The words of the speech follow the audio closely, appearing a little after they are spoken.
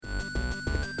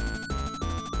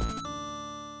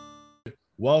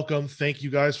Welcome. Thank you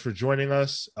guys for joining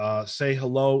us. Say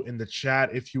hello in the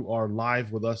chat if you are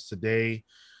live with us today.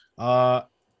 Uh,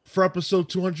 for episode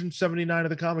 279 of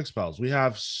the Comics Pals, we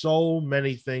have so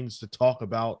many things to talk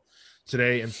about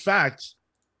today. In fact,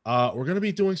 we're going to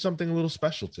be doing something a little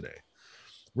special today.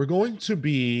 We're going to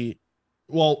be,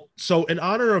 so in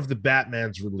honor of the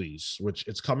Batman's release, which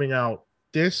it's coming out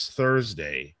this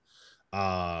Thursday,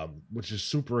 which is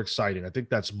super exciting. I think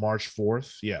that's March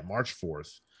 4th. Yeah, March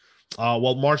 4th.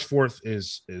 March 4th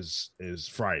is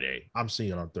Friday. I'm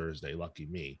seeing it on Thursday. Lucky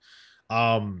me.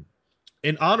 Um,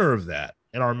 in honor of that,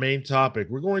 and our main topic,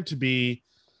 we're going to be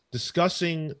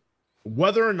discussing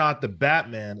whether or not the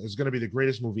Batman is going to be the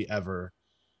greatest movie ever,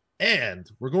 and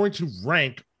we're going to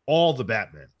rank all the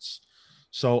Batmans.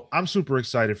 So I'm super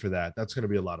excited for that. That's going to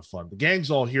be a lot of fun. The gang's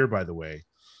all here, by the way.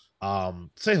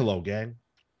 Say hello, gang.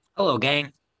 Hello,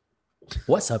 gang.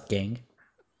 What's up, gang?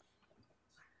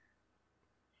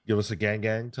 Give us a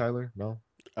gang, Tyler. No.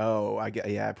 Oh, I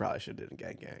probably should have did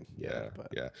a gang. Yeah.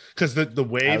 Because the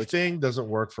wave thing doesn't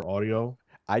work for audio.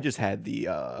 I just had the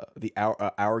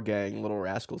our gang Little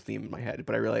Rascals theme in my head,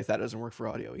 but I realized that doesn't work for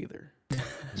audio either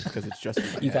because it's just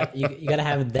in my head. You got to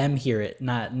have them hear it,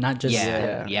 not just.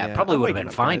 Yeah. Probably would have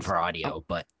been fine for audio,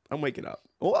 but I'm waking up.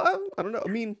 Well, I don't know. I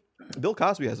mean, Bill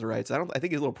Cosby has the rights. I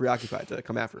think he's a little preoccupied to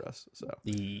come after us. So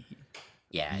you're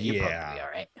probably all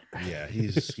right. Yeah,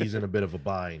 he's in a bit of a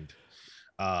bind.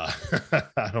 I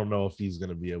don't know if he's going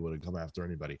to be able to come after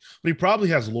anybody, but he probably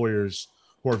has lawyers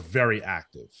who are very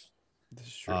active. This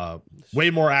is true. Way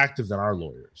more active than our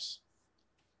lawyers.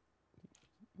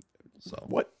 So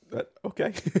what?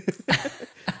 Okay.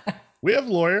 We have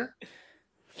lawyer.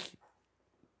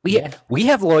 We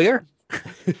have lawyer.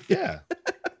 Yeah.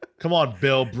 Come on,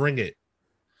 Bill, bring it.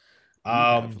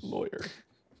 Lawyer.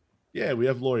 Yeah, we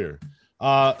have lawyer.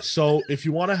 So if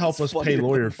you want to help us pay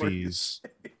lawyer fees,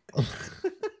 I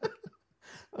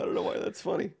don't know why that's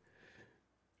funny.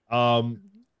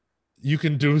 You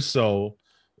can do so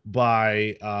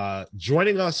by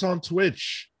joining us on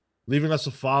Twitch, leaving us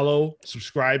a follow,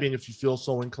 subscribing if you feel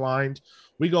so inclined.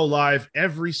 We go live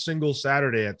every single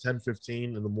Saturday at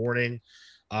 10:15 in the morning,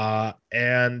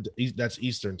 and that's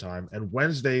Eastern time, and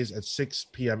Wednesdays at 6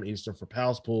 p.m. Eastern for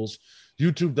Pals Pools.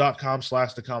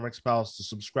 YouTube.com/The Comics Pals to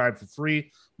subscribe for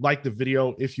free. Like the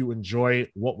video if you enjoy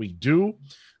what we do.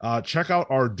 Check out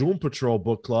our Doom Patrol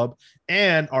book club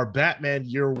and our Batman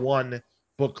Year One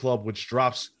book club, which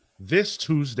drops this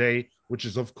Tuesday, which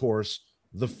is, of course,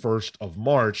 the 1st of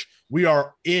March. We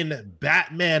are in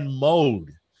Batman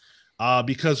mode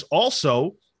because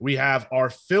also we have our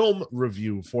film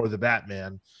review for the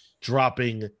Batman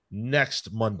dropping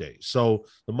next Monday. So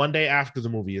the Monday after the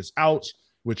movie is out,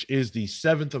 which is the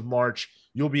 7th of March,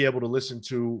 you'll be able to listen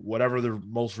to whatever the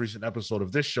most recent episode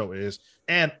of this show is,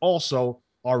 and also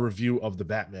our review of the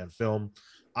Batman film.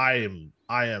 I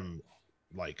am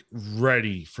like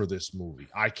ready for this movie.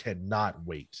 I cannot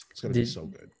wait. It's going to be so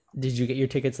good. Did you get your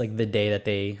tickets like the day that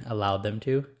they allowed them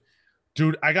to?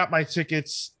 Dude, I got my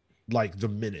tickets like the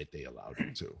minute they allowed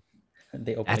me to.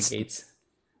 They opened the gates.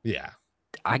 Yeah.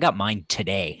 I got mine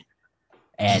today,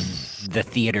 and the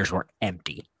theaters were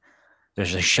empty.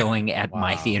 There's a showing at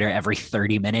my theater every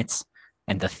 30 minutes,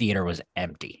 and the theater was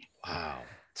empty. Wow.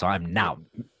 So I'm now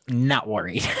not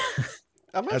worried.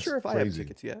 I'm not sure if I have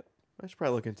tickets yet. I should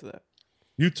probably look into that.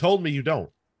 You told me you don't.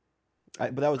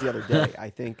 But that was the other day. I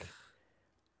think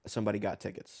somebody got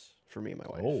tickets for me and my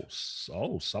wife.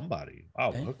 Oh, somebody.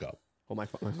 Wow, hook up. Well, my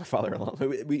father-in-law.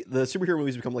 The superhero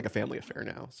movies become like a family affair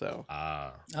now. So.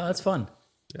 Oh, that's fun.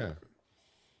 Yeah.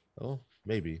 Oh,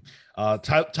 maybe.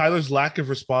 Tyler's lack of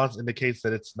response indicates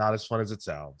that it's not as fun as it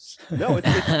sounds. No,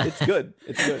 it's good.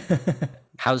 It's good.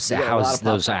 How are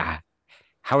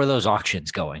those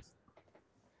auctions going?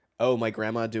 Oh, my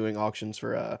grandma doing auctions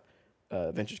for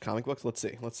vintage comic books. Let's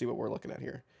see what we're looking at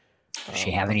here. Does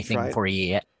she have anything for you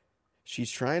yet?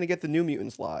 She's trying to get the New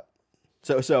Mutants lot.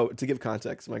 So to give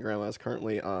context, my grandma is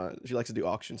currently she likes to do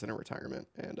auctions in her retirement,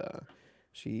 and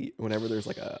whenever there's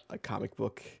like a comic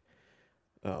book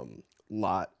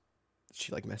lot,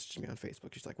 she like messages me on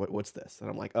Facebook. She's like, what's this? And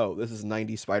I'm like, oh, this is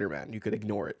 90s Spider-Man. You could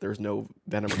ignore it. There's no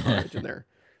Venom or Carnage in there.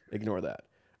 Ignore that.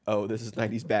 Oh, this is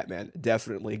 90s Batman.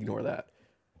 Definitely ignore that.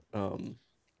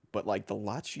 But like the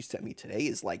lot she sent me today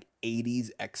is like 80s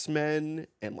X-Men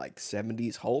and like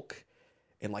 70s Hulk.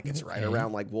 And like it's right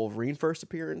around like Wolverine first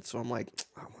appearance. So I'm like,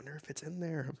 I wonder if it's in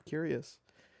there. I'm curious.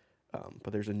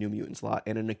 But there's a New Mutants lot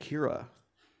and an Akira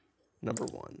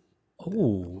 #1.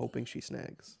 Oh, I'm hoping she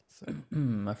snags. So.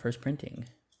 My first printing.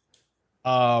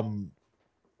 Tyler,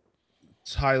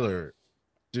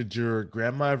 did your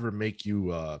grandma ever make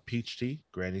you peach tea?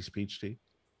 Granny's peach tea?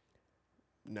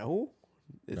 No,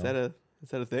 Is No.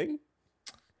 that a thing?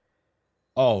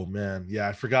 Oh man, yeah,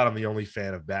 I forgot I'm the only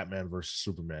fan of Batman versus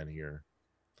Superman here.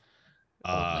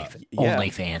 Only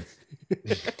fan. In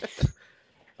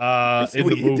the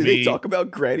Did movie, they talk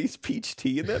about Granny's peach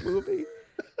tea in that movie?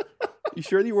 You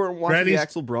sure you weren't watching Granny's- the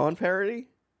Axel Braun parody?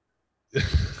 I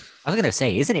was gonna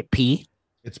say, isn't it pee?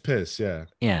 it's piss. Yeah,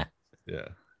 Yeah. yeah.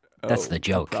 That's the you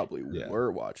joke. Probably Yeah.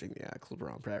 were watching the Axel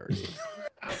Braun parody.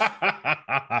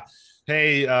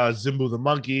 Hey, Zimbu the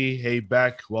monkey. Hey,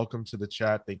 Beck. Welcome to the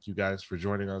chat. Thank you guys for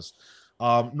joining us.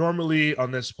 Normally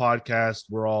on this podcast,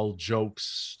 we're all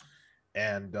jokes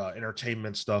and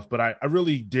entertainment stuff, but I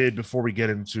really did, before we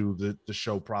get into the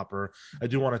show proper, I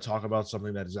do want to talk about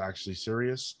something that is actually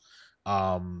serious.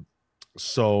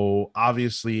 So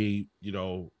obviously,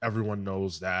 everyone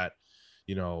knows that,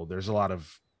 there's a lot of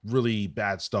really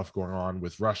bad stuff going on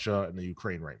with Russia and the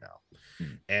Ukraine right now.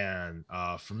 And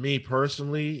for me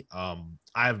personally, I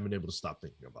haven't been able to stop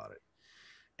thinking about it.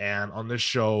 And on this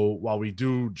show, while we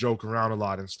do joke around a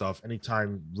lot and stuff,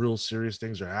 anytime real serious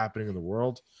things are happening in the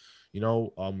world,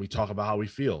 we talk about how we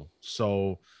feel.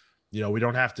 So, we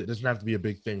don't have to, it doesn't have to be a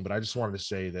big thing, but I just wanted to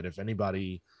say that if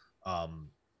anybody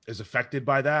is affected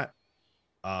by that,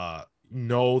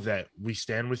 know that we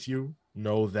stand with you.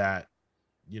 Know that,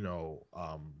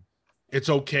 it's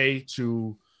okay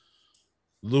to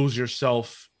lose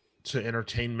yourself to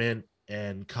entertainment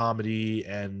and comedy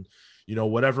and,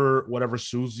 whatever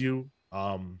soothes you,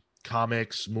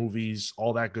 comics, movies,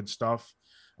 all that good stuff.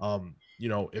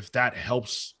 If that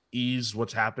helps ease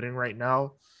what's happening right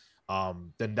now,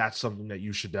 then that's something that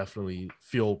you should definitely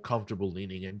feel comfortable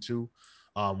leaning into.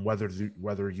 Whether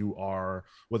you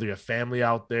have family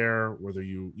out there, whether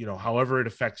however it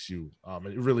affects you,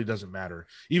 it really doesn't matter.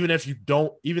 Even if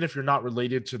you're not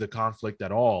related to the conflict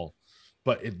at all,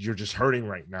 but you're just hurting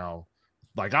right now,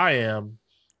 like I am,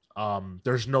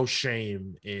 there's no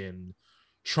shame in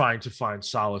trying to find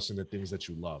solace in the things that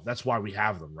you love. That's why we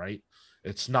have them, right?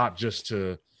 It's not just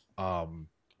to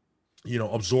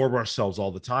absorb ourselves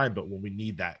all the time, but when we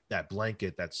need that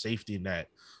blanket, that safety net,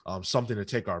 something to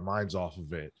take our minds off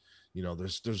of it,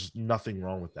 there's nothing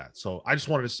wrong with that. So I just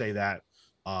wanted to say that,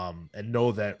 and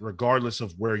know that regardless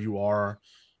of where you are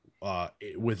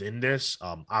within this,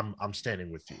 I'm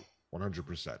standing with you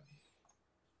 100%.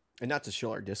 And not to show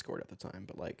our Discord at the time,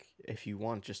 but like if you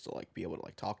want just to like be able to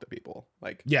like talk to people,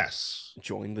 like Yes,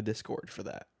 join the Discord for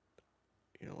that.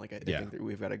 I Yeah. think that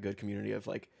we've got a good community of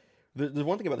like the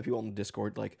one thing about the people on the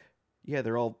Discord, like, yeah,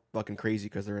 they're all fucking crazy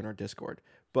because they're in our Discord,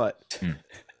 but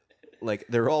like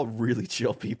they're all really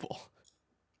chill people.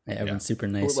 Yeah, everyone's super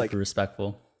nice, like- super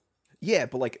respectful. Yeah,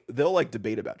 but like they'll like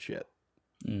debate about shit,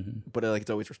 Hmm. but like it's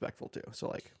always respectful too. So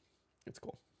like it's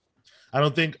cool. I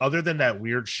don't think, other than that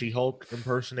weird She-Hulk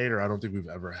impersonator, I don't think we've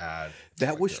ever had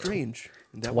That like was a- strange.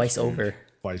 That was Twice strange. over.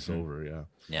 twice over.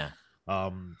 Yeah.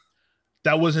 Yeah.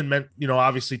 That wasn't meant,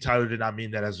 obviously Tyler did not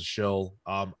mean that as a shill.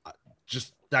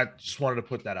 Just wanted to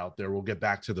put that out there. We'll get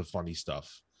back to the funny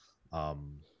stuff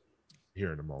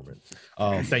here in a moment.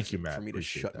 Thank you, Matt. For me to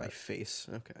Appreciate shut that. my face.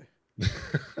 Okay.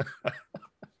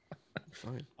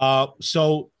 Fine.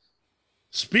 So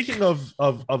speaking of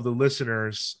the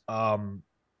listeners,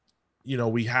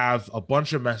 we have a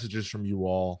bunch of messages from you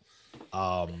all.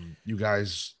 You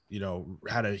guys,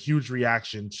 had a huge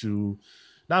reaction to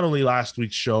not only last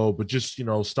week's show, but just,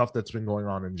 stuff that's been going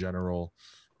on in general.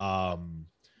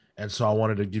 And so I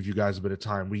wanted to give you guys a bit of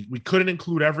time. We couldn't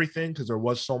include everything because there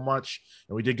was so much,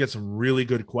 and we did get some really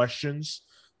good questions.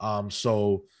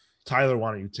 So Tyler,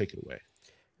 why don't you take it away?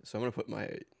 So I'm gonna put my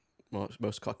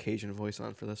most Caucasian voice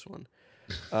on for this one.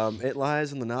 It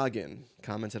Lies in the Noggin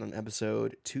commented on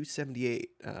episode 278.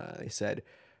 They said,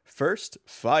 "First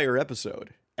fire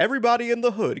episode. Everybody in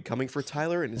the hood coming for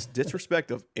Tyler and his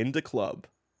disrespect of Inda Club.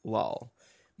 Lol.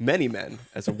 Many Men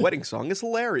as a wedding song is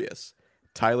hilarious.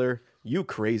 Tyler, you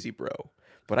crazy bro.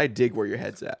 But I dig where your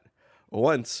head's at.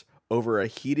 Once over a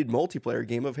heated multiplayer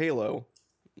game of Halo.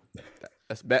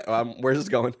 Where's this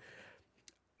going?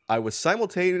 I was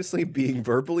simultaneously being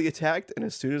verbally attacked, and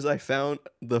as soon as I found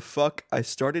the fuck, I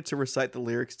started to recite the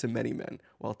lyrics to Many Men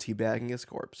while teabagging his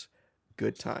corpse.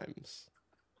 Good times.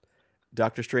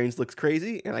 Doctor Strange looks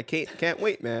crazy, and I can't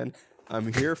wait, man.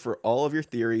 I'm here for all of your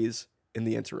theories in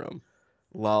the interim.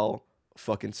 Lol,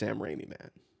 fucking Sam Raimi,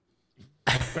 man."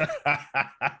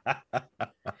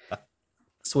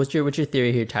 So what's your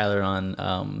theory here, Tyler,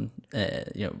 on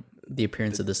the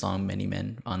appearance of the song "Many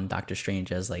Men" on Doctor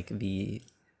Strange as like the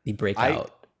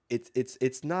breakout?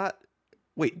 It's not.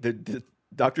 Wait, the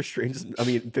Doctor Strange.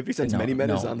 50 Cent's No, Many Men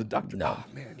is no, on the Doctor. no. Oh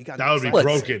man, you got That would be Well,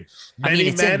 broken. I Many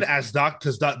mean, it's men in- as Doc,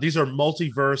 because these are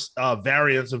multiverse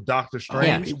variants of Doctor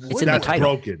Strange. Yeah, it's in the That's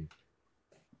title. broken.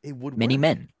 It would Many work.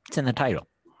 men. It's in the title.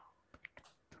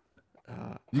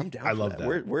 I'm down. I for love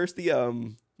that. Where's the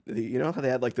you know how they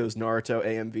had like those Naruto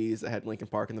AMVs that had Linkin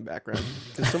Park in the background?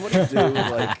 Can somebody do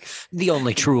like The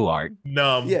only true art.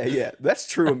 yeah, that's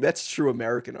true. That's true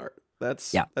American art.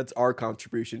 That's Yeah. that's our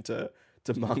contribution to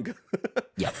manga.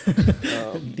 Yeah.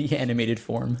 The animated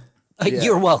form. Yeah.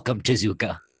 You're welcome,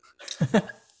 Tezuka.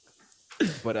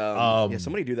 But yeah,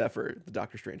 somebody do that for the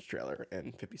Doctor Strange trailer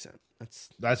and 50 Cent. That's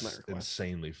my That's request.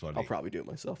 insanely funny. I'll probably do it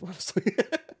myself, honestly.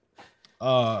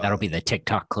 That'll be the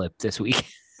TikTok clip this week.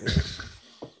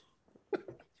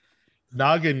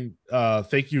 Noggin,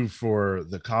 thank you for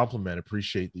the compliment.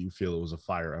 Appreciate that you feel it was a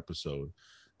fire episode.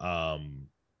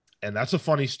 And that's a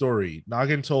funny story.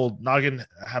 Noggin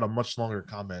had a much longer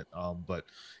comment. But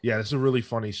yeah, it's a really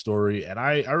funny story. And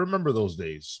I remember those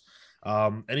days.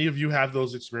 Any of you have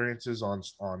those experiences on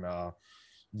Teabagging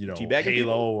Halo people?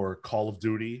 or Call of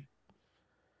Duty?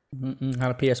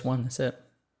 Not a PS1. That's it.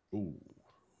 Ooh.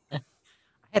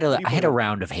 I had a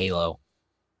round of Halo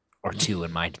or two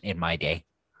in my day.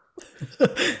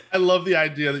 I love the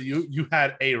idea that you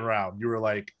had a round. You were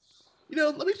like,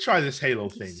 let me try this Halo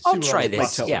thing. I'll see what try I'm this,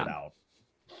 busting yeah. out.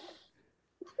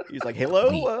 He's like,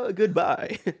 "Hello,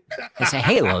 goodbye." It's a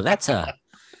Halo. That's a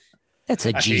I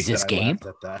hate Jesus that I game.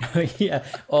 laughed at that. Yeah.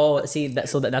 Oh, see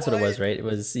that's what it was, right? It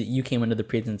was you came under the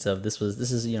pretense of this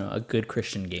is a good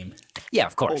Christian game. Yeah,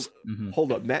 of course.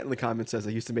 Hold up, Matt in the comments says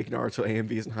I used to make Naruto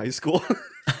AMVs in high school.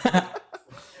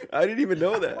 I didn't even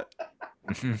know that.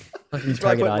 Fucking Probably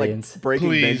target put, audience. like Breaking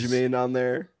Please. Benjamin on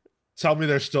there. Tell me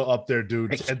they're still up there,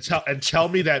 dudes, and tell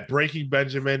me that Breaking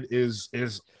Benjamin is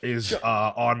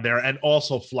on there, and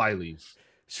also Flyleaf.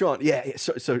 Sean, yeah.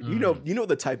 So you know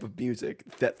the type of music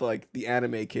that like the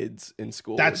anime kids in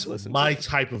school. That's would listen my to.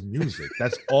 type of music.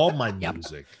 That's all my Yep.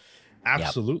 music.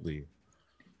 Absolutely.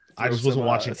 I Throw just wasn't some,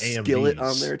 watching AMVs. Skillet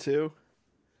on there too.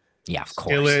 Yeah, of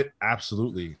course. Skillet,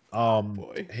 absolutely.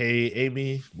 Boy. Hey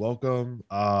Amy, welcome.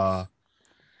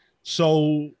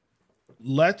 So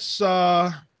let's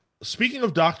speaking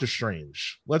of Doctor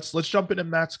Strange, let's jump into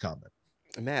Matt's comment.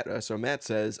 Matt, so Matt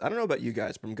says, I don't know about you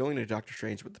guys, but I'm going to Doctor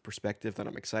Strange with the perspective that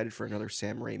I'm excited for another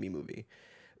Sam Raimi movie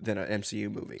than an MCU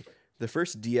movie. The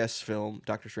first DS film,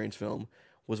 Doctor Strange film,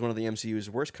 was one of the MCU's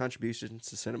worst contributions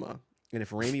to cinema. And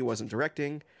if Raimi wasn't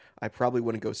directing, I probably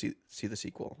wouldn't go see the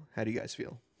sequel. How do you guys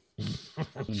feel? Not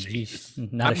I'm as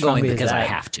going strongly as because I that.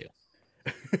 have to.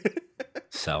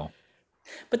 So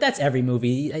But that's every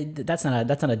movie. That's not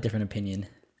a different opinion.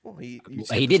 Well, he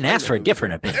he didn't ask for a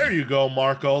different opinion. There you go,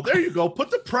 Marco. There you go. Put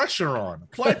the pressure on.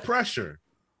 Apply pressure.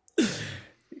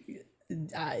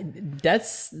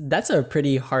 That's a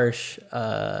pretty harsh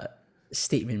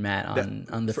statement, Matt,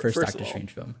 on the first first of Doctor all,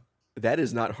 Strange film. That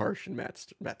is not harsh in Matt's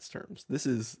terms. This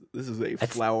is a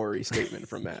flowery statement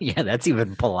from Matt. Yeah, that's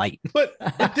even polite. But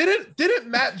didn't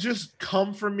Matt just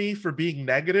come for me for being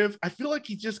negative? I feel like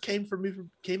he just came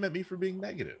at me for being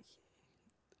negative.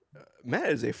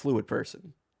 Matt is a fluid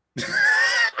person.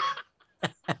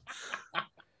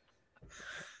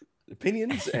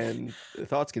 Opinions and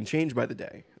thoughts can change by the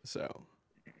day. So,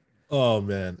 Oh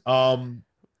man.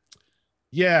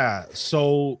 Yeah.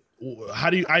 So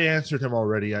I answered him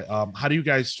already. How do you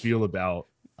guys feel about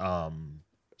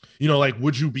like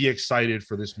would you be excited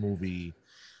for this movie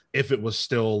if it was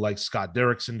still like Scott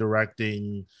Derrickson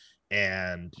directing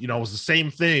and it was the same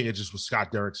thing, it just was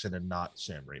Scott Derrickson and not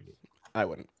Sam Raimi? I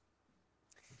wouldn't.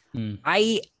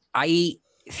 I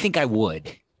think I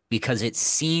would, because it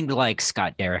seemed like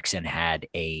Scott Derrickson had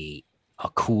a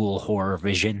cool horror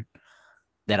vision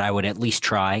that I would at least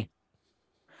try.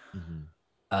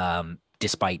 Mm-hmm.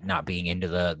 Despite not being into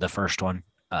the first one.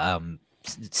 Sam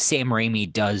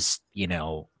Raimi does,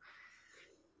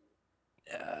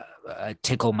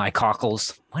 tickle my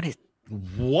cockles.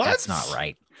 What? That's not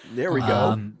right. There we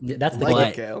go. That's the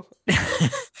Like kid. it, Kale.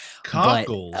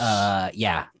 Cockles.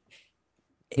 Yeah.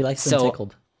 He likes them So-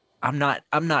 tickled. I'm not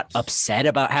upset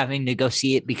about having to go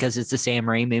see it because it's a Sam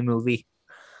Raimi movie.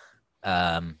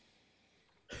 But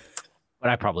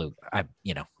I probably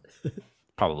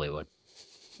would.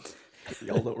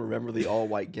 Y'all don't remember the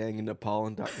all-white gang in Nepal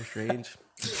and Doctor Strange?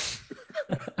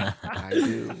 I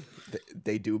do.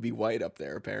 They do be white up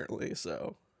there, apparently.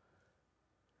 So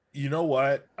You know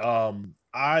what?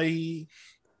 I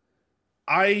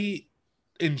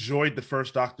enjoyed the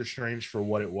first Doctor Strange for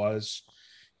what it was.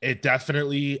 It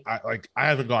definitely, I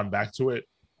haven't gone back to it.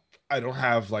 I don't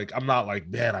have I'm not like,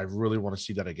 man, I really want to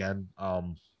see that again.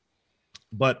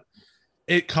 But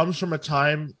it comes from a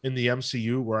time in the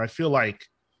MCU where I feel like,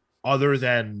 other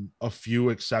than a few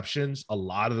exceptions, a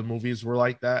lot of the movies were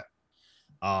like that,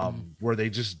 where they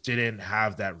just didn't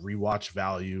have that rewatch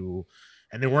value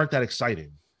and they weren't that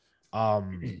exciting.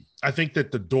 I think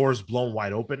that the door's blown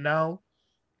wide open now.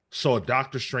 So a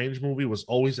Doctor Strange movie was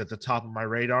always at the top of my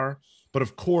radar. But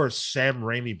of course, Sam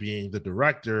Raimi being the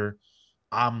director,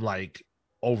 I'm like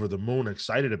over the moon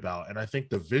excited about. And I think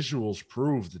the visuals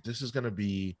prove that this is gonna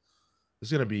be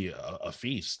a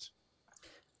feast.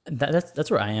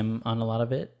 That's where I am on a lot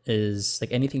of it. Is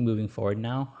like anything moving forward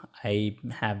now. I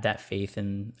have that faith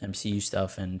in MCU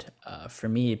stuff, and for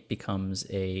me, it becomes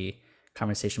a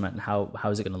conversation about how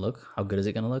is it going to look, how good is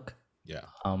it going to look. Yeah.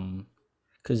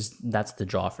 Because that's the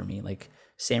draw for me. Like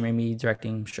Sam Raimi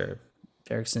directing, sure.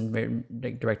 Derrickson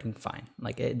directing, fine.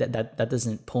 Like that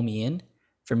doesn't pull me in.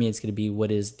 For me, it's going to be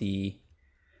what is the.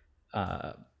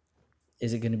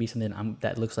 Is it going to be something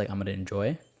that looks like I'm going to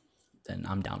enjoy? Then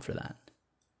I'm down for that.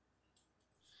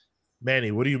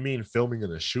 Manny, what do you mean filming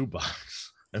in a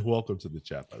shoebox? And welcome to the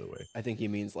chat, by the way. I think he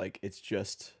means like it's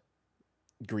just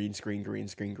green screen.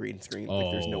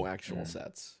 Like there's no actual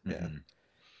sets. Yeah.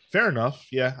 Fair enough.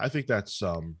 Yeah, I think that's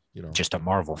Just a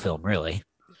Marvel film, really.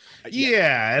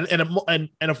 Yeah, and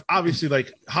if obviously,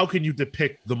 like, how can you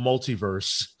depict the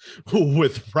multiverse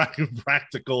with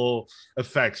practical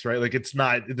effects, right? Like, it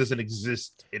doesn't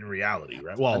exist in reality,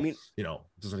 right? Well, I mean, it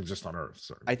doesn't exist on Earth.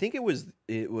 So I think it was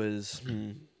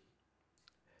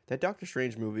that Doctor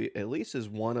Strange movie at least is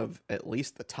one of at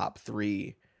least the top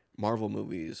 3 Marvel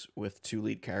movies with 2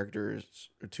 lead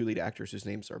actors whose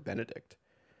names are Benedict.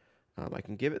 I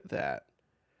can give it that.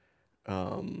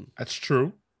 That's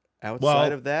true.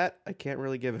 Outside of that, I can't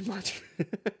really give it much.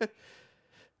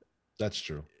 That's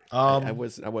true. I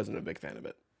wasn't a big fan of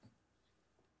it.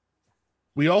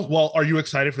 Are you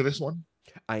excited for this one?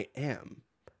 I am.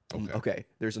 Okay.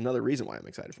 There's another reason why I'm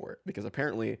excited for it, because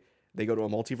apparently they go to a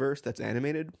multiverse that's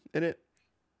animated in it.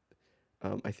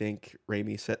 I think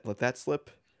Raimi let that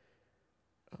slip.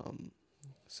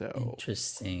 So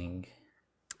interesting.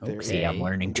 Okay, I'm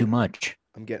learning too much.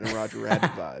 I'm getting Roger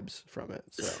Rabbit vibes from it.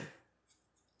 So,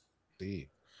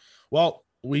 well,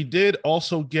 we did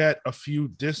also get a few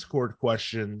Discord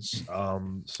questions.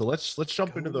 So let's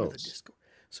jump into those.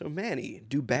 So, Manny,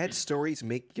 do bad stories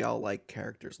make y'all like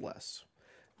characters less?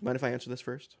 Mind if I answer this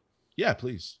first? Yeah,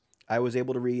 please. I was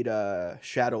able to read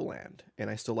Shadowland, and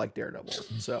I still like Daredevil.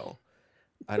 So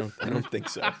I don't think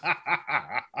so.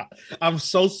 I'm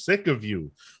so sick of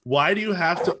you. Why do you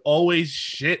have to always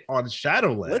shit on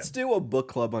Shadowland? Let's do a book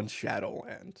club on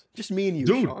Shadowland. Just me and you,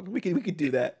 dude. Sean. We could do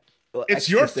that. It's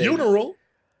your funeral.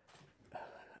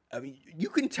 I mean, you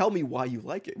can tell me why you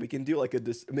like it. We can do like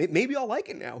maybe I'll like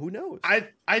it now. Who knows?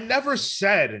 I never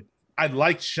said I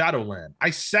liked Shadowland. I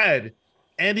said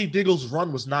Andy Diggle's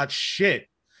run was not shit,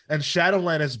 and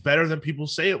Shadowland is better than people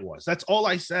say it was. That's all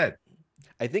I said.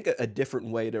 I think a different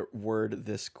way to word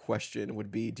this question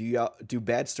would be: do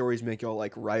bad stories make y'all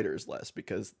like writers less?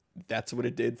 Because that's what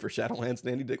it did for Shadowlands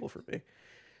and Andy Diggle for me.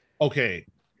 Okay,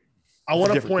 I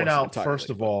want to point out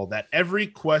first of all that every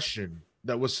question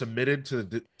that was submitted to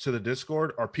the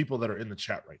Discord are people that are in the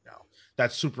chat right now.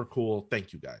 That's super cool.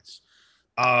 Thank you guys.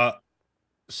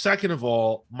 Second of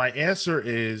all, my answer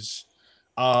is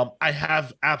I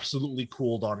have absolutely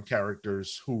cooled on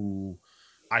characters who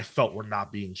I felt were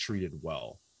not being treated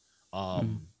well.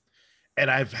 And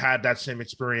I've had that same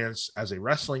experience as a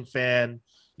wrestling fan.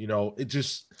 It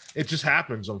just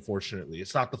happens, unfortunately.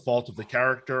 It's not the fault of the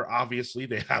character. Obviously,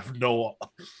 they have no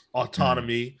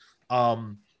autonomy.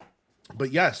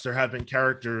 But yes, there have been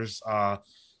characters,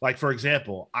 like, for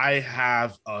example, I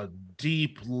have a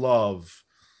deep love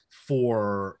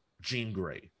for Jean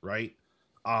Grey, right?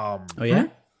 Oh yeah?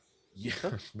 Yeah,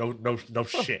 no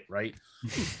shit, right?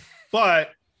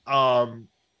 But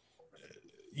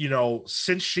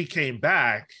since she came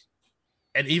back,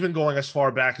 and even going as far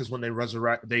back as when they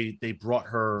brought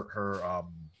her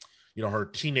her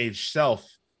teenage self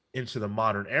into the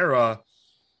modern era,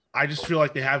 I just feel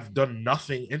like they have done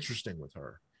nothing interesting with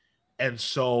her. And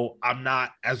so I'm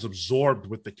not as absorbed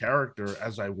with the character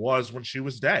as I was when she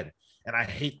was dead. And I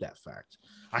hate that fact.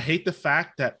 I hate the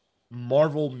fact that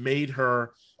Marvel made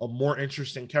her a more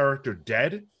interesting character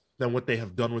dead than what they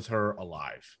have done with her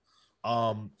alive.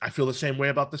 I feel the same way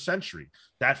about the Sentry.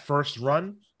 That first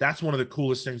run, that's one of the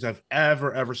coolest things I've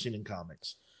ever seen in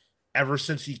comics. Ever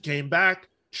since he came back,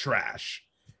 trash.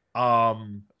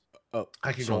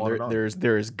 I can go on and on.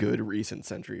 There is good recent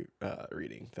Sentry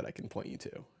reading that I can point you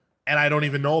to, and I don't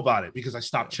even know about it because I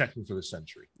stopped checking for the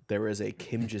Sentry. There was a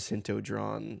Kim Jacinto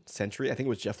drawn Sentry. I think it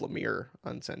was Jeff Lemire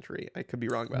on Sentry. I could be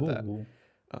wrong about that.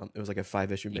 It was like a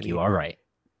 5-issue mini. You are right.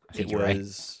 It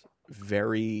was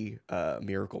very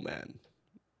Miracle Man.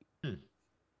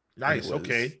 Nice.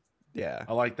 Okay. Yeah,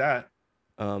 I like that.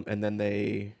 And then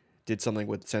they did something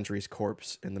with Sentry's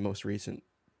corpse in the most recent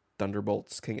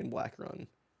Thunderbolts King in Black run.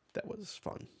 That was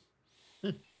fun.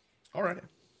 All right.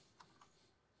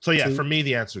 So yeah, So- for me,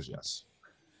 the answer is yes.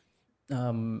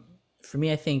 For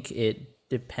me, I think it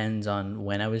depends on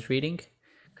when I was reading,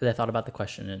 because I thought about the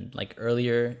question and like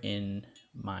earlier in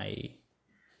my,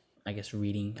 I guess,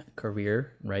 reading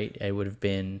career, right? I would have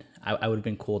been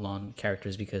cold on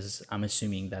characters because I'm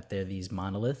assuming that they're these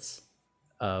monoliths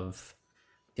of,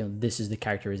 this is the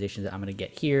characterization that I'm going to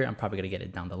get here. I'm probably going to get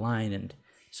it down the line, and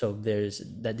so there's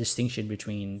that distinction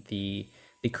between the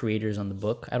creators on the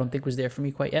book. I don't think was there for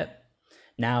me quite yet.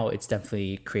 Now it's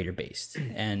definitely creator based,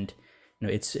 and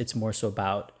it's more so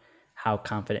about how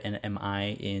confident am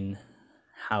I in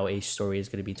how a story is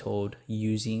going to be told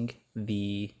using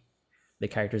the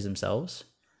characters themselves,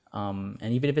 and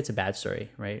even if it's a bad story,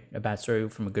 right? A bad story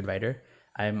from a good writer,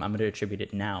 I'm going to attribute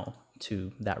it now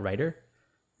to that writer,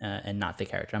 and not the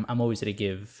character. I'm always going to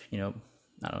give I don't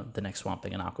know, the next Swamp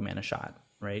Thing and Aquaman a shot,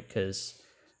 right? Because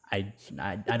I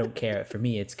don't care. For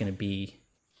me, it's going to be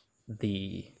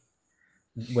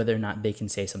whether or not they can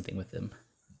say something with them.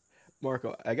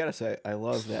 Marco, I gotta say, I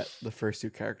love that the first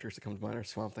two characters that come to mind are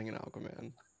Swamp Thing and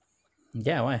Aquaman.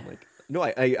 Yeah, why? Like, no,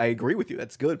 I agree with you.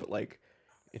 That's good, but like,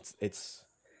 it's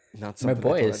not something I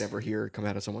boys. thought I'd ever hear come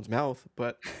out of someone's mouth.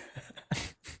 But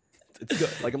it's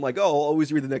good. Like, I'm like, oh, I'll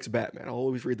always read the next Batman. I'll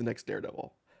always read the next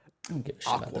Daredevil. I don't give a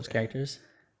shit about those Aquaman. characters.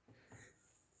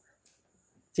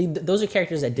 See, those are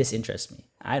characters that disinterest me.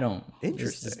 I don't.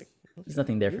 Interesting. There's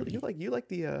nothing there for me. You like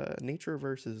the nature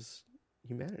versus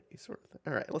humanity sort of thing.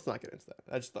 All right, let's not get into that.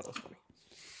 I just thought it was funny.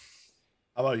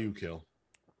 How about you, Kill?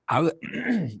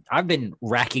 I've been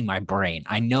racking my brain.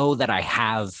 I know that I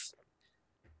have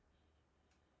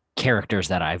characters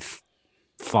that I've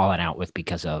fallen out with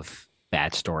because of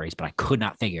bad stories, but I could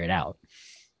not figure it out.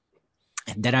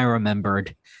 And then I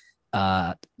remembered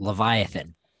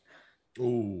Leviathan.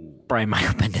 Ooh. Brian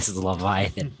Michael Bendis'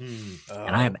 Leviathan. Oh.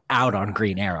 And I'm out on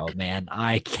Green Arrow, man.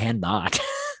 I cannot.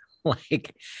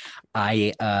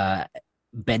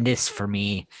 Bendis for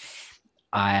me,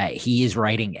 he is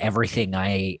writing everything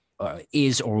I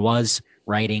is or was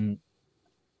writing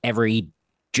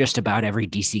just about every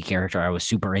DC character I was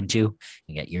super into.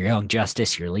 You get your Young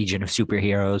Justice, your Legion of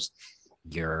Superheroes,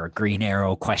 your Green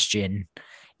Arrow, Question,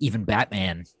 even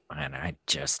Batman. And I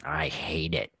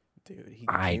hate it. Dude, he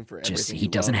came for everything He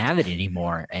doesn't loved. have it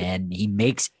anymore, and he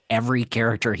makes every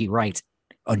character he writes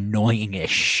annoying as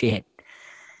shit.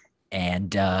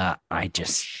 And it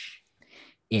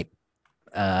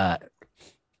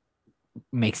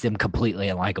makes them completely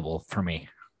unlikable for me.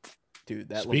 Dude,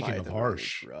 that Speaking Leviathan of run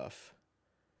harsh. is rough.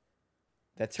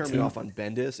 That turned me off on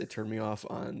Bendis. It turned me off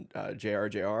on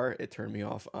JRJR. It turned me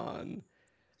off on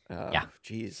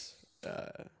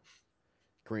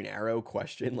Green Arrow,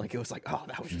 Question. Like, it was like, oh,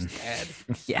 that was just bad.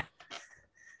 Yeah.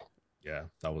 Yeah,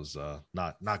 that was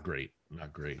not great.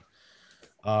 Not great.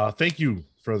 Thank you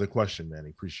for the question, Manny.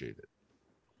 Appreciate it.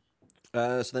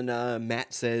 So then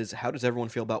Matt says, how does everyone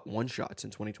feel about one-shots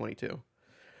in 2022?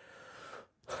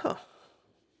 Huh.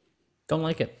 Don't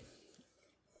like it.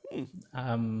 If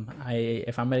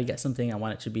I'm gonna get something, I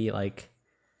want it to be like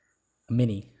a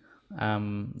mini.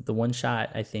 The one shot,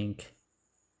 I think,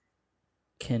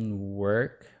 can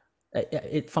work.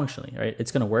 It functionally, right?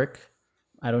 It's gonna work.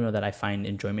 I don't know that I find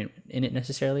enjoyment in it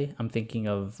necessarily. I'm thinking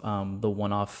of the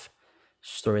one-off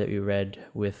story that we read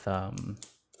with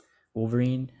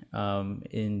Wolverine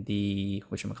in the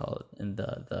whatchamacallit, in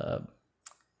the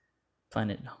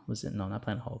Planet, was it? No, not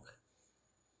Planet Hulk.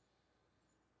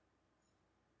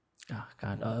 Oh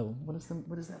God, what is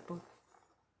that book?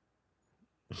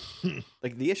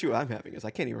 Like, the issue I'm having is I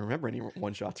can't even remember any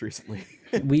one-shots recently.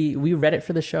 we read it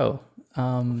for the show.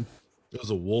 It was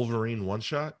a Wolverine one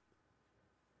shot.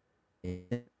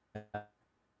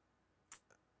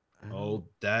 Oh,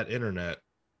 that internet.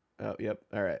 Oh, yep.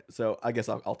 All right. So I guess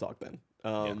I'll talk then.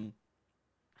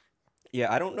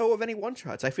 Yeah, I don't know of any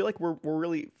one-shots. I feel like we're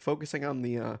really focusing on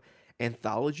the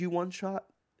anthology one-shot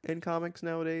in comics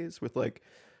nowadays, with like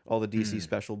all the DC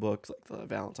special books, like the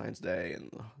Valentine's Day and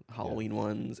the Halloween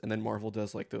ones, and then Marvel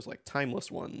does like those like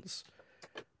timeless ones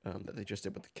that they just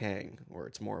did with the Kang, where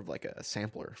it's more of like a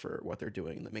sampler for what they're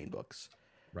doing in the main books.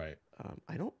 Right.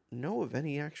 I don't know of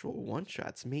any actual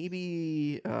one-shots.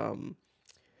 Maybe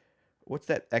what's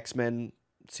that X-Men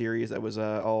series that was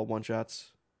all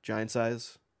one-shots? Giant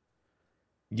Size?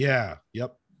 Yeah.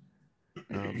 Yep.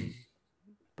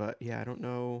 But yeah, I don't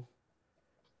know.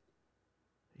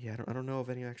 Yeah, I don't know of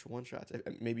any actual one-shots.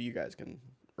 Maybe you guys can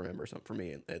remember some for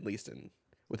me, at least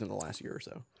within the last year or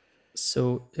so.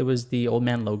 So it was the Old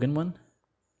Man Logan one,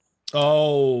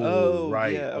 Oh,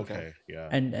 right. yeah, Okay. okay. Yeah.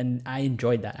 and I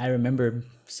enjoyed that. I remember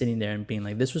sitting there and being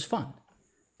like, "This was fun,"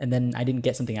 and then I didn't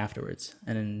get something afterwards,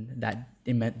 and then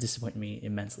that disappointed me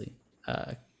immensely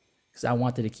because I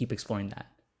wanted to keep exploring that.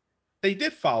 They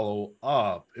did follow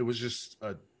up. It was just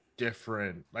a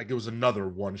different, like it was another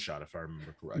one shot, if I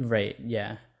remember correctly. Right?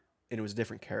 Yeah. And it was a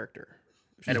different character.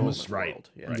 And it a was different right. world.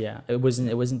 Yeah. Right. Yeah, it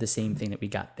wasn't the same thing that we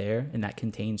got there in that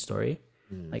contained story.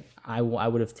 Like I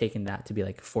would have taken that to be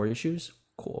like 4 issues.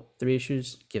 Cool. 3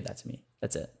 issues, give that to me.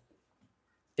 That's it.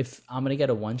 If I'm gonna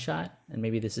get a one shot, and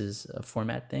maybe this is a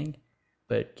format thing,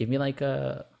 but give me like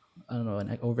I don't know,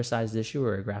 an oversized issue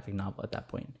or a graphic novel at that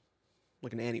point.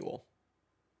 Like an annual.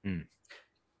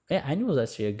 Yeah, Annual is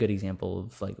actually a good example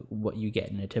of like what you get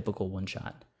in a typical one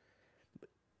shot.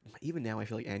 Even now, I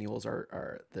feel like annuals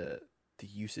are the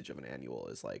usage of an annual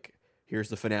is like, here's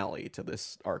the finale to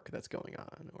this arc that's going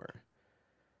on, or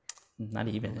Not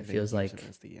even. Or It they feels use like it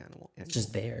as the it's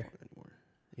just there. anymore.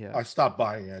 Yeah. I stopped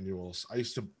buying annuals. I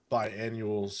used to buy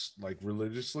annuals like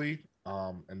religiously,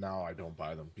 and now I don't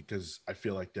buy them because I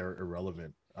feel like they're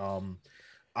irrelevant.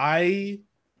 I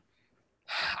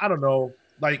don't know.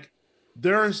 Like,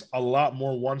 there's a lot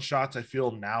more one shots I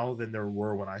feel now than there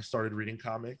were when I started reading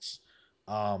comics,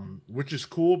 which is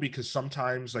cool because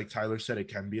sometimes, like Tyler said, it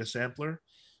can be a sampler.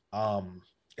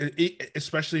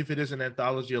 Especially if it is an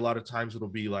anthology, a lot of times it'll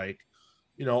be like,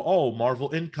 you know, oh,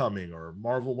 Marvel Incoming or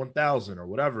Marvel 1000 or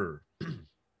whatever,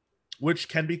 which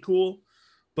can be cool.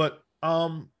 But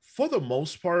for the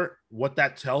most part, what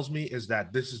that tells me is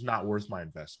that this is not worth my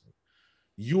investment.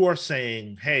 You are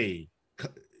saying, hey,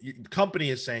 company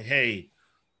is saying, hey,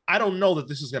 I don't know that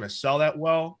this is going to sell that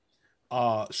well.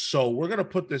 So we're going to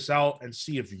put this out and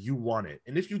see if you want it.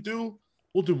 And if you do,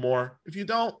 we'll do more. If you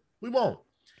don't, we won't.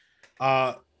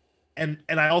 And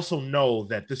I also know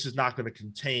that this is not going to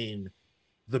contain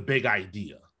the big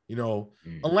idea, you know,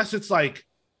 unless it's like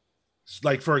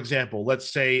for example,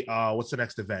 let's say what's the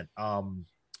next event?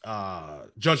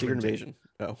 Judgment Day. Invasion.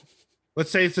 Oh. Let's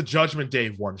say it's a Judgment Day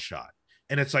one shot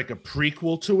and it's like a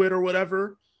prequel to it or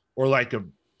whatever, or like a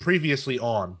previously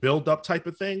on build up type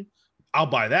of thing. I'll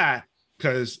buy that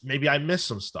because maybe I missed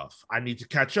some stuff. I need to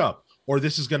catch up, or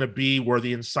this is going to be where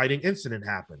the inciting incident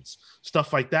happens.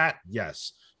 Stuff like that.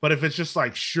 Yes. But if it's just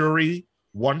like Shuri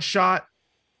one shot,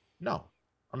 no,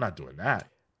 I'm not doing that.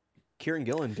 Kieran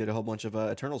Gillen did a whole bunch of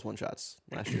Eternals one shots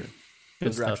last year.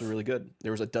 Those were actually really good.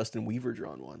 There was a Dustin Weaver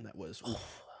drawn one that was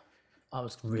I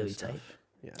was really tight.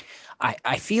 Yeah.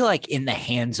 I feel like in the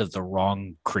hands of the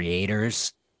wrong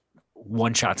creators,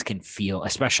 one shots can feel,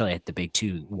 especially at the big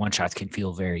two, one shots can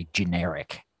feel very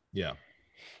generic. Yeah.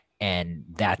 And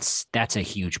that's a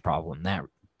huge problem.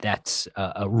 That's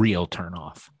a real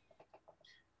turnoff.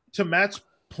 To Matt's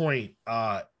point,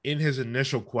 in his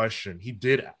initial question, he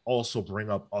did also bring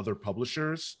up other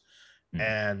publishers,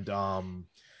 and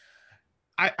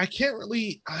I can't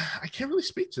really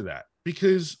speak to that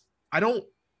because I don't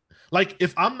like,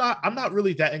 if I'm not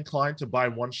really that inclined to buy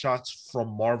one shots from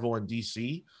Marvel and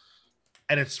DC,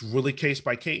 and it's really case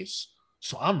by case.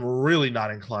 So I'm really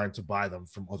not inclined to buy them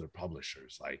from other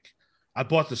publishers. Like, I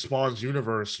bought the Spawn's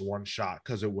Universe one shot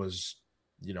because it was,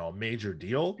 you know, a major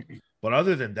deal. But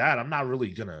other than that, I'm not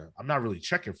really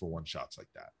checking for one shots like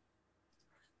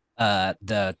that.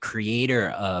 The creator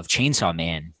of Chainsaw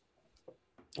Man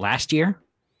last year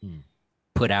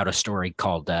put out a story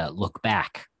called Look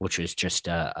Back, which was just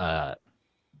a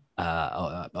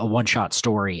one-shot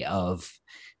story of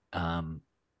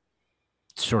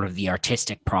sort of the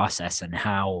artistic process and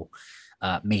how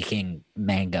making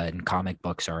manga and comic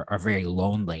books are very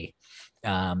lonely.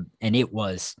 And it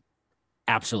was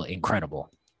absolutely incredible.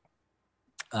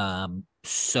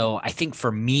 So I think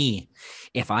for me,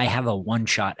 if I have a one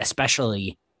shot,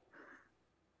 especially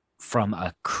from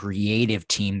a creative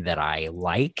team that I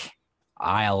like,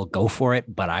 I'll go for it,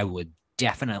 but I would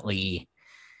definitely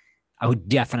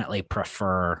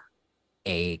prefer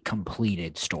a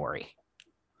completed story.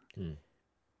 And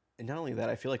not only that,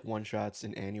 I feel like one shots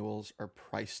and annuals are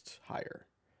priced higher.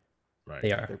 Right.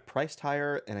 They are. They're priced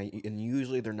higher, and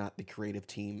usually they're not the creative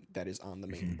team that is on the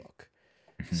main book.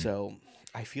 So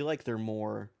I feel like they're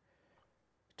more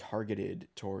targeted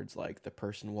towards like the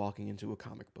person walking into a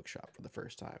comic book shop for the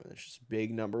first time, and it's just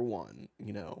big number one,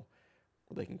 you know,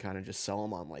 where they can kind of just sell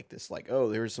them on like this, like, oh,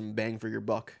 there's some bang for your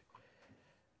buck.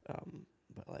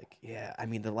 But like, yeah, I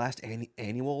mean, the last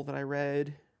annual that I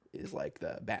read is like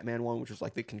the Batman one, which was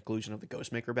like the conclusion of the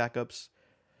Ghostmaker backups.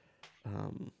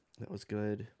 That was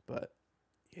good, but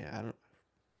yeah,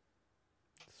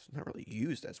 it's not really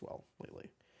used as well lately.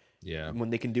 Yeah. When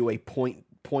they can do a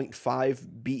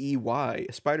 0.5 BEY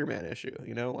Spider-Man issue,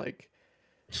 you know, like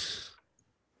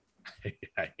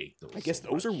I hate those. I guess so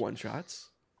those much. are one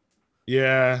shots.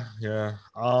 Yeah.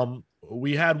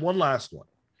 We had one last one.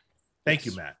 Thank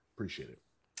you, Yes. Matt. Appreciate it.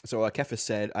 So Kefis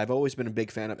said, I've always been a big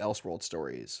fan of Elseworld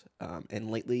stories, and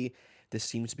lately this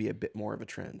seems to be a bit more of a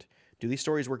trend. Do these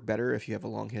stories work better if you have a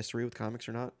long history with comics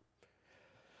or not?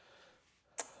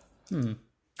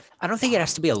 I don't think it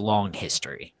has to be a long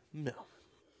history. No.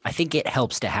 I think it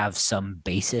helps to have some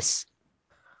basis,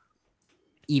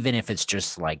 even if it's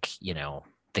just like,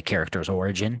 the character's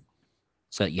origin,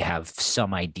 so that you have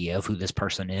some idea of who this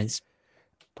person is.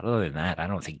 But other than that, I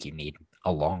don't think you need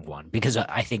a long one, because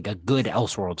I think a good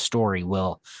Elseworld story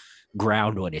will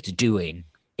ground what it's doing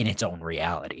in its own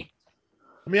reality.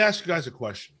 Let me ask you guys a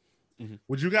question. Mhm.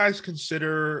 Would you guys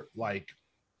consider, like,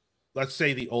 let's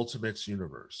say the Ultimates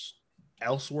universe,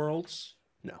 Elseworlds?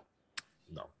 No.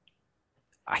 No.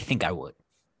 I think I would.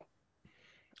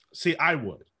 See, I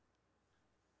would.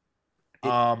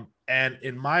 And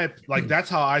in my that's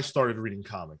how I started reading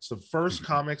comics. The first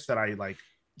comics that I like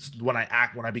when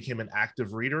I became an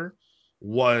active reader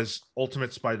was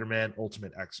Ultimate Spider-Man,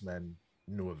 Ultimate X-Men,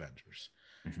 New Avengers.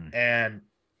 Mhm. And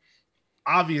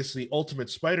obviously Ultimate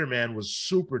Spider-Man was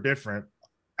super different,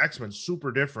 X-Men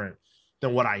super different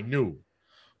than what I knew.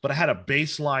 But I had a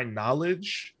baseline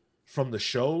knowledge from the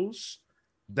shows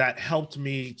that helped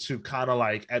me to kind of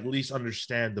like at least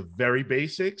understand the very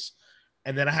basics.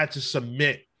 And then I had to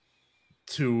submit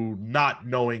to not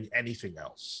knowing anything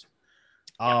else.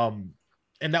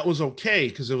 And that was okay,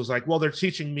 because it was like, well, they're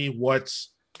teaching me what's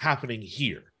happening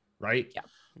here, right?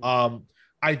 Yeah.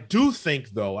 I do think,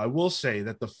 though, I will say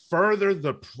that the further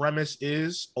the premise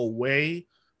is away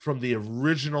from the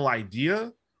original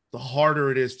idea, the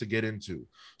harder it is to get into.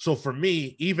 So for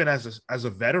me, even as a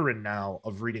veteran now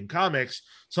of reading comics,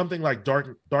 something like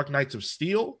Dark Knights of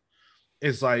Steel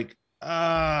is like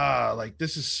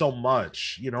this is so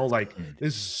much,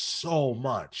 this is so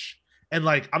much. And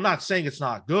like, I'm not saying it's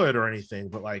not good or anything,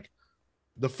 but like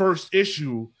the first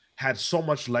issue had so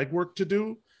much legwork to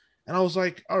do. And I was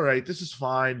like, all right, this is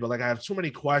fine. But like, I have too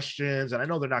many questions and I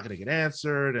know they're not going to get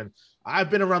answered. And I've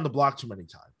been around the block too many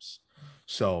times.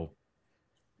 So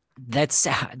That's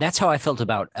how I felt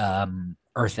about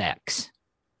Earth X.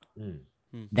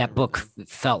 That book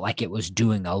felt like it was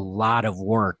doing a lot of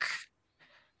work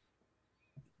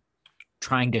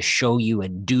trying to show you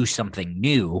and do something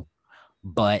new,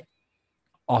 but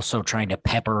also trying to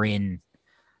pepper in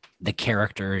the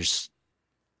characters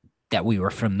that we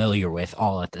were familiar with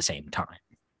all at the same time.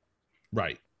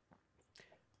 Right.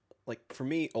 Like for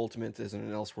me, Ultimate isn't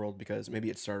an Elseworld because maybe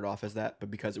it started off as that,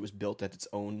 but because it was built at its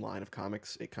own line of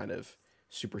comics, it kind of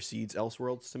supersedes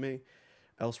Elseworlds to me.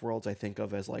 Elseworlds I think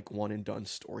of as like one and done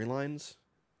storylines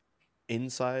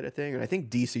inside a thing, and I think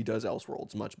DC does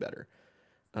Elseworlds much better.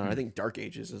 I think Dark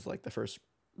Ages is like the first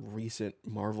recent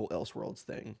Marvel Elseworlds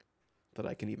thing that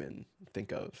I can even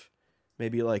think of.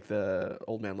 Maybe like the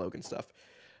Old Man Logan stuff.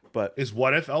 But is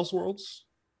What If Elseworlds?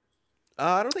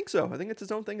 I don't think so. I think it's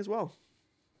its own thing as well.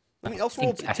 I mean,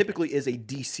 Elseworlds typically is a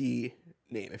DC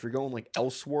name. If you're going like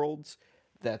Elseworlds,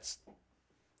 that's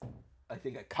I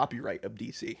think a copyright of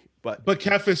DC. But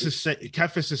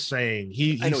Kefis is saying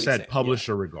he said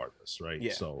publisher regardless, right?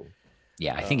 Yeah. So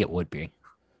yeah, I think it would be.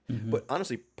 But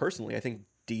honestly, personally, I think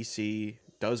DC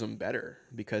does them better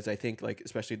because I think like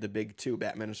especially the big two,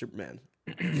 Batman and Superman,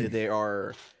 they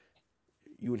are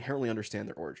you inherently understand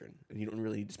their origin and you don't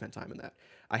really need to spend time in that.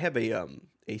 I have a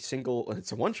single,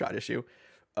 it's a one-shot issue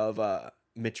of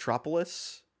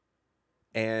Metropolis,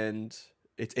 and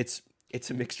it's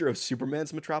a mixture of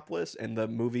Superman's Metropolis and the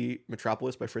movie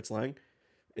Metropolis by Fritz Lang.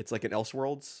 It's like an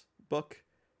Elseworlds book.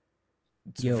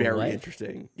 It's very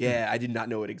interesting. Yeah, I did not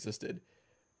know it existed.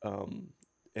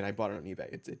 And I bought it on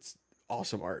eBay. It's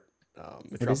awesome art.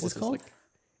 Metropolis what is this called?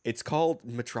 It's called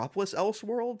Metropolis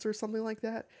Elseworlds or something like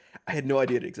that. I had no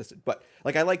idea it existed, but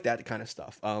like I like that kind of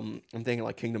stuff. I'm thinking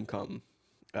like Kingdom Come.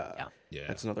 yeah,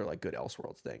 That's another like good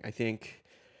Elseworlds thing. I think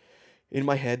in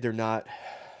my head they're not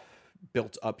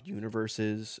built up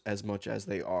universes as much as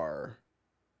they are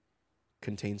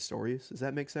contained stories. Does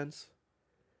that make sense?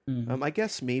 I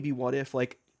guess maybe What If,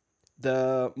 like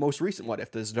the most recent What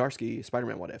If, the Zdarsky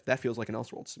Spider-Man What If, that feels like an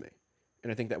Elseworlds to me,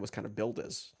 and I think that was kind of billed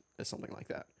as something like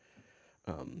that.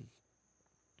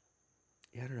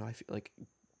 Yeah, I don't know. I feel like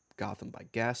Gotham by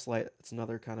Gaslight. It's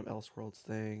another kind of Elseworlds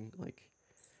thing. Like,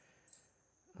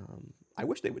 I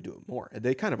wish they would do it more.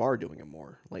 They kind of are doing it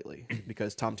more lately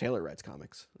because Tom Taylor writes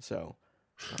comics, so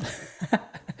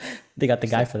they got the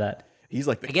guy for that. He's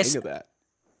like the king of that.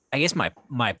 I guess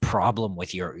my problem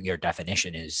with your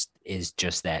definition is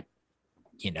just that,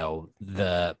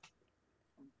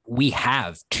 we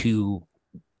have two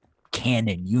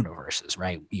canon universes,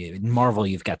 right? In Marvel,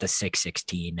 you've got the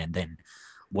 616 and then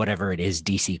whatever it is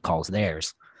DC calls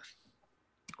theirs.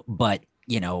 But,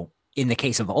 in the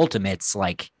case of Ultimates,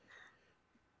 like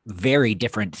very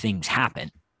different things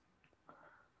happen.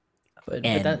 But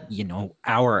And that you know,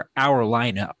 our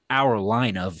line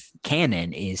of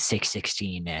canon is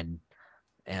 616 and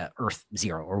Earth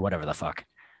Zero or whatever the fuck.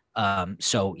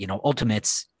 So you know,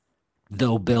 Ultimates,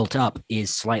 though built up,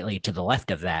 is slightly to the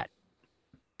left of that.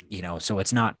 You know, so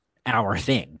it's not our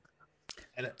thing.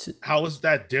 And how is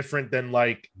that different than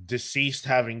like Deceased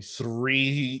having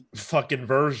 3 fucking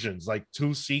versions, like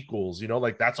 2 sequels? You know,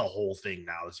 like that's a whole thing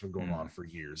now that's been going on for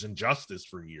years. Injustice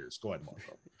for years. Go ahead,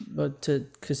 Marco. But to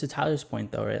Tyler's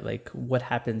point though, right? Like what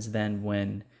happens then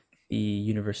when the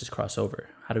universes cross over?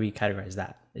 How do we categorize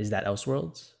that? Is that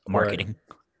Elseworlds? Marketing.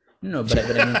 No, but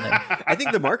I mean, like, I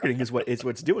think the marketing is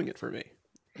what's doing it for me.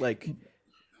 Like,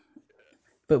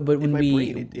 but in when my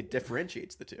we brain, it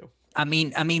differentiates the two. I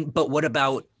mean, but what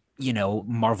about, you know,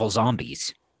 Marvel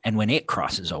Zombies and when it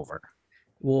crosses over?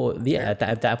 well, yeah,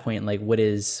 at that point, like,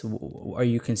 are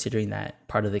you considering that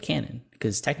part of the canon?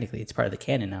 Because technically, it's part of the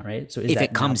canon now, right? So is If that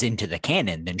it comes into the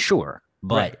canon, then sure.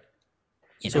 But Right.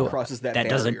 you So know, It crosses that that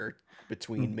doesn't- barrier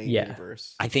between main Yeah.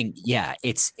 universe. I think, yeah,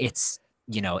 it's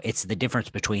you know, it's the difference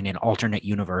between an alternate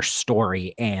universe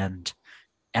story and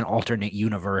an alternate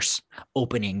universe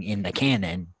opening in the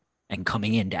canon and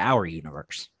coming into our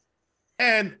universe.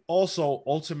 And also,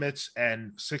 Ultimates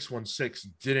and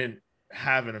 616 didn't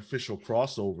have an official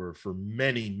crossover for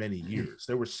many, many years.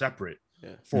 They were separate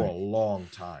Yeah. for a long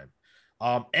time.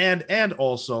 And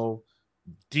also,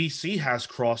 DC has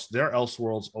crossed their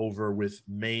Elseworlds over with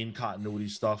main continuity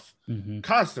stuff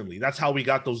constantly. That's how we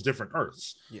got those different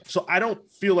Earths. Yeah. So I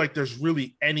don't feel like there's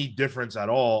really any difference at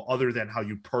all other than how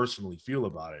you personally feel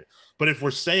about it. But if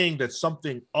we're saying that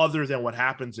something other than what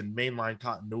happens in mainline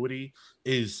continuity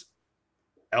is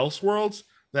Elseworlds,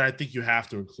 then I think you have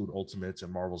to include Ultimates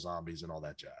and Marvel Zombies and all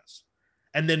that jazz.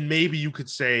 And then maybe you could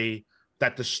say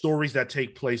that the stories that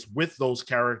take place with those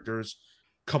characters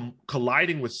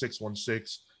colliding with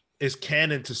 616 is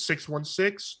canon to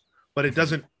 616, but it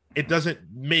doesn't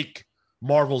make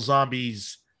Marvel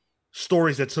Zombies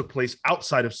stories that took place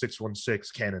outside of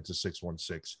 616 canon to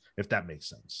 616, if that makes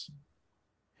sense.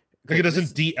 Like it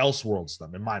doesn't de-Elseworlds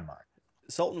them in my mind.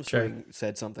 Sultan Sure. Swing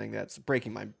said something that's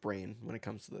breaking my brain when it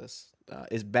comes to this.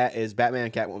 Is Batman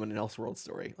and Catwoman an Elseworlds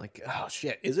story? Like, oh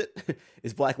shit, is it?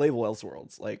 Is Black Label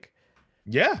Elseworlds? Like,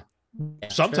 Yeah,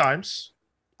 sometimes.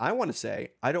 I want to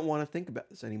say I don't want to think about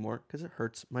this anymore because it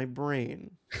hurts my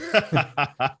brain. Also, It's because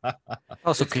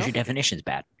your complicated. definition's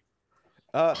bad.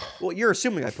 Well, you're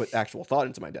assuming I put actual thought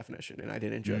into my definition, and I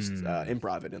didn't just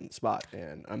improv it in the spot.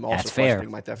 And I'm also That's fair.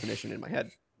 questioning my definition in my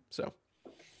head. So,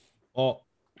 Well,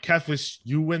 Keflis,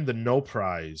 you win the no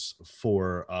prize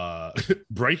for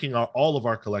breaking all of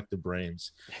our collective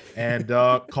brains and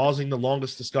causing the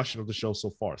longest discussion of the show so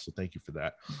far. So thank you for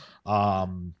that.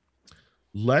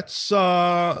 Let's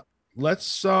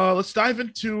dive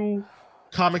into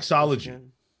Comixology.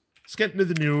 Let's get into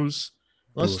the news.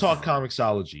 Let's talk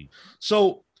Comixology.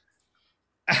 So,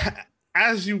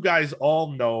 as you guys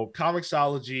all know,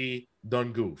 Comixology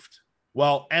done goofed.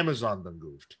 Well, Amazon done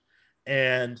goofed.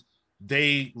 And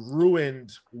they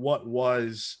ruined what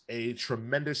was a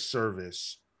tremendous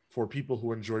service for people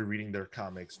who enjoy reading their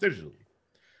comics digitally.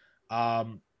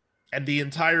 And the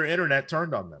entire internet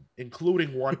turned on them,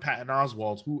 including one Patton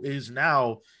Oswalt, who is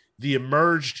now the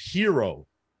emerged hero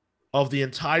of the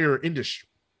entire industry,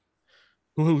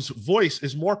 whose voice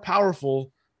is more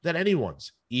powerful than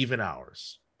anyone's, even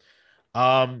ours.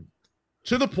 To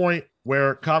the point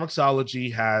where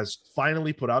Comixology has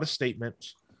finally put out a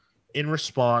statement in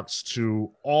response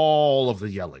to all of the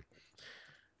yelling.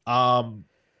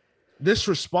 This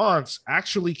response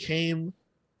actually came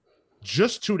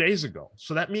just 2 days ago.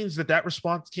 So that means that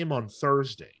response came on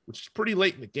Thursday, which is pretty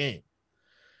late in the game.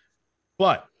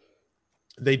 But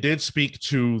they did speak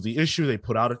to the issue. They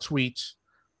put out a tweet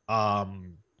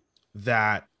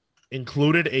that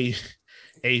included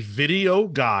a video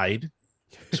guide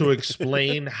to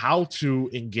explain how to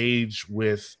engage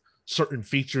with certain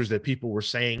features that people were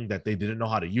saying that they didn't know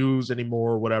how to use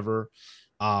anymore or whatever.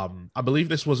 I believe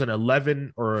this was an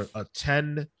 11 or a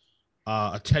 10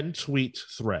 tweet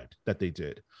thread that they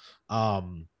did.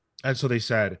 And so they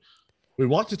said, we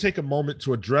want to take a moment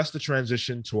to address the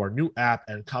transition to our new app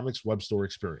and comics web store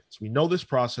experience. We know this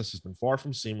process has been far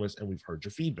from seamless and we've heard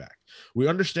your feedback. We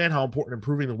understand how important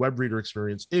improving the web reader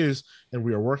experience is, and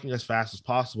we are working as fast as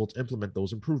possible to implement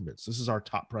those improvements. This is our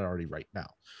top priority right now.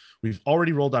 We've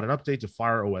already rolled out an update to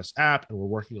Fire OS app, and we're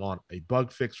working on a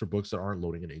bug fix for books that aren't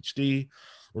loading in HD.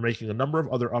 We're making a number of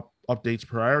other updates,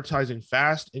 prioritizing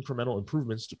fast, incremental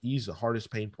improvements to ease the hardest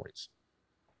pain points.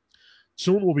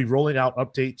 Soon we'll be rolling out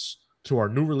updates to our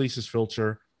new releases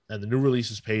filter and the new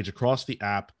releases page across the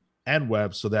app and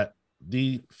web so that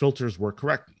the filters work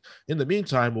correctly. In the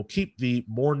meantime, we'll keep the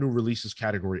more new releases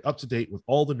category up to date with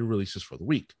all the new releases for the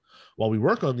week. While we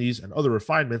work on these and other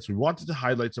refinements, we wanted to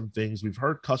highlight some things we've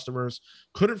heard customers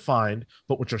couldn't find,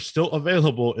 but which are still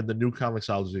available in the new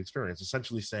Comixology experience.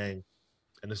 Essentially saying,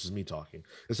 and this is me talking,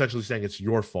 essentially saying it's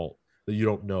your fault that you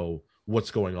don't know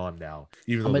what's going on now,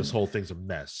 even though this whole thing's a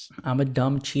mess. I'm a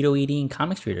dumb Cheeto eating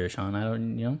comics reader, Sean. I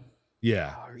don't,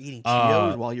 Yeah. Oh, you're eating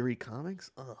Cheetos while you read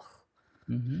comics? Ugh.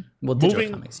 Well, digital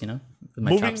comics, with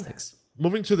my chopsticks.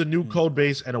 Moving to the new code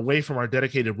base and away from our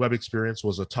dedicated web experience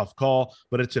was a tough call,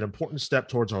 but it's an important step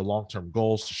towards our long-term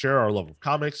goals to share our love of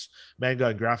comics, manga,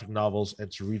 and graphic novels,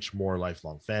 and to reach more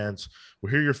lifelong fans.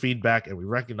 We hear your feedback, and we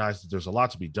recognize that there's a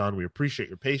lot to be done. We appreciate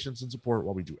your patience and support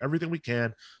while we do everything we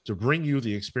can to bring you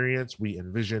the experience we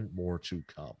envision more to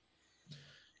come.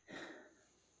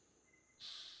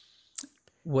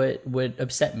 What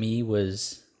upset me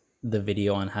was the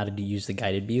video on how to use the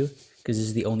guided view, because this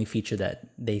is the only feature that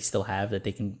they still have that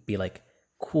they can be like,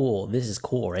 cool, this is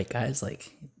cool, right, guys?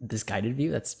 Like, this guided view,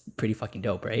 that's pretty fucking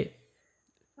dope, right?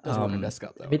 Doesn't work on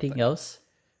desktop, though. Everything else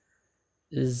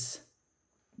is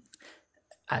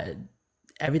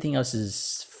everything else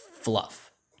is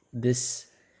fluff. There's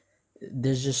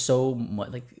just so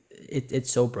much, like,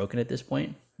 it's so broken at this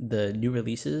point. The new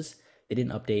releases, they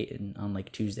didn't update on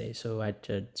like Tuesday, so I had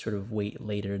to sort of wait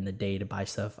later in the day to buy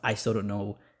stuff. I still don't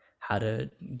know how to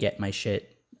get my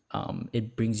shit.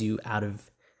 It brings you out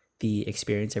of the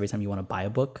experience every time you want to buy a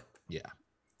book. Yeah.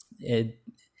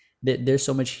 There's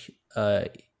so much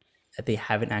that they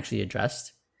haven't actually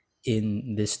addressed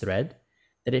in this thread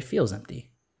that it feels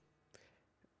empty.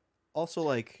 Also,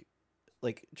 like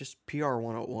just PR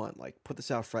 101, like put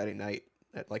this out Friday night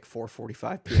at like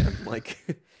 4:45 p.m. Like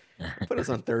put us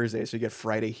on Thursday so you get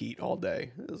Friday heat all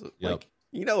day. Like,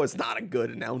 it's not a good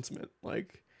announcement.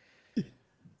 Like,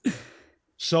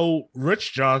 so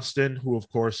Rich Johnston, who of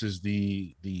course is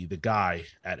the guy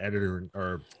at editor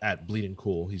or at Bleeding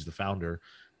Cool, he's the founder.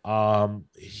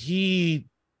 He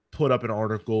put up an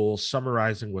article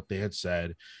summarizing what they had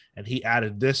said, and he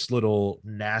added this little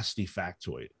nasty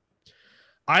factoid.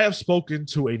 I have spoken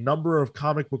to a number of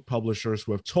comic book publishers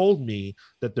who have told me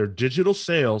that their digital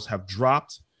sales have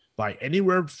dropped by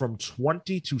anywhere from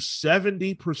 20 to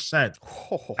 70%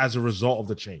 as a result of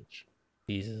the change.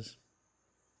 Jesus.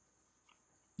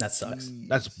 That sucks.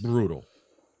 That's brutal.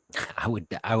 I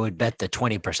would bet the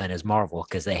 20% is Marvel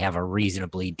because they have a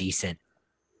reasonably decent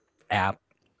app.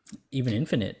 Even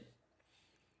Infinite.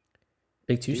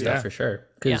 Big two stuff for sure.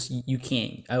 Because you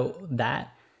can't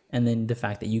that, and then the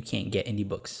fact that you can't get indie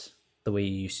books the way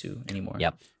you used to anymore.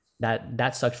 Yep.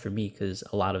 That sucks for me because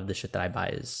a lot of the shit that I buy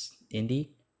is indie,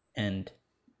 and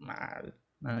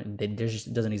it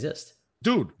just doesn't exist.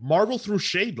 Dude, Marvel threw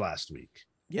shade last week.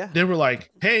 Yeah. They were like,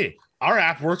 hey, our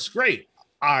app works great.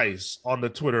 Eyes on the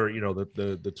Twitter,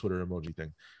 the Twitter emoji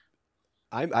thing.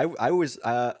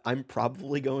 I'm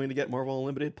probably going to get Marvel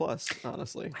Unlimited Plus,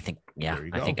 honestly. I think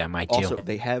I might too. Also,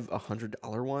 they have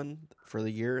 $100 one for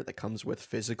the year that comes with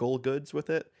physical goods with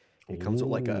it. It comes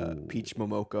with like a Peach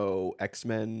Momoko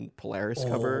X-Men Polaris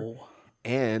cover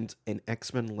and an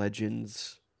X-Men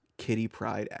Legends Kitty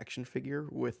Pryde action figure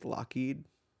with Lockheed.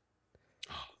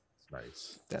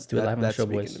 Nice. That's Show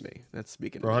speaking Boys. to me. That's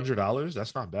speaking For to me. $100,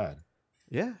 that's not bad.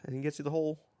 Yeah, and it gets you the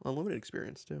whole unlimited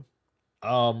experience too.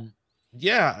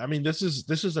 Yeah, I mean, this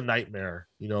is a nightmare.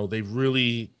 They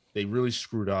really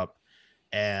screwed up,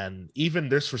 and even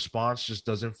this response just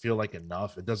doesn't feel like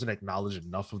enough. It doesn't acknowledge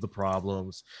enough of the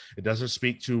problems. It doesn't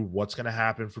speak to what's going to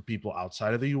happen for people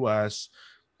outside of the US.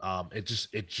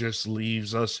 It just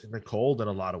leaves us in the cold in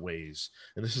a lot of ways,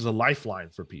 and this is a lifeline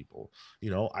for people.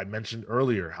 I mentioned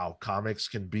earlier how comics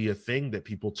can be a thing that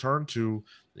people turn to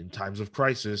in times of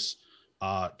crisis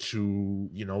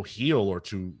to heal or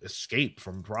to escape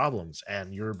from problems.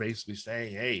 And you're basically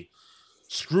saying, hey,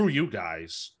 screw you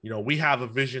guys, we have a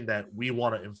vision that we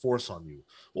want to enforce on you.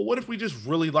 Well, what if we just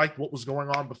really liked what was going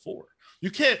on before?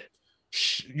 You can't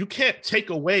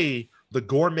take away the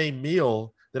gourmet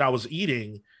meal that I was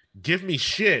eating, give me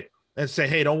shit, and say,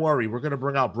 hey, don't worry, we're going to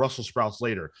bring out Brussels sprouts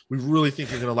later. We really think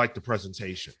you're going to like the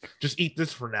presentation. Just eat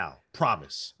this for now.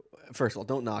 Promise. First of all,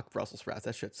 don't knock Brussels sprouts.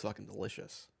 That shit's fucking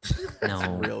delicious. No.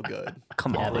 It's real good.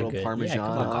 Come Yeah, on. A little good. Parmesan Yeah,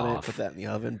 on it. off. Put that in the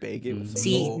oven. Bake it. With some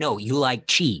See, no, you like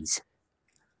cheese.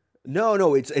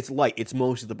 No, it's light. It's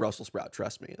mostly the Brussels sprout.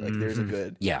 Trust me. Like there's a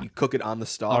good. Yeah. You cook it on the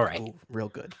stalk. All right. Ooh, real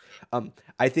good.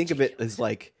 I think of it as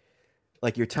like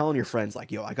you're telling your friends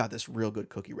like, yo, I got this real good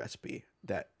cookie recipe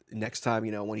that next time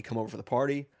when you come over for the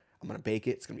party, I'm gonna bake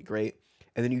it. It's gonna be great.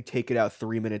 And then you take it out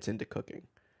 3 minutes into cooking.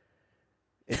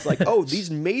 It's like, oh,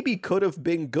 these maybe could have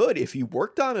been good if you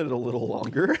worked on it a little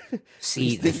longer.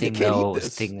 See, the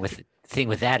thing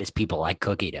with that is people like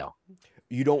cookie dough.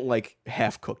 You don't like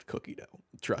half-cooked cookie dough.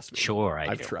 Trust me. Sure,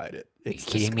 I've do. tried it.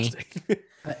 It's Are you kidding disgusting.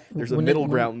 There's a middle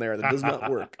ground there that does not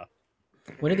work.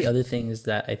 One of the other things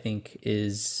that I think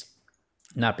is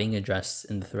not being addressed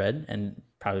in the thread, and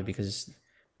probably because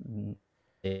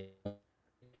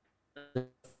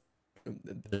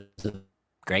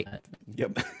Great.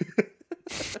 Yep.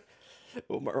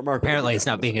 Well, Mark, Apparently, it's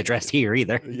not being addressed here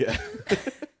either. Yeah.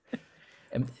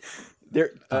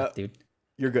 There, dude.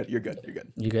 You're good. You're good. You're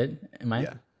good. You good? Am I?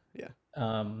 Yeah. Yeah.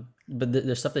 But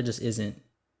there's stuff that just isn't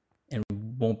and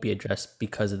won't be addressed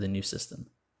because of the new system.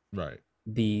 Right.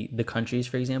 The countries,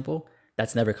 for example,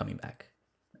 that's never coming back,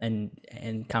 and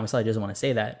Kamisali doesn't want to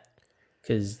say that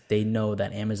because they know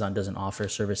that Amazon doesn't offer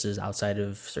services outside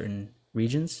of certain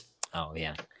regions. Oh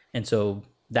yeah. And so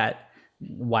that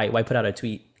why put out a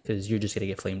tweet, because you're just gonna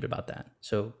get flamed about that.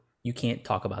 So you can't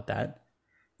talk about that.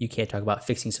 You can't talk about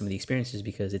fixing some of the experiences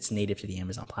because it's native to the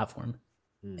Amazon platform,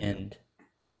 and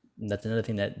that's another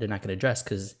thing that they're not gonna address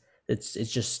because it's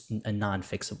just a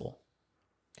non-fixable.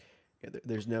 Yeah,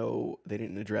 they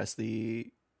didn't address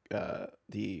the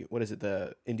what is it,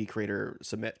 the indie creator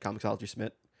submit, Comixology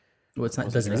submit. Well, it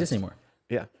doesn't exist anymore.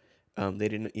 Yeah. They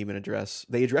didn't even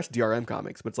they addressed DRM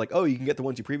comics, but it's like, oh, you can get the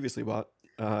ones you previously bought.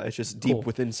 It's just deep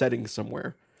within settings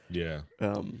somewhere. Yeah.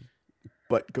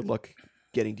 But good luck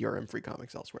getting DRM free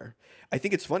comics elsewhere. I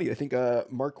think it's funny. I think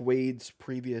Mark Wade's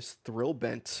previous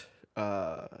Thrillbent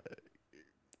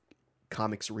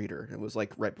comics reader, it was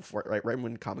like right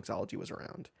when Comixology was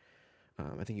around.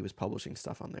 I think he was publishing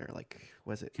stuff on there. Like,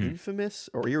 was it Infamous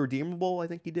or Irredeemable? I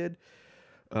think he did.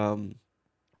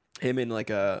 Him and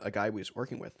like a guy we was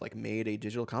working with like made a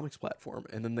digital comics platform,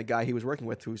 and then the guy he was working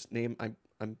with, whose name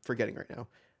I'm forgetting right now,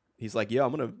 he's like, yeah, I'm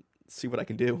gonna see what I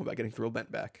can do about getting Thrillbent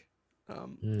back.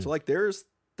 So like there's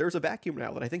a vacuum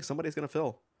now that I think somebody's gonna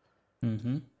fill.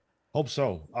 Hope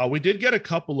so. We did get a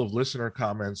couple of listener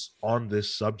comments on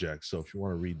this subject, so if you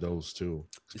want to read those too,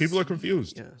 people are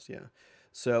confused. Yes, yeah.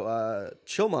 So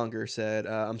Chillmonger said,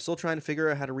 I'm still trying to figure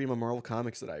out how to read my Marvel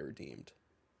comics that I redeemed.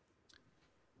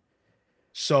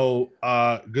 So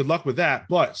good luck with that.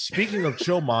 But speaking of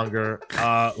Chillmonger,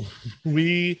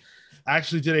 we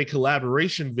actually did a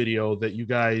collaboration video that you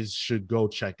guys should go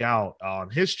check out on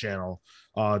his channel,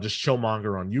 just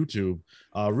Chillmonger on YouTube.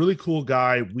 Really cool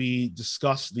guy. We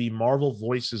discussed the Marvel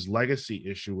Voices Legacy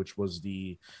issue, which was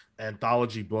the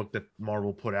anthology book that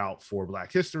Marvel put out for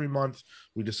Black History Month.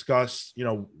 We discussed,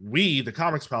 the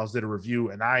Comics Pals did a review,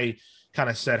 and I kind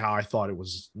of said how I thought it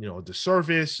was, a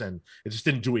disservice and it just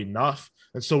didn't do enough.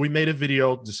 And so we made a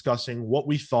video discussing what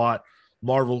we thought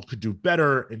Marvel could do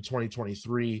better in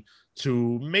 2023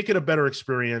 to make it a better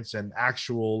experience and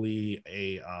actually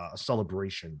a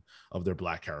celebration of their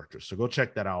Black characters. So go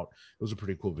check that out. It was a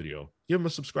pretty cool video. Give them a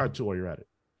subscribe to while you're at it.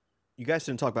 You guys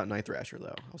didn't talk about Night Thrasher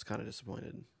though. I was kind of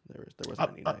disappointed. There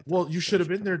wasn't any Night well, you should have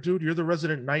been there, dude. You're the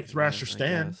resident Night Thrasher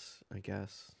stan. I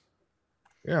guess.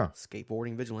 Yeah.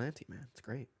 Skateboarding vigilante, man. It's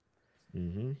great.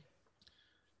 Mm-hmm.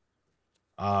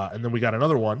 And then we got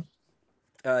another one.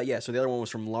 Yeah, so the other one was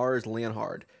from Lars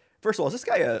Leonhard. First of all, is this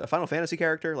guy a Final Fantasy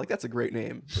character? Like, that's a great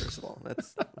name, first of all.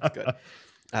 That's good.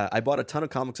 I bought a ton of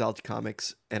Comixology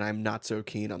comics, and I'm not so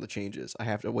keen on the changes. I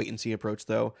have to wait and see approach,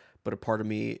 though, but a part of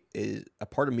me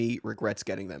regrets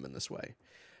getting them in this way.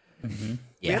 Mm-hmm.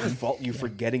 Yeah. I can't fault you for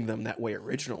getting them that way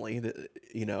originally,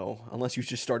 unless you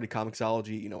just started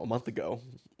Comixology, a month ago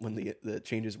when the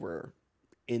changes were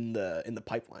in the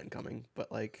pipeline coming.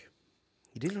 But, like,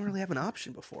 you didn't really have an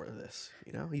option before this,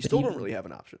 You still don't really have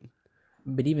an option.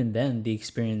 But even then, the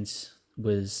experience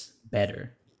was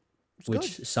better,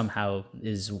 which somehow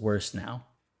is worse now.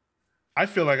 I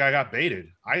feel like I got baited.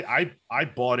 I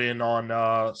bought in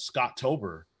on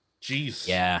Scott-tober. Jeez.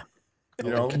 Yeah.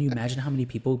 Can you imagine how many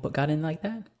people got in like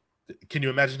that? Can you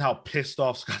imagine how pissed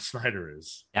off Scott Snyder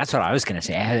is? That's what I was gonna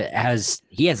say.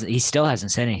 He still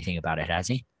hasn't said anything about it, has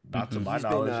he? Not to my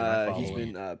knowledge. He's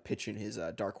been pitching his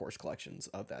Dark Horse collections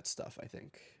of that stuff, I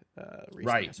think. Recently.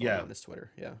 Right, yeah. On his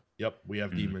Twitter, yeah. Yep, We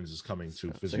Have Demons is coming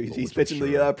to physical. So he's pitching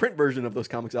the print version of those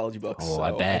Comixology books. Oh, so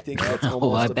I bet. I think that's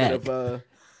almost bit of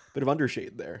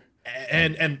undershade there.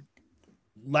 And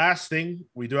last thing,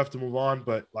 we do have to move on,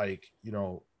 but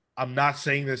I'm not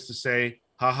saying this to say,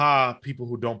 haha, people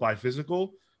who don't buy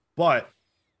physical, but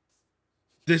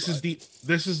this is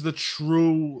the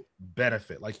true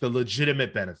benefit, like the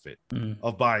legitimate benefit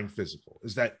of buying physical,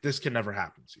 is that this can never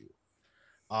happen to you.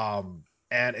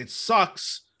 And it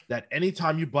sucks that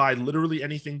anytime you buy literally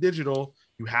anything digital,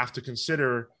 you have to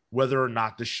consider whether or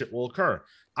not this shit will occur.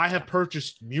 I have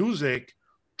purchased music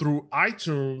through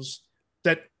iTunes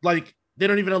that like they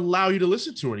don't even allow you to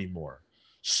listen to anymore.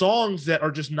 Songs that are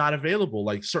just not available,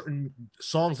 like certain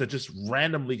songs that just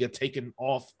randomly get taken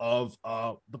off of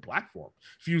the platform.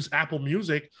 If you use Apple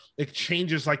Music, it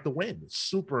changes like the wind. It's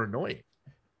super annoying.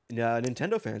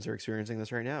 Nintendo fans are experiencing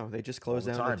this right now. They just closed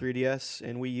All the down time. the 3DS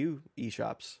and Wii U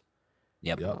eShops.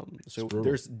 Yep. Yep. So brutal.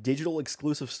 there's digital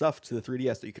exclusive stuff to the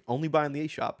 3DS that you can only buy in the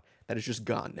eShop that is just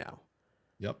gone now.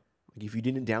 Yep. Like if you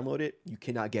didn't download it, you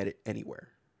cannot get it anywhere.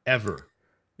 Ever.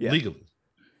 Yeah. Legally.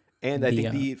 And I The,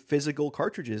 think the physical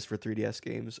cartridges for 3DS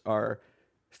games are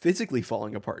physically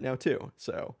falling apart now too.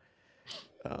 So,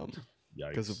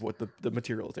 because of Yikes. what the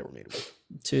materials they were made with.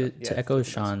 To Yeah, echo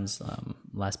it's a mess. Sean's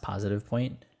last positive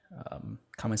point,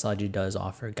 Comixology does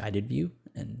offer guided view,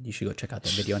 and you should go check out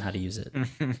that video on how to use it.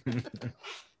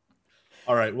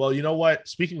 All right. Well, you know what?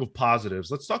 Speaking of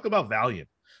positives, let's talk about Valiant.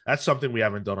 That's something we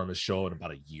haven't done on the show in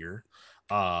about a year,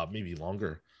 maybe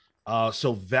longer.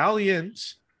 So Valiant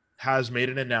has made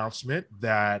an announcement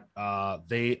that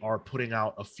they are putting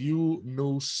out a few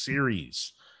new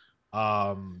series.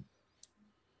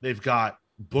 They've got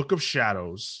Book of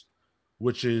Shadows,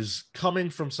 which is coming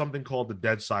from something called the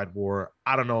Dead Side War.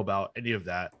 I don't know about any of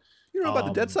that. You know about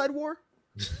the Dead Um, Side War?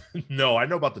 No, I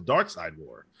know about the Dark Side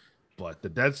War, but the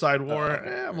Dead Side War,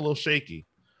 okay. I'm a little shaky.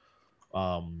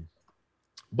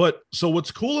 But so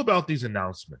what's cool about these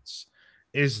announcements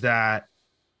is that,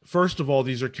 first of all,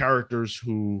 these are characters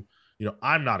who, you know,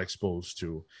 I'm not exposed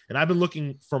to, and I've been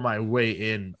looking for my way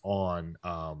in on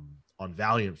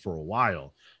Valiant for a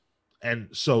while. And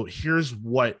so here's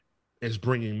what is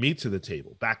bringing me to the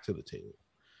table, back to the table.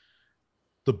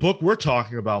 The book we're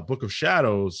talking about, Book of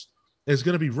Shadows, is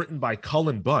going to be written by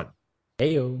Cullen Bunn.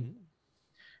 Heyo.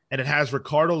 And it has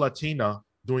Ricardo Latina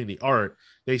doing the art.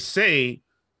 They say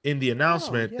in the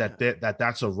announcement yeah.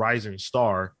 that's a rising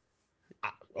star.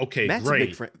 Okay, Matt's a great.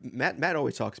 big friend. Matt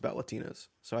always talks about Latinas,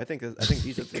 so I think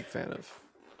he's a big fan of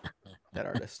that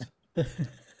artist.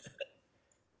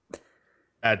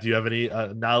 Do you have any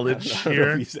knowledge I don't know if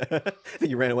here? he's- I think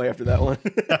he ran away after that one.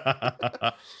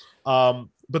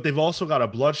 But they've also got a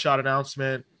Bloodshot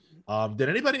announcement. Did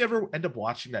anybody ever end up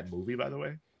watching that movie, by the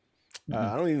way?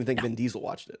 I don't even think Vin Diesel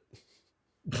watched it.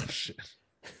 Shit.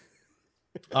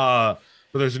 But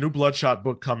there's a new Bloodshot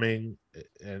book coming,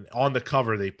 and on the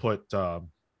cover they put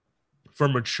for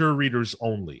mature readers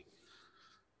only,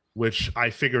 which I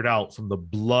figured out from the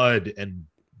blood and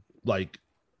like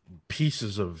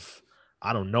pieces of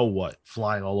I don't know what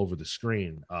flying all over the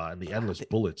screen and the endless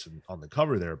bullets on the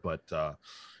cover there. But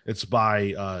it's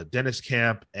by Dennis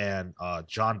Camp and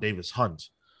John Davis Hunt,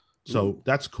 so Ooh.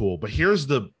 that's cool. But here's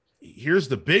the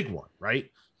big one, right?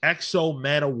 Exo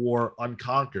Manowar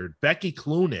Unconquered, Becky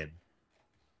Cloonan,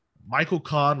 Michael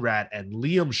Conrad, and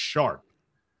Liam Sharp.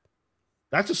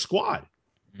 That's a squad.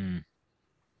 Mm.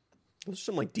 Those are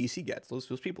some like DC gets. Those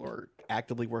people are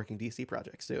actively working DC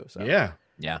projects too. So Yeah.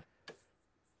 Yeah.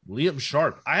 Liam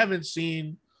Sharp. I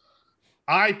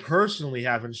personally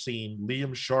haven't seen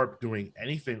Liam Sharp doing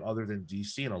anything other than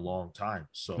DC in a long time.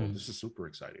 So this is super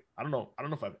exciting. I don't know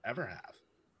if I've ever have.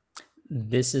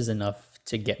 This is enough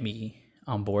to get me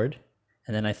on board.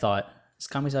 And then I thought, does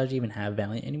Comixology even have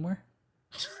Valiant anymore?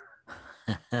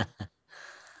 I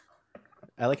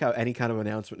like how any kind of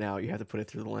announcement now you have to put it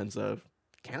through the lens of,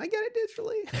 can I get it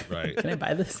digitally? Right. Can I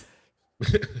buy this?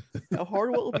 How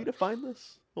hard will it be to find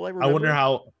this? Will I I remember? wonder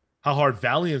how hard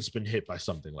Valiant's been hit by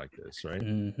something like this, right?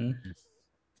 Mm-hmm.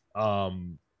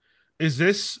 Is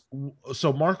this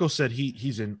so? Marco said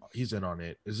he's in on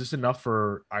it. Is this enough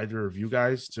for either of you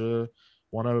guys to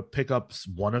want to pick up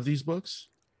one of these books?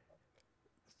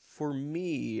 For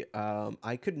me,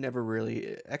 I could never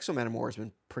really. Exo Manowar has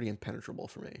been pretty impenetrable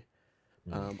for me.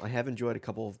 I have enjoyed a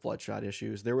couple of Bloodshot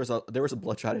issues. There was a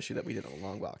Bloodshot issue that we did on the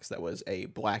long box that was a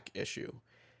black issue.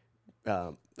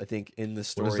 I think in the What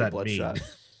story does that Bloodshot. mean?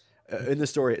 In the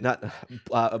story, not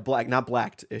black, not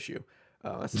blacked issue.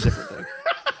 That's a different thing.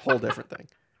 Whole different thing.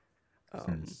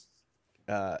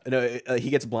 He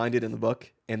gets blinded in the book,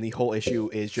 and the whole issue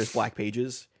is just black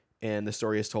pages, and the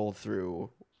story is told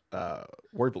through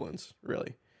word balloons,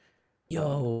 really,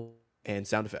 Yo. and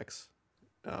sound effects.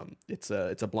 It's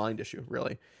a blind issue,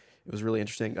 really. It was really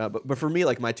interesting. But for me,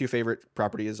 like my two favorite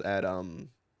properties at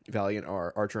Valiant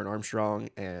are Archer and Armstrong,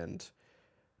 and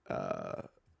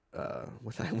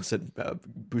what I almost said,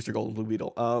 Booster Gold and Blue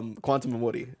Beetle. Quantum and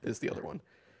Woody is the other one,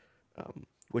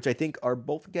 which I think are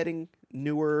both getting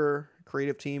newer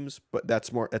creative teams, but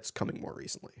that's coming more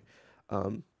recently.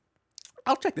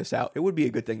 I'll check this out. It would be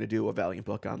a good thing to do a Valiant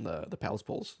book on the Pals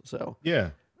Pulls. So Yeah.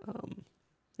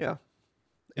 yeah.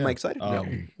 Am I excited? No.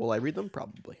 Will I read them?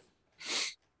 Probably.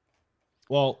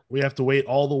 Well, we have to wait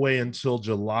all the way until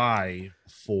July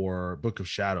for Book of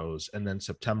Shadows, and then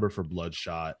September for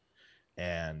Bloodshot,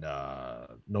 and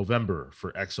November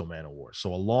for Exo Man of War.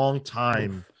 So a long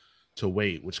time to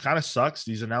wait, which kind of sucks.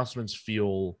 These announcements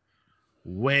feel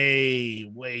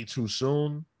way too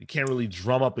soon. You can't really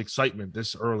drum up excitement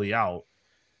this early out.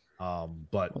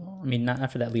 But Well, I mean, not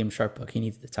after that Liam Sharp book. He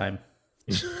needs the time.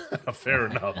 fair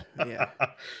enough. Yeah.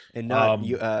 And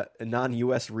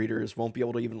non-US readers won't be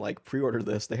able to even like pre-order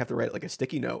this. They have to write like a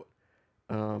sticky note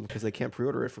because they can't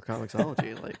pre-order it for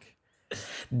Comixology. Like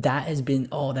That has been.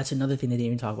 Oh, that's another thing they didn't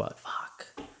even talk about. Fuck.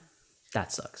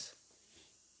 That sucks.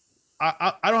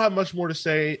 I don't have much more to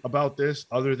say about this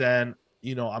other than,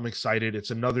 you know, I'm excited.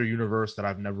 It's another universe that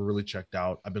I've never really checked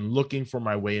out. I've been looking for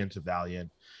my way into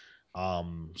Valiant.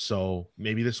 So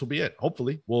maybe this will be it.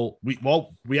 Hopefully.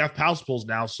 We have Pals Pulls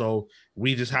now, so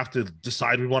we just have to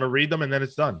decide we want to read them, and then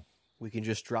it's done. we can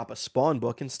just drop a Spawn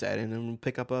book instead and then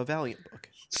pick up a Valiant book.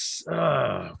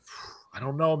 I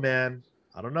don't know, man.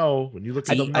 I don't know. When you look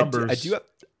at the numbers, I do have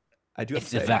to If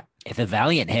say, if the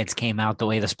Valiant hits came out the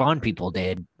way the Spawn people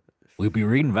did, we'd be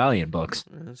reading Valiant books.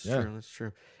 that's Yeah. true. That's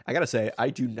true. I gotta say, I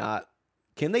do not.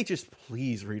 Can they just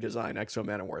please redesign Exo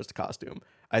Man of War's costume?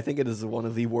 I think it is one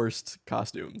of the worst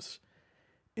costumes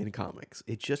in comics.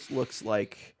 It just looks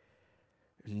like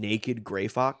naked Gray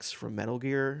Fox from Metal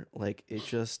Gear. Like it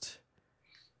just,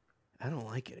 I don't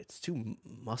like it. It's too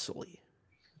muscly.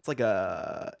 It's like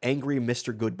a angry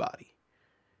Mr. Goodbody.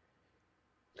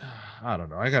 I don't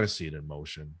know. I got to see it in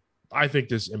motion. I think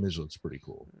this image looks pretty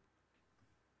cool.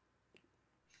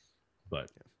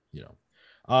 But, you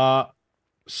know,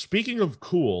 speaking of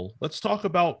cool, let's talk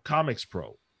about Comics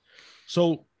Pro.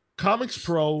 So Comics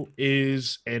Pro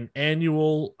is an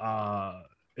annual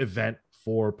event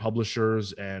for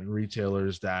publishers and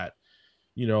retailers that,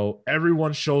 you know,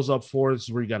 everyone shows up for. This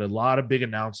is where you got a lot of big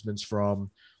announcements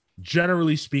from.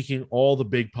 Generally speaking, all the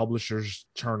big publishers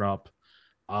turn up.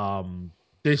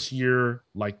 This year,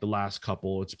 like the last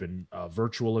couple, it's been a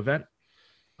virtual event.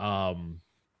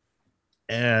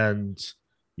 And,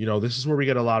 you know, this is where we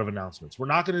get a lot of announcements. We're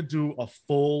not going to do a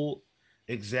full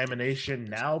examination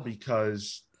now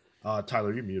because,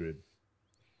 Tyler, you're muted.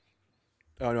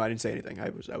 Oh no, I didn't say anything. I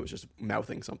was just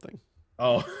mouthing something.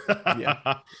 Oh,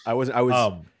 Yeah. I was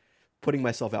putting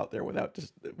myself out there without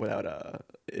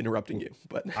interrupting you.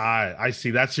 But I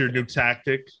see. That's your new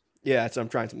tactic. yeah, I'm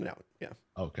trying something out. Yeah.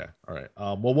 Okay. All right.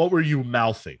 Well, what were you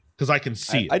mouthing? Because I can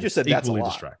see it. I just said It's that's a equally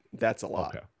lot. distracting. That's a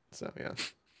lot. Okay. So yeah,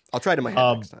 I'll try it in my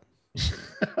head next time.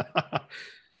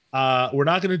 We're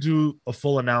not going to do a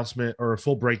full announcement or a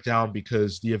full breakdown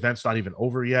because the event's not even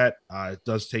over yet. It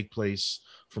does take place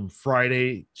from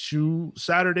Friday to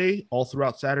Saturday, all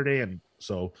throughout Saturday. And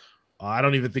so I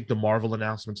don't even think the Marvel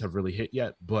announcements have really hit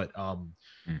yet. But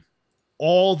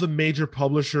all the major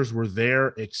publishers were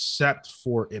there except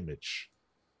for Image,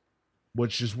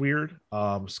 which is weird.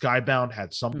 Skybound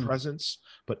had some presence,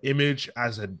 but Image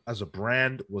as a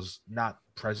brand was not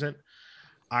present.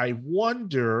 I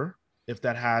wonder if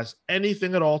that has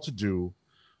anything at all to do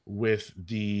with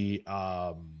the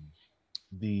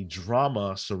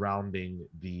drama surrounding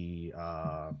the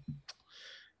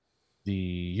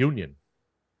union.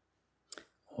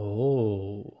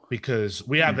 Oh, Because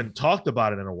we haven't talked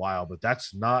about it in a while, but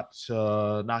that's not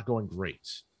going great.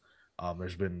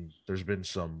 There's been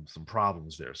some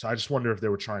problems there. So I just wonder if they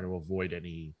were trying to avoid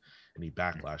any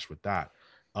backlash with that.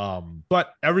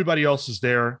 But everybody else is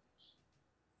there.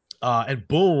 And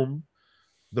Boom,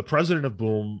 the president of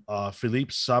Boom,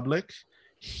 Philippe Sablik,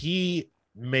 he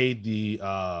made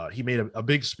a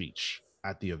big speech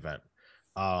at the event.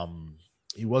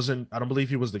 He wasn't, I don't believe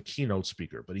he was the keynote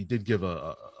speaker, but he did give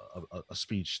a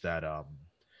speech that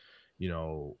you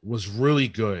know, was really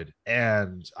good.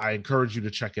 And I encourage you to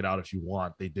check it out if you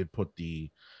want. They did put the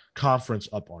conference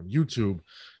up on YouTube.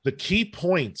 The key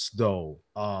points, though,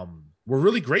 were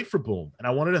really great for Boom. And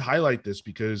I wanted to highlight this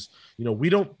because, you know, we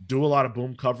don't do a lot of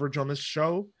Boom coverage on this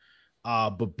show,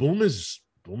 but Boom is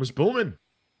booming.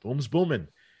 Boom's booming.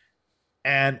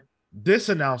 And this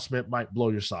announcement might blow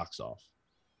your socks off.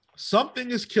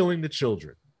 Something is Killing the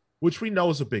Children, which we know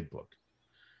is a big book,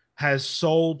 has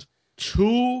sold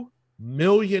 2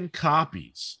 million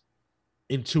copies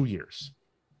in 2 years.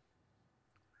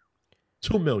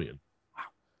 2 million.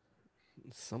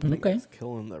 Something Okay. is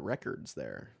killing the records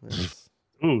there. That's-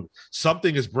 Dude,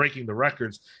 something is breaking the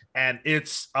records, and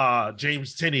it's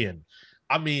James Tynion.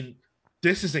 I mean,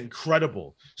 this is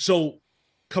incredible. So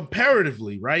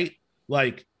comparatively, right?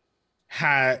 Like,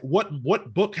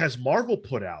 what book has Marvel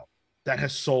put out that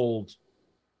has sold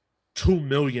 2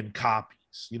 million copies?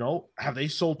 You know, have they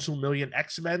sold 2 million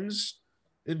X-Men's?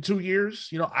 in 2 years.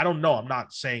 You know, I don't know. I'm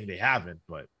not saying they haven't,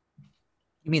 but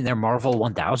You mean their Marvel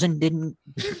 1000 didn't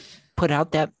put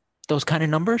out those kind of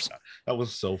numbers? that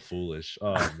was so foolish.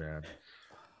 Oh man.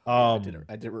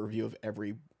 I did a review of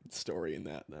every story in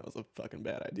that, and that was a fucking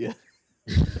bad idea.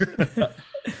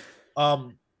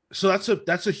 So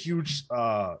that's a huge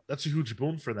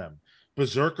boon for them.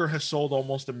 Berserker has sold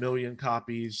almost 1 million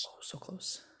copies, Oh, so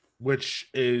close. which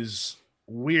is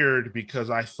weird because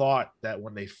I thought that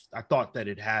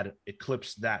it had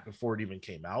eclipsed that before it even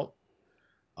came out.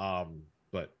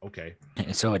 But okay.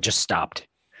 So it just stopped.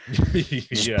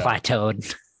 Just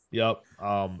plateaued. Yep.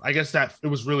 I guess that it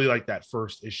was really like that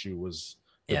first issue was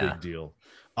the big deal.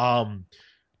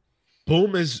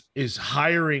 Boom is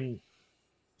hiring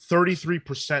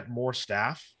 33% more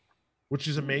staff, which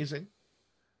is amazing.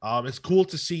 It's cool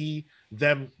to see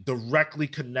them directly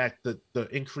connect the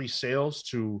increased sales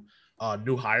to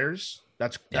new hires.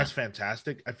 That's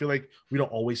fantastic. I feel like we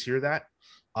don't always hear that.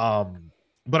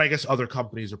 But I guess other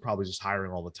companies are probably just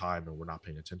hiring all the time and we're not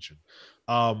paying attention.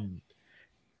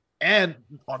 And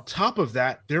on top of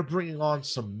that, they're bringing on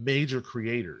some major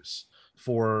creators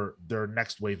for their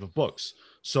next wave of books.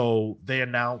 So they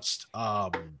announced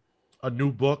a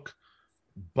new book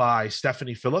by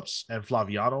Stephanie Phillips and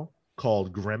Flaviano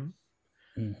called Grimm.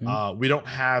 Mm-hmm. We don't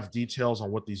have details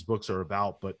on what these books are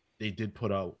about, but they did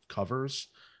put out covers.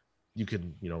 You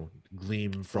can,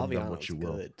 glean from them what you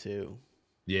will. Good too.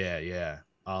 Yeah.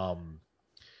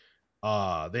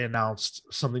 They announced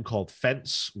something called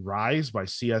Fence Rise by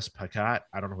C.S. Pacat.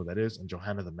 I don't know who that is, and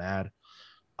Johanna the Mad.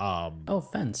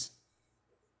 Fence.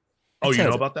 Oh, you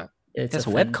know about that? That's a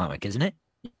webcomic, isn't it?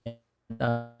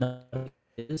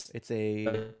 It's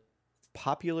a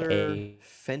popular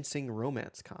fencing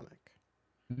romance comic.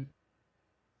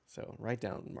 So right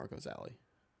down Marco's alley.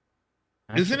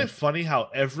 Isn't it funny how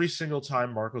every single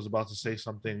time Marco's about to say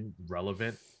something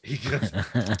relevant, he gets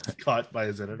cut by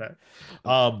his internet?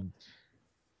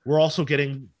 We're also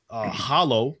getting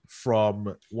Hollow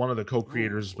from one of the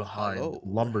co-creators behind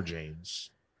Lumberjanes.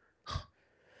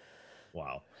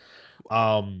 Wow.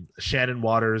 Shannon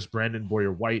Waters, Brandon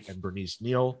Boyer White, and Bernice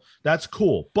Neal. That's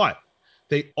cool. But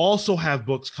they also have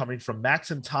books coming from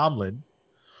Maxon Tomlin,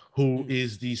 who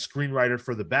is the screenwriter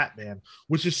for the Batman,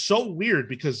 which is so weird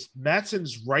because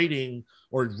Matson's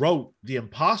wrote The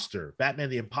Imposter, Batman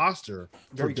the Imposter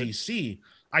for DC.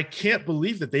 I can't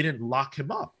believe that they didn't lock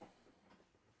him up.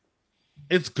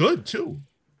 It's good too.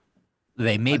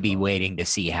 They may be waiting to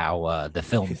see how the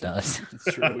film does.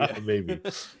 True, yeah. Maybe.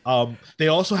 They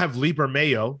also have Lee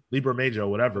Bermejo,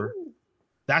 whatever.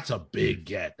 That's a big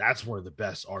get. That's one of the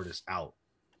best artists out.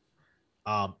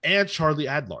 And Charlie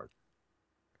Adlard.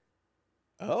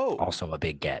 Oh, Also a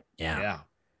big get. Yeah.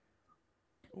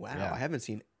 wow! Yeah. I haven't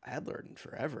seen Adler in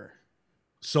forever.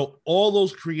 So all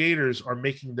those creators are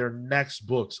making their next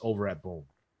books over at Boom.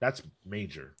 That's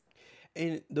major.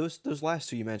 And those last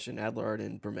two you mentioned, Adlard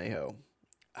and Bermejo,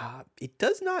 it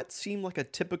does not seem like a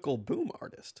typical Boom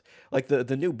artist. Like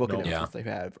the new book announcements they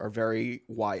have are very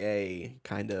YA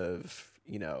kind of,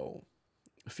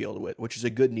 field with, which is a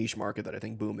good niche market that I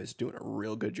think Boom is doing a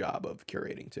real good job of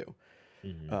curating too.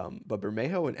 Mm-hmm. But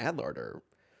Bermejo and Adlard are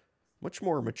much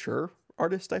more mature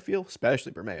artists, I feel,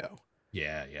 especially Bermejo.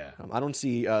 Yeah. I don't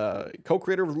see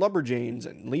co-creator with Lumberjanes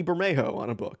and Lee Bermejo on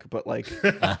a book, but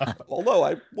although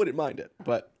I wouldn't mind it,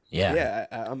 but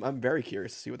I'm very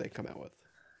curious to see what they come out with.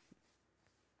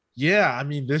 Yeah, I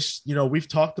mean, this, we've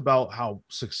talked about how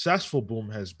successful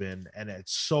Boom has been, and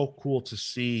it's so cool to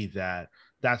see that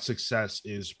success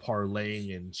is parlaying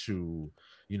into,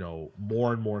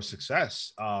 more and more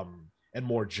success, and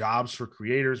more jobs for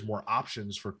creators, more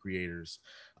options for creators.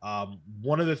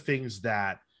 One of the things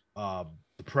that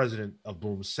the president of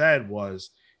Boom said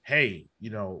was, hey,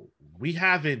 we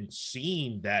haven't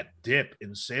seen that dip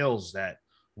in sales that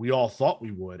we all thought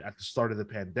we would at the start of the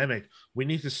pandemic. We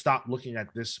need to stop looking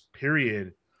at this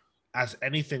period as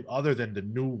anything other than the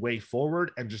new way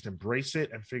forward and just embrace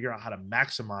it and figure out how to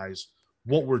maximize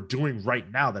what we're doing right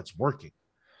now that's working.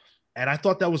 And I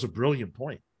thought that was a brilliant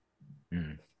point.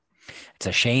 It's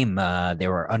a shame they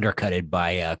were undercutted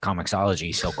by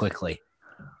Comixology so quickly.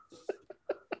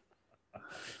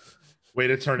 Way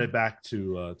to turn it back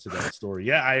to that story.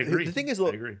 Yeah, I agree. The thing is,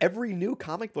 every new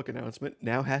comic book announcement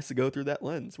now has to go through that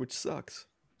lens, which sucks.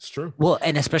 It's true. Well,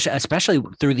 and especially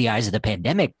through the eyes of the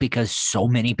pandemic, because so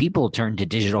many people turned to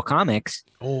digital comics.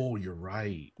 Oh, you're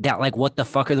right. That what the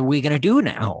fuck are we going to do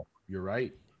now? You're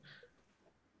right.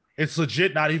 It's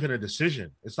legit not even a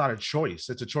decision. It's not a choice.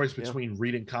 It's a choice between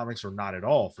reading comics or not at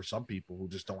all for some people who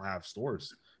just don't have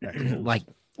stores.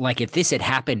 Like if this had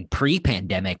happened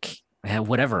pre-pandemic,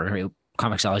 whatever,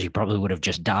 Comixology probably would have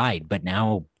just died. But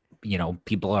now,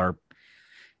 people are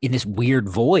in this weird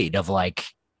void of like,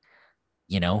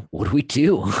 what do we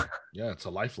do? Yeah, it's a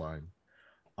lifeline.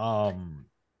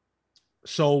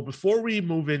 So before we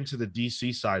move into the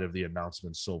DC side of the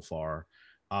announcements so far,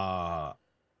 do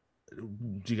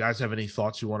you guys have any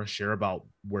thoughts you want to share about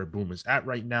where Boom is at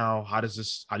right now? How do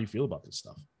you feel about this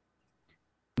stuff?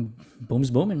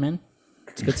 Boom's booming, man.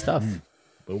 It's good stuff.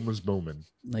 Boom is booming.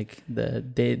 Like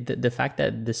the fact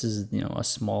that this is a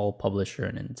small publisher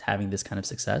and it's having this kind of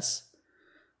success.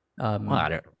 Well,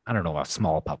 I don't know about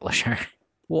small publisher.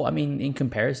 Well, I mean, in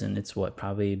comparison, it's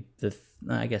probably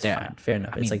I guess fine, fair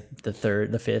enough. It's like the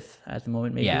fifth at the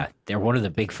moment, maybe. Yeah, they're one of the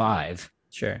big five.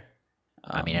 Sure.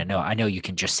 I mean, I know you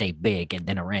can just say big and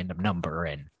then a random number,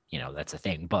 and that's a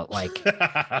thing. But like,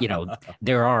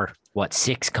 there are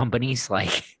 6 companies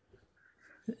like,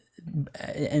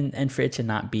 and for it to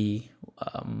not be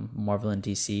Marvel and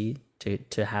DC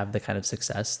to have the kind of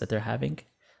success that they're having,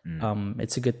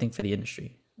 it's a good thing for the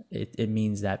industry. It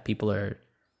means that people are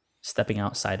stepping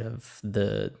outside of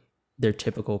their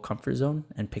typical comfort zone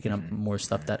and picking up more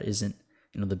stuff that isn't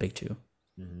the big 2.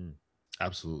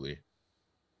 Absolutely.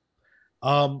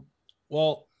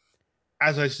 Well,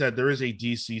 as I said, there is a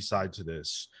DC side to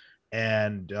this,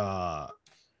 and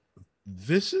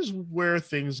this is where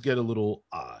things get a little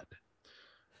odd.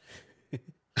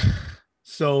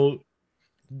 So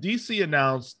DC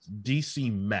announced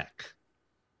DC Mech.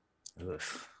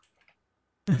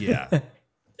 Yeah.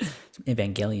 Some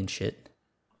Evangelion shit.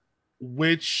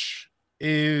 Which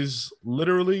is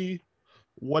literally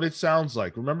what it sounds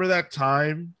like. Remember that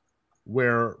time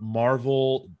where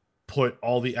Marvel put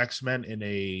all the X-Men in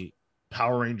a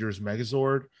Power Rangers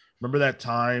Megazord? Remember that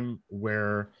time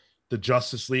where the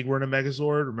Justice League were in a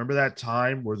Megazord? Remember that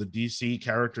time where the DC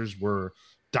characters were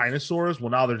dinosaurs? Well,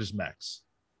 now they're just mechs.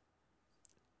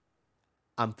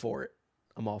 I'm for it.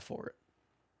 I'm all for it.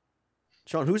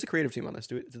 Sean, who's the creative team on this?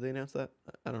 Did they announce that?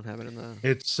 I don't have it in the...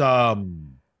 It's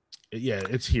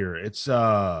it's here. It's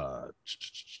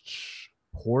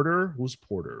Porter. Who's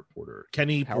Porter?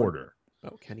 Kenny Howard? Porter.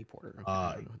 Oh, Kenny Porter.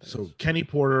 Okay, so Kenny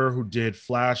Porter, who did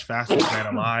Flash, Fastest Man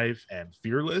Alive, and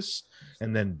Fearless,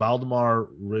 and then Baldemar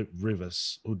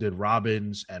Rivas, who did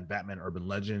Robins and Batman Urban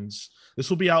Legends. This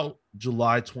will be out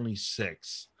July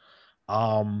 26th.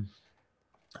 I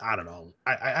don't know.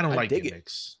 I don't like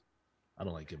gimmicks. I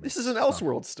don't like gimmicks. This is an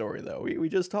Elseworlds story, though. We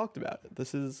just talked about it.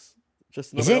 This is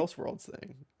just another Elseworlds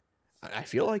thing. I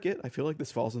feel like it. I feel like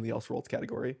this falls in the Elseworlds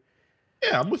category.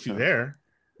 Yeah, I'm with you there.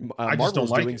 I just Marvel's don't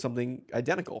like doing something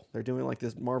identical. They're doing like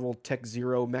this Marvel Tech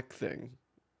Zero mech thing,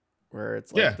 where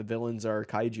it's like the villains are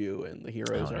kaiju and the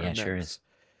heroes are mechs. Sure is.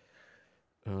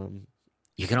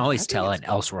 You can always tell an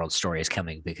Elseworld story is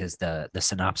coming because the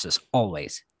synopsis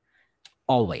always,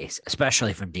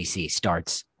 especially from DC,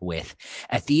 starts with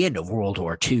 "at the end of World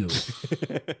War II."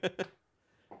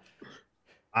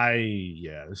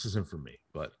 This isn't for me,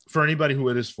 but for anybody who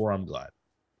it is for, I'm glad.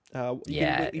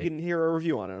 You can hear a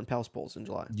review on it on Pals Pulse in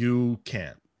July. You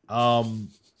can.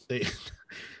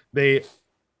 They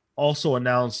also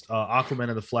announced Aquaman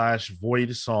and the Flash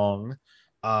Void Song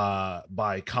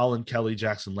by Colin Kelly,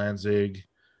 Jackson Lanzig,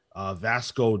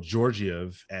 Vasco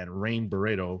Georgiev, and Rain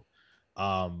Barreto.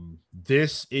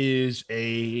 This is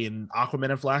an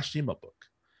Aquaman and Flash team up book.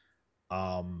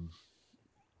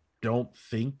 Don't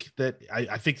think that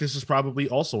I think this is probably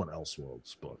also an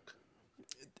Elseworlds book.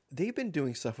 They've been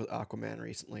doing stuff with Aquaman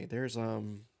recently. There's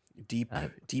Deep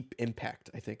Impact,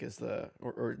 I think is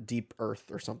or Deep Earth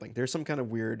or something. There's some kind of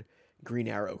weird Green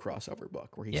Arrow crossover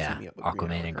book where he's teaming up with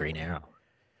Aquaman and Green Arrow,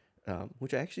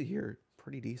 which I actually hear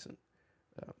pretty decent.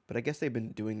 But I guess they've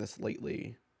been doing this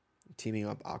lately, teaming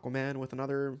up Aquaman with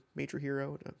another major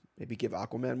hero to maybe give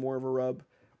Aquaman more of a rub,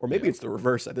 or maybe it's the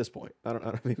reverse at this point. I don't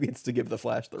know. Maybe it's to give the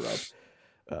Flash the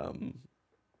rub,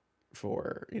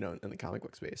 for in the comic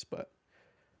book space, but.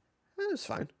 It's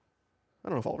fine. I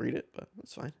don't know if I'll read it, but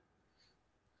it's fine.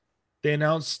 They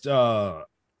announced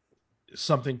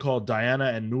something called Diana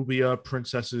and Nubia,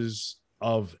 Princesses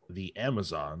of the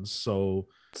Amazons. So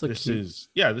this is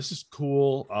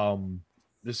cool.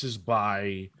 This is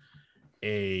by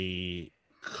a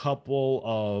couple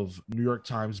of New York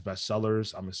Times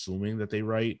bestsellers. I'm assuming that they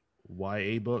write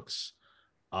YA books.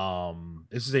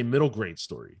 This is a middle grade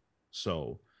story.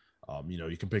 So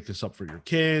you can pick this up for your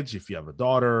kids if you have a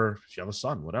daughter, if you have a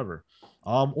son, whatever.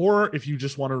 Or if you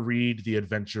just want to read the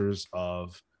adventures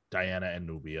of Diana and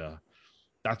Nubia.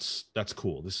 That's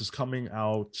cool. This is coming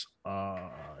out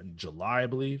in July, I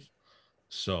believe.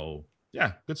 So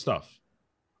yeah, good stuff.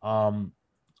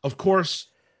 Of course,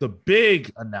 the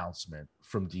big announcement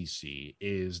from DC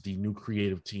is the new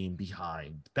creative team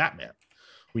behind Batman.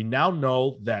 We now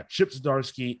know that Chip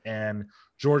Zdarsky and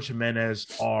George Jimenez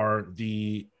are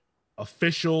the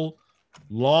official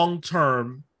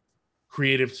long-term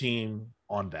creative team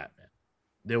on Batman.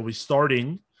 They'll be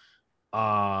starting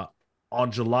on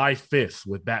July 5th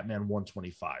with Batman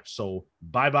 125. So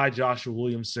bye-bye Joshua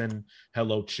Williamson.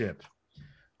 Hello, Chip.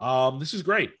 This is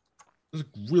great. This is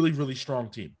a really, really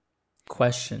strong team.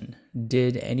 Question: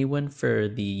 did anyone for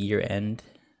the year-end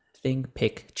thing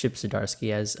pick Chip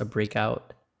Zdarsky as a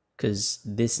breakout? Because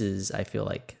this is, I feel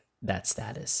like, that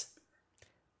status.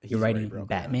 You're writing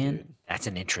Batman. Out, That's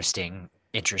an interesting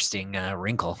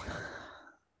wrinkle.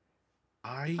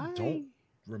 I don't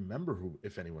remember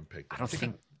if anyone picked. I don't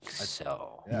think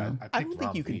so. Yeah, I don't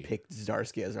think you can pick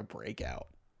Zdarsky as a breakout.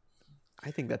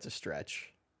 I think that's a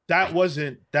stretch. That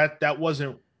wasn't.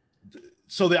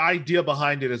 So the idea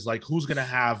behind it is like, who's gonna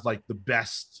have like the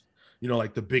best,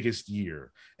 like the biggest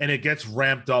year, and it gets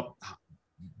ramped up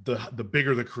the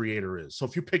bigger the creator is. So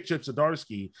if you pick Chip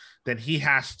Zdarsky, then he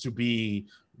has to be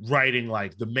writing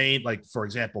like the main, like for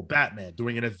example, Batman,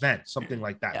 doing an event, something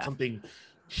like that, something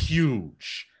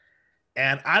huge.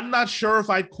 And I'm not sure if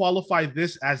I'd qualify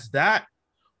this as that,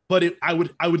 but I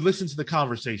would listen to the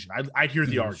conversation. I'd hear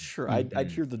the argument. Sure,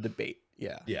 I'd hear the debate.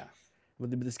 Yeah. But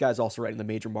this guy's also writing the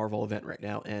major Marvel event right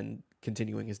now and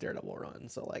continuing his Daredevil run.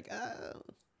 So like,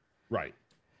 right.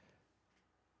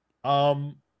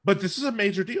 But this is a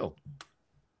major deal.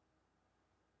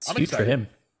 It's huge for him.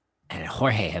 And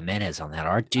Jorge Jimenez on that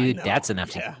art, dude, that's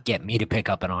enough to get me to pick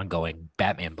up an ongoing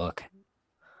Batman book.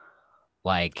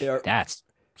 Like, that's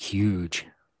huge.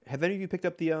 Have any of you picked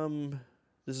up the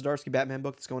Zdarsky Batman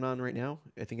book that's going on right now?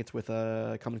 I think it's with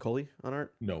Kamen Coley on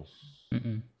art. No.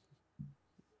 Mm-mm.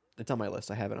 It's on my list.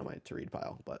 I have it on my to read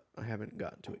pile, but I haven't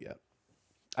gotten to it yet.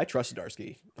 I trust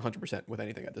Zdarsky 100% with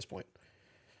anything at this point.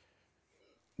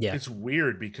 Yeah, it's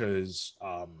weird because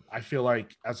I feel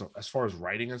like as far as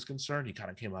writing is concerned, he kind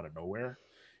of came out of nowhere,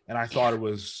 and I thought it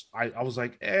was I was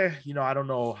like, I don't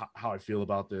know how I feel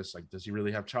about this. Like, does he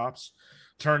really have chops?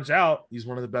 Turns out he's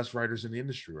one of the best writers in the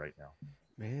industry right now.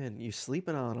 Man, you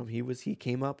sleeping on him? He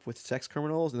came up with Sex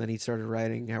Criminals, and then he started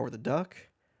writing Howard the Duck.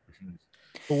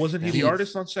 But wasn't he the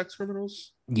artist on Sex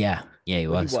Criminals? Yeah, he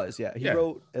was. He was, yeah. He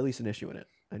wrote at least an issue in it.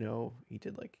 I know he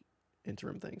did like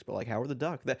interim things, but like Howard the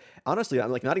Duck, that honestly,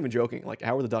 I'm like not even joking. Like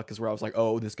Howard the Duck is where I was like,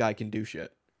 oh, this guy can do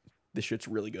shit. This shit's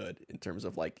really good in terms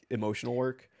of like emotional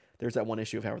work. There's that one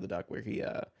issue of Howard the Duck where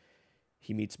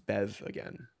he meets Bev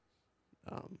again,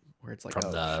 where it's like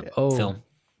from the shit. film.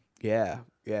 Yeah,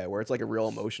 where it's like a real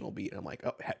emotional beat, and I'm like,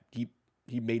 oh, he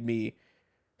made me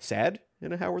sad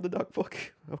in a Howard the Duck book.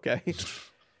 Okay.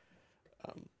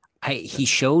 He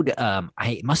showed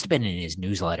it must have been in his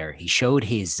newsletter. He showed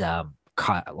his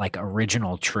like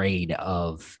original trade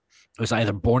of, it was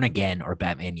either Born Again or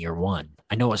Batman Year One.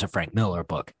 I know it was a Frank Miller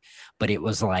book, but it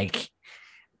was like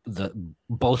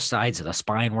both sides of the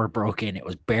spine were broken. It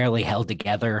was barely held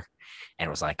together. And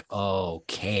it was like,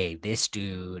 okay, this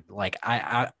dude, like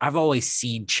I've always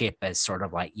seen Chip as sort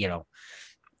of like,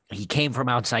 he came from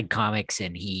outside comics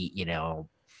and he's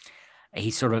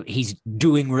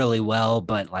doing really well,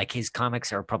 but like his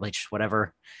comics are probably just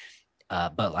whatever.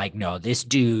 But like, no, this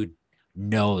dude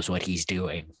knows what he's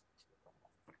doing,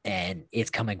 and it's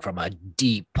coming from a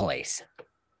deep place.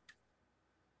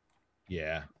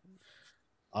 Yeah.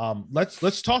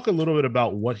 Let's talk a little bit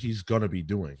about what he's gonna be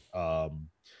doing.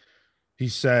 He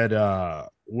said,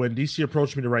 when DC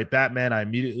approached me to write Batman, I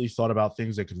immediately thought about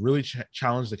things that could really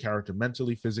challenge the character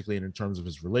mentally, physically, and in terms of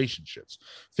his relationships.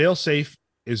 Failsafe,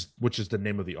 which is the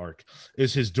name of the arc,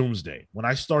 is his doomsday. When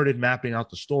I started mapping out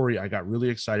the story, I got really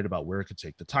excited about where it could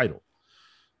take the title.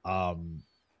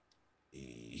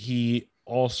 He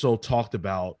also talked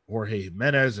about Jorge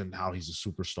Jimenez and how he's a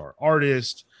superstar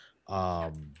artist,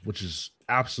 which is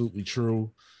absolutely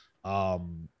true.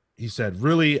 He said,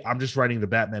 really, I'm just writing the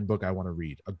Batman book I want to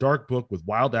read. A dark book with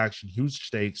wild action, huge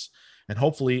stakes, and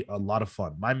hopefully a lot of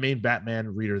fun. My main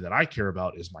Batman reader that I care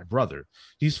about is my brother.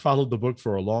 He's followed the book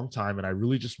for a long time, and I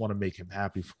really just want to make him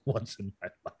happy for once in my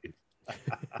life.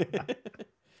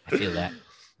 I feel that.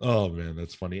 Oh, man,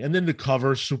 that's funny. And then the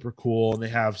cover's super cool, and they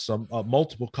have some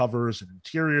multiple covers and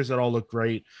interiors that all look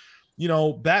great.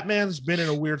 Batman's been in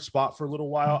a weird spot for a little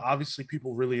while. Obviously,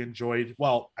 people really enjoyed,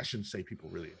 well, I shouldn't say people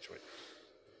really enjoyed.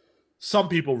 Some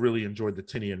people really enjoyed the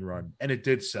Tinian run, and it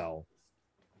did sell.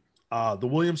 The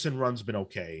Williamson run's been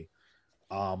okay,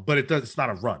 but it's not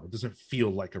a run. It doesn't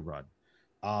feel like a run.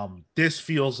 This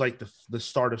feels like the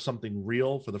start of something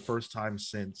real for the first time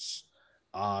since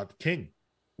King,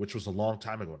 which was a long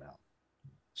time ago now.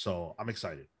 So I'm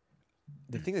excited.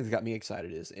 the thing that's got me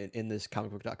excited is in this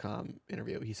comicbook.com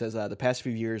interview, he says the past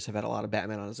few years have had a lot of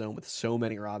Batman on his own with so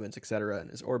many Robins, etc., in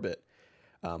his orbit.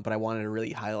 But I wanted to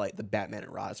really highlight the Batman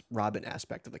and Robin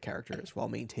aspect of the characters while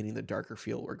maintaining the darker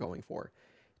feel we're going for.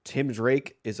 Tim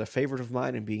Drake is a favorite of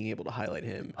mine, and being able to highlight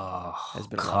him has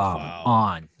been a lot of fun. Come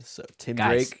on. So Tim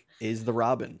Guys, Drake is the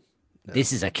Robin.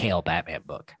 This is a Kale Batman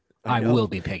book. I I know. will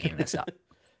be picking this up.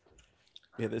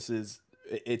 Yeah,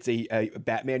 it's a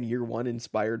Batman Year One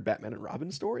inspired Batman and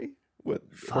Robin story with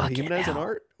Jorge Fucking Jimenez in hell.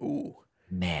 art. Ooh,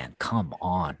 Man, come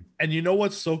on. And you know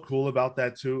what's so cool about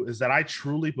that too is that I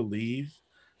truly believe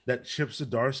that Chip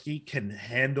Zdarsky can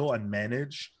handle and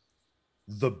manage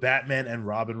the Batman and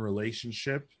Robin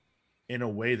relationship in a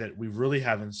way that we really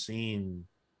haven't seen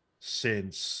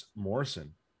since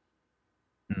Morrison,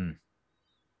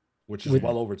 which is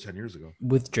well over 10 years ago.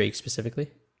 With Drake specifically?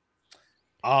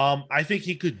 I think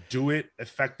he could do it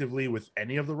effectively with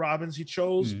any of the Robins he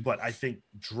chose, but I think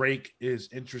Drake is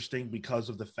interesting because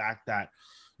of the fact that,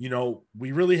 you know,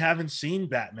 we really haven't seen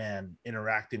Batman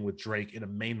interacting with Drake in a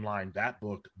mainline Bat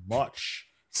book much.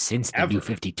 Since the Ever. New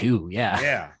 52, yeah.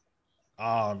 Yeah.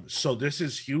 So this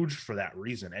is huge for that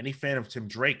reason. Any fan of Tim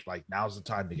Drake, like, now's the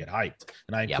time to get hyped.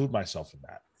 And I include myself in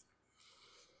that.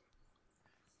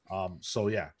 So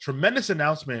yeah, tremendous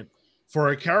announcement for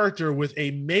a character with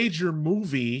a major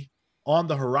movie on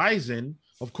the horizon.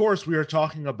 Of course, we are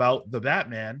talking about the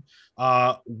Batman.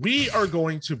 We are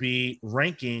going to be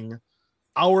ranking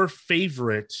our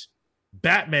favorite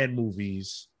Batman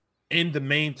movies in the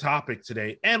main topic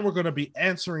today. And we're going to be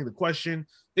answering the question,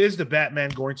 is the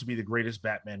Batman going to be the greatest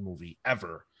Batman movie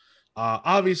ever?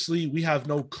 Obviously, we have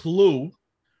no clue,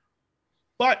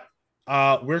 but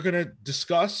we're going to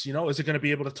discuss, you know, is it going to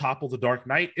be able to topple The Dark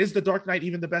Knight? Is The Dark Knight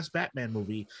even the best Batman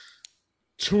movie?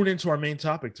 Tune into our main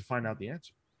topic to find out the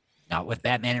answer. Not with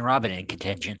Batman and Robin in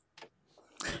contention.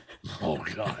 Oh,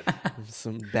 God.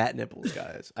 some bat nipples,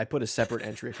 guys. I put a separate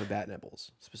entry for bat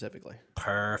nipples specifically.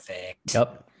 Perfect.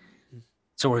 Yep.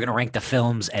 So we're going to rank the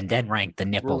films and then rank the We're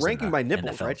nipples. ranking by in the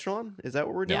nipples, film. right, Sean? Is that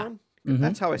what we're Yeah. doing? Mhm.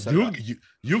 That's how I set it up.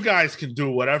 You guys can do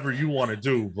whatever you want to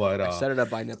do, but I set it up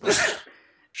by nipples.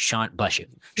 Sean, bless you.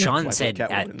 Why Sean put said Catwoman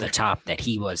in at the there? top that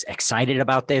he was excited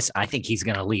about this. I think he's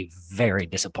going to leave very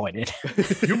disappointed.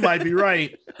 you might be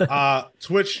right.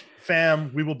 Twitch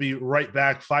fam, we will be right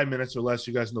back. 5 minutes or less.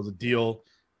 You guys know the deal.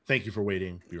 Thank you for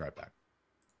waiting. Be right back.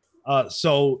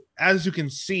 So as you can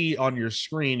see on your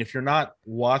screen, if you're not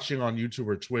watching on YouTube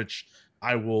or Twitch,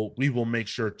 we will make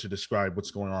sure to describe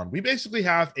what's going on. We basically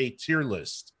have a tier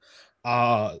list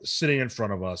sitting in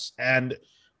front of us, and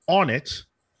on it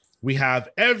we have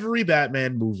every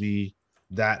Batman movie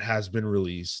that has been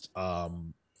released.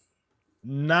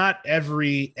 Not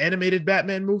every animated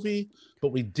Batman movie,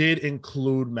 but we did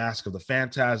include Mask of the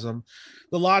Phantasm.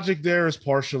 The logic there is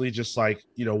partially just like,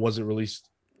 you know, was it released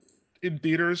in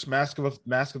theaters? Mask of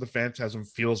the Phantasm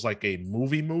feels like a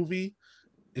movie.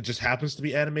 It just happens to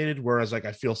be animated, whereas like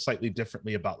I feel slightly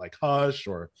differently about like Hush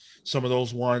or some of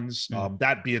those ones. I think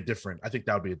that would be a different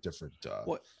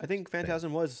What I think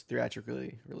Phantasm was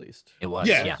theatrically released. It was.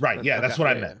 yeah, Yeah. right. Yeah, that's Okay,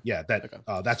 what I yeah, meant. Yeah, that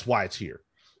Okay. that's why it's here.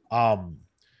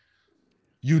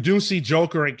 You do see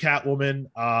Joker and Catwoman.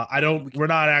 We're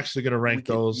not actually going to rank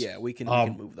those. Yeah, we can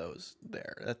move those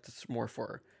there. That's more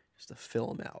for just to fill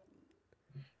them out.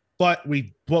 But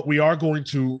we are going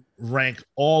to rank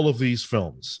all of these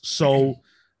films. So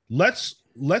let's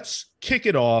kick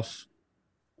it off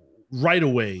right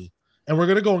away, and we're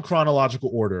going to go in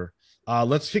chronological order.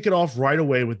 Let's kick it off right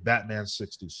away with Batman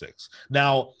 66.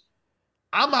 Now,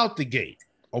 I'm out the gate.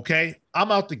 Okay,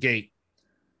 I'm out the gate.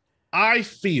 I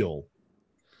feel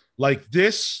like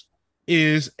this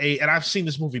is and I've seen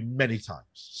this movie many times,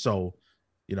 so,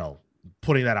 you know,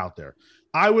 putting that out there,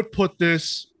 I would put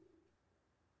this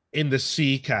in the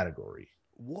C category.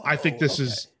 Whoa, I think this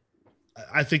is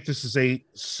a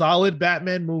solid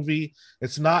Batman movie.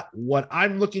 It's not what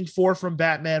I'm looking for from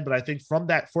Batman, but I think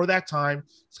for that time,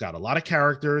 it's got a lot of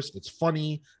characters. It's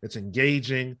funny. It's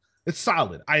engaging. It's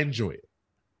solid. I enjoy it.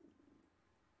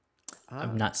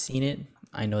 I've not seen it.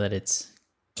 I know that it's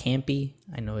campy.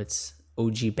 I know it's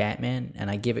OG Batman,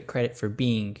 and I give it credit for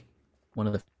being one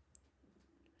of the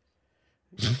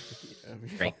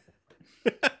Great.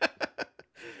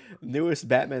 newest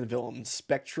Batman villain,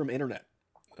 Spectrum Internet.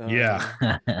 Yeah.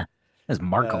 That's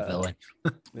Marco villain.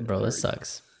 bro. This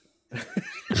sucks.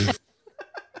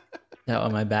 Now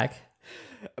on my back.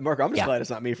 Marco, I'm just Yeah. glad it's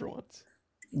not me for once.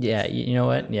 Yeah, you know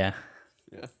what? Yeah.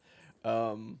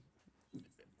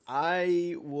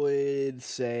 I would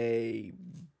say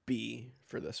B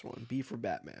for this one. B for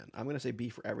Batman. I'm gonna say B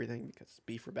for everything because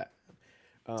B for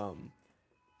Batman.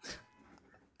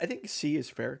 I think C is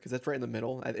fair because that's right in the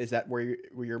middle. Is that where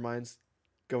your mind's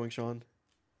going, Sean?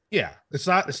 Yeah, it's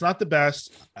not the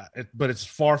best, but it's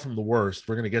far from the worst.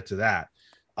 We're gonna get to that.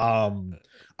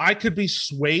 I could be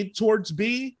swayed towards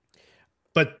B,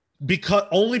 but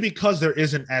because there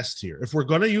is an S tier. If we're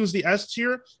gonna use the S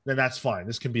tier, then that's fine.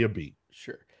 This can be a B.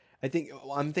 Sure.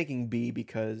 I'm thinking B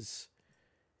because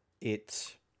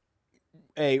it's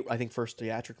I think first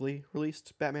theatrically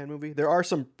released Batman movie. There are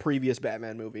some previous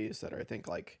Batman movies that are, I think,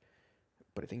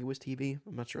 but I think it was TV.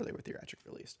 I'm not sure they were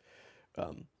theatrically released.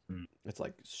 It's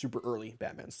like super early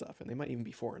Batman stuff, and they might even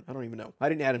be foreign. I don't even know. I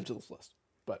didn't add them to this list,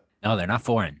 but No, they're not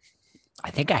foreign. I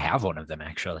think I have one of them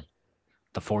actually.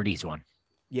 The 40s one.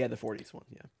 yeah, the 40s one.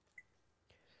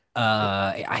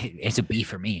 Yeah, It's a B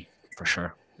for me for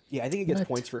sure. yeah. I think it gets What?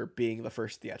 points for being the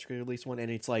first theatrically released one,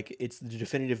 and it's the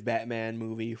definitive Batman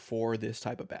movie for this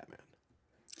type of Batman.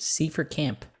 C for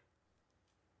camp.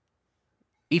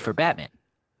 B for Batman.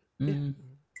 Mm,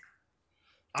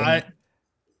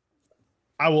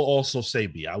 I will also say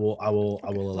B. I will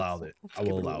allow it. let's I skip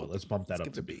will it a allow little. it. Let's bump that Skip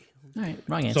up to to B. all right,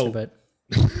 wrong answer, So- but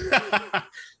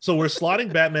So we're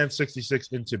slotting Batman 66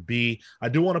 into B. I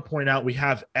do want to point out we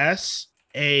have S,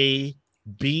 A,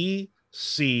 B,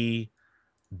 C,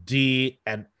 D,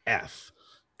 and F.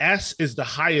 S is the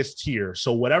highest tier.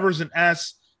 So whatever's an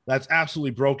S, that's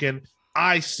absolutely broken.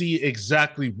 I see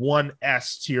exactly one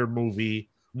S tier movie.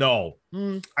 No,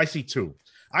 I see two.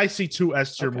 I see two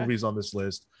S tier Okay. movies on this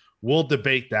list. We'll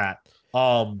debate that.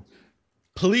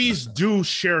 Please do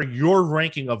share your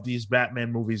ranking of these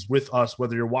Batman movies with us,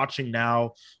 whether you're watching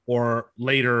now or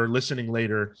later, listening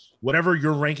later. Whatever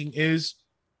your ranking is,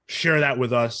 share that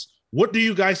with us. What do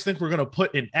you guys think we're going to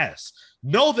put in S?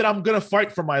 Know that I'm going to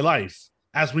fight for my life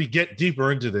as we get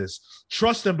deeper into this.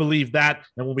 Trust and believe that.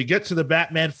 And when we get to the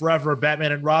Batman Forever,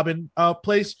 Batman and Robin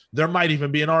place, there might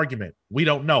even be an argument. We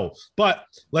don't know. But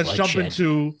let's jump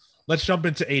into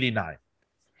 89.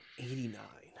 89.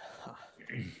 Huh.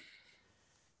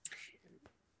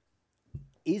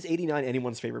 Is 89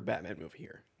 anyone's favorite Batman movie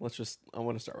here? I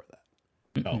want to start with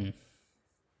that. No, mm-mm.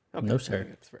 Okay, No, I sir. think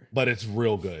that's fair. but it's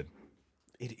real good.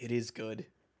 It is good.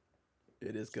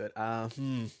 It is good.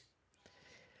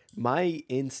 My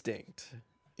instinct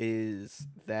is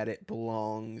that it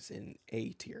belongs in A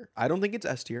tier. I don't think it's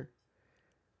S tier.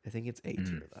 I think it's A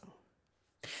tier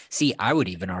though. See, I would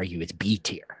even argue it's B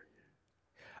tier.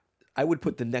 I would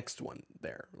put the next one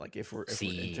there. Like if we're in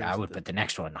See, terms I of would the- put the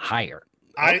next one higher.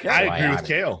 Okay. I Why agree I with would.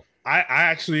 Kale. I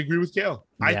actually agree with Kale.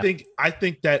 Yeah. I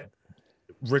think that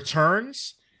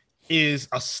Returns is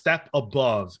a step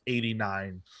above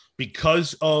 89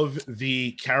 because of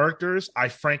the characters. I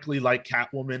frankly like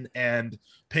Catwoman and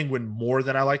Penguin more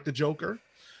than I like the Joker.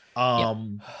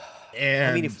 And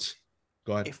I mean,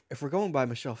 go ahead. if we're going by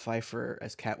Michelle Pfeiffer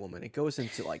as Catwoman, it goes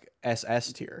into like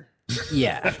SS tier.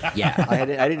 Yeah, yeah. I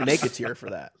didn't make a tier for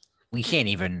that. We can't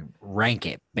even rank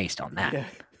it based on that. Yeah.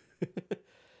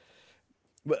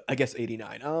 But I guess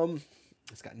 89.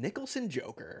 It's got Nicholson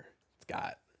Joker. It's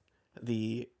got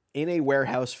the in a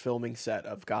warehouse filming set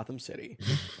of Gotham City.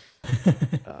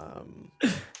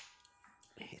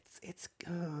 It's It's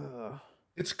good.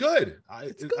 It's good.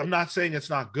 I'm not saying it's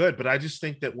not good, but I just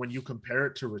think that when you compare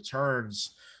it to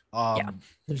Returns,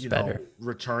 There's you better. know,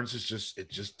 Returns is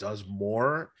just does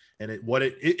more, and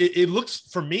it looks,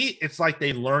 for me, it's like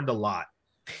they learned a lot.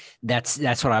 That's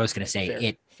what I was gonna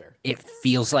say. fair. It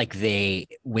feels like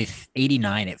with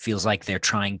 89, it feels like they're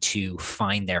trying to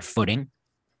find their footing,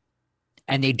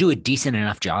 and they do a decent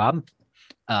enough job.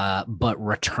 But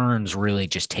Returns really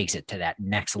just takes it to that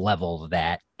next level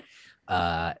that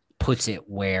puts it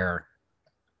where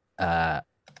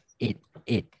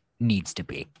it needs to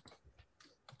be.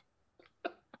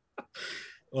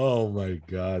 Oh my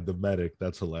god, the medic,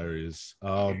 that's hilarious.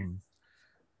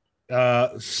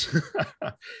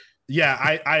 Yeah,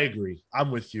 I agree.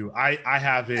 I'm with you. I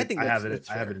have it. I have it.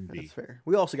 I have it in B. That's fair.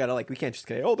 We also gotta we can't just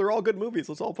say, oh, they're all good movies.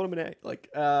 Let's all put them in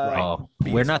A. Oh,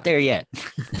 B we're is not fine. there yet.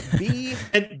 B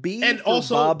B And for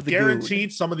also Bob the guaranteed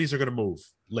Goon. some of these are gonna move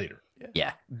later.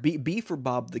 Yeah. B for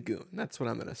Bob the Goon. That's what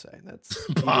I'm gonna say. That's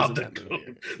Bob the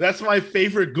Goon. That's my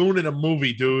favorite goon in a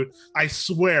movie, dude. I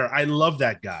swear, I love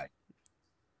that guy.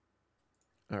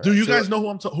 Do you guys know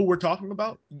who we're talking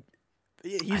about?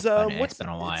 He's It's been what's a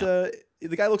while.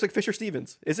 the guy looks like Fisher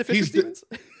Stevens. Is it Fisher He's Stevens?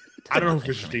 I don't know who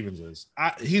Fisher Stevens is.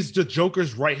 He's the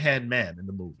Joker's right hand man in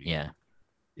the movie. Yeah.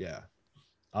 Yeah.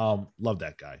 Love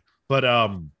that guy. But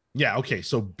yeah, okay.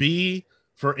 So B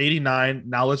for 89.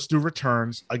 Now let's do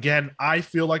Returns. Again, I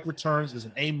feel like Returns is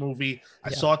an A movie. I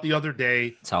Yeah. saw it the other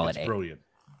day. Solid It's A. brilliant.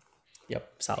 Yep,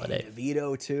 solid Danny A.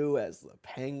 DeVito too as the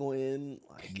Penguin.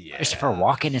 Like, Yeah. Christopher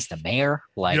Walken is the mayor.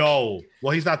 Like, Yo,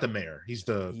 well, he's not the mayor. He's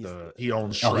he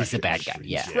owns Shrek. Oh, he's the bad guy,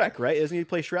 yeah. Shrek, right? Isn't he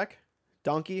play Shrek?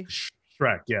 Donkey.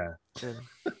 Shrek, yeah. Yeah.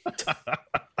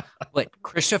 but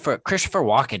Christopher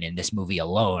Walken in this movie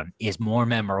alone is more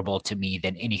memorable to me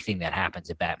than anything that happens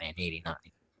in Batman '89.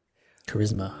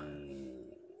 Charisma.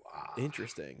 Wow,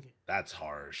 Interesting. that's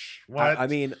harsh. What? I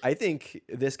mean, I think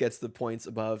this gets the points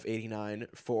above 89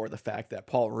 for the fact that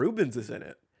Paul Rubens is in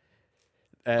it.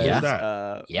 As, Yeah.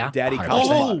 That? Daddy 100%.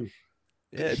 Cobblepot. Oh,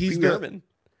 Yeah, it's he's Pee the- Wee Herman.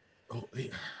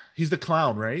 he's the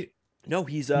clown, right? No,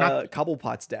 he's Not-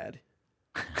 Cobblepot's dad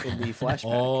in the flashback.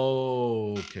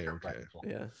 Oh, okay.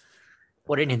 Yeah,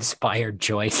 What an inspired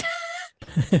choice.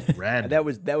 Random.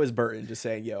 that was Burton just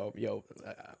saying, "Yo,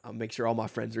 I'll make sure all my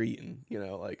friends are eating. You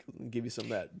know, like give you some of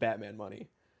that Batman money."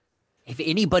 If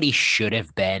anybody should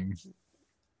have been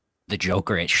the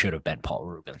Joker, it should have been Paul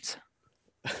Rubens.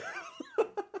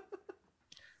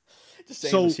 Just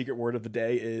saying, So- the secret word of the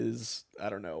day is I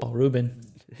don't know. Paul Rubin.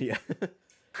 Yeah,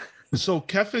 So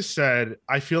Kefis said,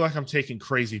 I feel like I'm taking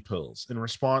crazy pills in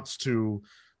response to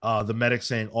the medic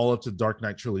saying all up to Dark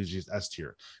Knight trilogy is S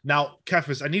tier. Now,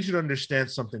 Kefis, I need you to understand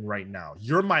something right now.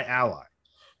 You're my ally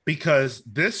because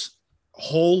this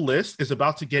whole list is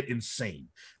about to get insane.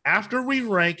 After we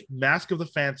rank Mask of the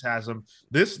Phantasm,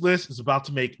 this list is about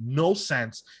to make no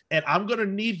sense. And I'm going to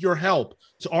need your help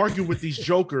to argue with these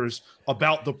jokers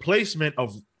about the placement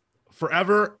of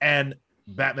Forever and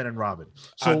Batman and Robin.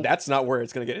 So that's not where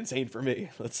it's gonna get insane for me.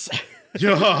 Let's.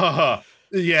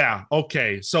 yeah.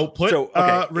 Okay. So put So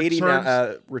okay, 80 returns.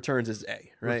 now, returns is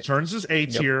A, right? Returns is A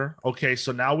tier. Okay.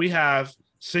 So now we have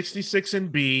 66 in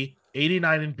B,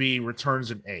 89 in B,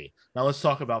 returns in A. Now let's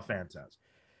talk about Phantasm.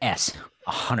 S,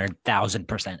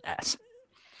 100,000% S.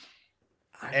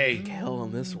 I'm A. with Kel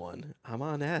on this one. I'm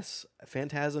on S.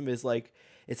 Phantasm is like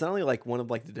it's not only like one of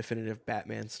like the definitive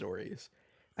Batman stories.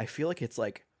 I feel like it's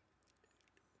like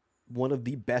one of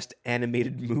the best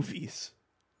animated movies.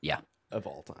 Yeah. Of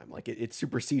all time. Like it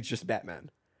supersedes just Batman.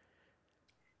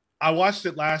 I watched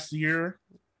it last year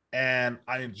and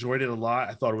I enjoyed it a lot.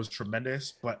 I thought it was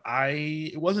tremendous, but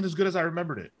it wasn't as good as I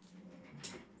remembered it.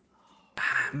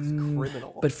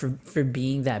 Criminal. But for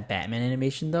being that Batman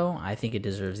animation, though, I think it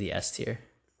deserves the S tier.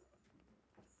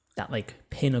 That like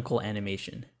pinnacle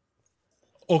animation.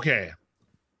 Okay.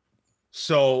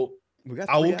 So we got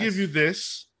I will 3S. give you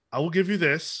this. I will give you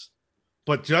this,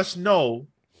 but just know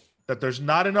that there's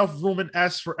not enough room in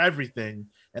S for everything.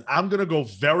 And I'm going to go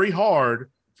very hard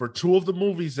for two of the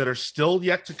movies that are still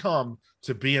yet to come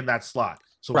to be in that slot.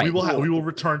 So Right. we will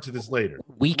return to this later.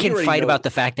 We can already fight know- about the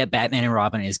fact that Batman and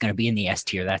Robin is going to be in the S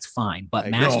tier. That's fine. But I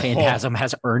Mask agree. Phantasm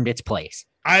has earned its place.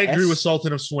 I agree S- with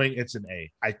Sultan of Swing. It's an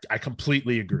A. I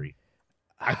completely agree.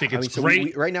 I think it's so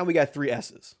great. right now we got 3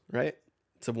 S's, right?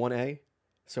 It's a 1A.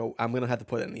 So I'm gonna have to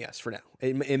put it in the S for now.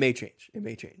 It may change. It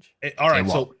may change. All right. It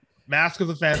So won't. Mask of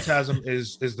the Phantasm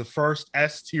is the first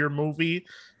S tier movie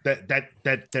that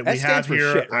we S have stands for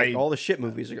here. shit, right? All the shit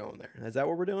movies are going there. Is that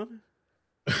what we're doing?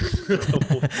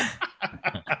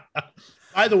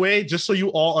 By the way, just so you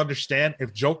all understand,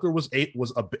 if Joker was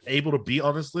able to be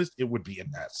on this list, it would be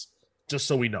an S. Just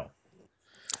so we know.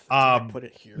 I put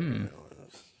it here.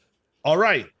 All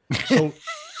right.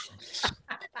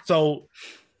 So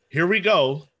here we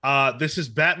go. This is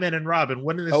Batman and Robin.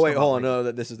 When did this? Oh wait, come hold on. out? No,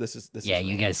 that this is. Yeah,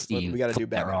 you guys. We got to do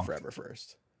flipped that Batman wrong. Forever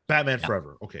first. Batman Yeah.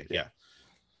 Forever. Okay, yeah.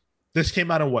 This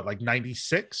came out in what, like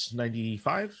 96,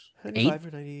 95? 95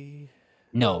 or 90.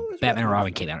 No, Oh, it's Batman and Batman.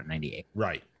 Robin came out in 98.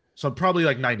 Right. So probably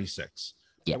like 96.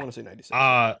 Yeah. I want to say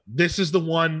 96. This is the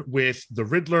one with the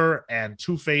Riddler and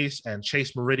Two-Face and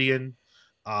Chase Meridian,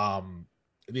 the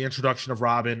introduction of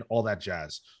Robin, all that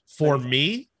jazz. For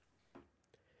me,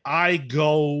 I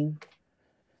go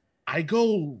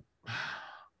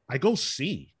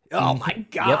C. oh my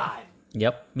god.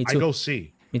 Yep. Me I too. go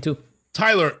C. Me too.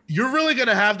 Tyler, you're really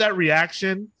gonna have that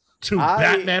reaction to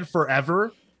Batman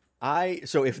Forever?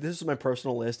 So if this is my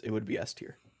personal list, it would be S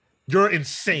tier. You're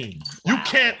insane. You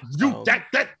can't.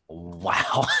 That.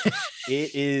 Wow.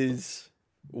 It is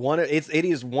it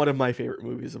is one of my favorite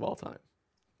movies of all time.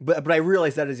 But I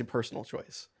realize that is a personal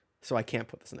choice, so I can't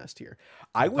put this in S tier.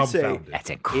 I would say Dumbfounded. That's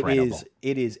it incredible.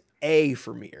 is A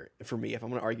for me if I'm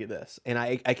going to argue this, and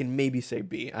I can maybe say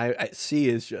B. C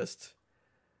is just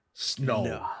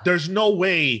No, there's no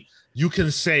way you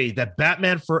can say that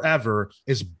Batman Forever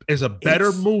is a better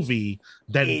It's- movie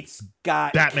than it's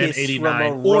got Batman Kiss from 89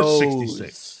 a or Rose.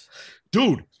 66.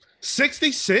 Dude,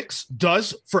 66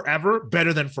 does Forever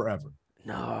better than Forever.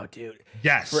 No, dude.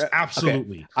 Yes, Okay.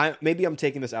 absolutely. Maybe I'm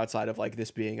taking this outside of like this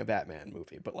being a Batman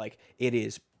movie, but like it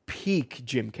is peak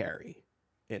Jim Carrey.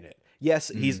 in it. Yes,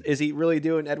 is he really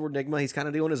doing Edward Nygma? He's kind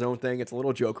of doing his own thing. It's a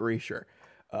little jokery, sure.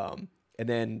 And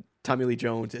then Tommy Lee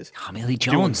Jones is Tommy Lee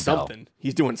doing Jones, though. something.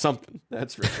 He's doing something.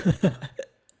 That's for sure.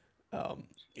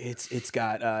 It's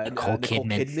got Nicole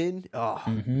Kidman. Oh,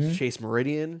 Chase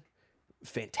Meridian,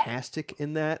 fantastic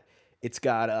in that. It's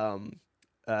got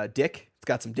Dick. It's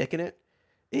got some Dick in it.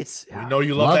 It's We know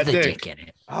you love that the dick. dick in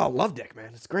it. oh, love Dick, man.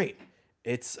 It's great.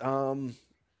 It's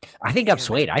I think I'm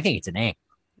swayed. I think it's an A.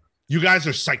 You guys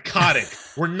are psychotic.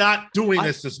 We're not doing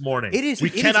this morning. It is. We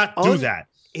cannot do that.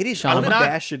 It is Sean, I'm not-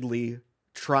 unabashedly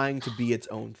trying to be its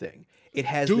own thing. It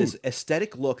has this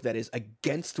aesthetic look that is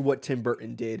against what Tim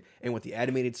Burton did and what the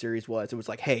animated series was. It was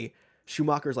like, hey,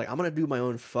 Schumacher's like, I'm gonna do my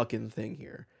own fucking thing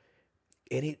here,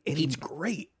 and it's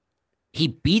great. He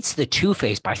beats the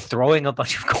Two-Face by throwing a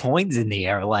bunch of coins in the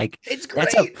air. Like, It's great.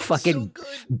 that's a It's fucking so good.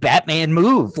 Batman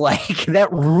move. Like,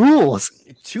 that rules.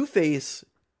 Two-Face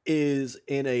is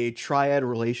in a triad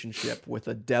relationship with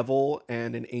a devil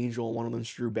and an angel. One of them's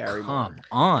Drew Barrymore. Come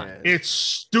on. And It's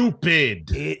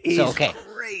stupid. it is okay.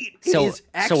 great. So- it is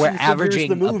so we're Action Figures, averaging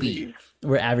the a movie. B.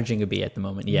 We're averaging a B at the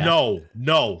moment. Yeah.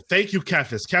 No. Thank you,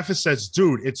 Kefis. Kefis says,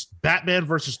 dude, it's Batman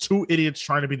versus two idiots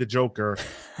trying to be the Joker.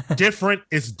 Different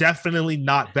is definitely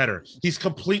not better. He's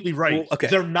completely right. Well, okay,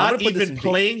 They're I'm not gonna put this even in B.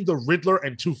 playing the Riddler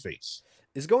and Two-Face.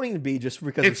 Is going to be just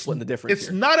because we're splitting the difference It's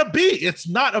here. not a B. It's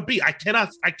not a B. I cannot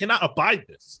abide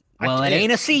this. Well, it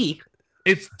ain't a C.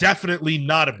 It's definitely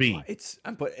not a B.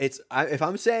 If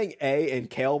I'm saying A and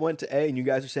Kale went to A and you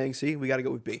guys are saying C, we got to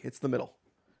go with B. It's the middle.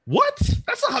 What?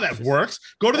 That's not how that works.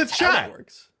 Go to the That's how that chat.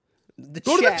 works.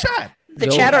 Go to the chat. The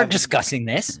Go chat have- aren't discussing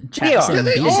this. Chat They are. saying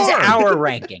B. This is They are. our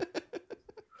ranking.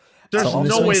 There's So I'm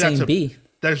no just way saying that's a B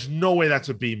There's no way that's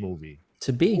a B movie.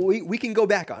 to B. We can go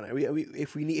back on it.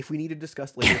 If we need to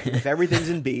discuss later. If everything's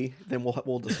in B, then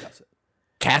we'll discuss it.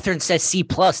 Catherine says C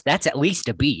plus. That's at least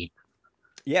a B.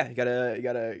 Yeah, you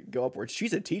gotta go upwards.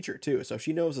 She's a teacher too, so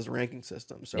she knows this ranking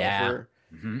system. So Yeah.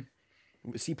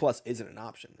 if C plus isn't an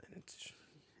option, then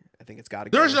I think it's got to.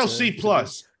 There's no C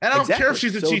plus, and I don't care if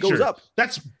she's a So it goes teacher. up.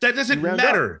 That doesn't You round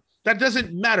matter. That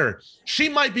doesn't matter. She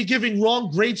might be giving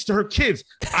wrong grades to her kids.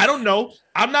 I don't know.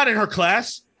 I'm not in her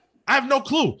class. I have no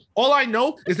clue. All I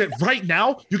know is that right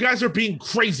now you guys are being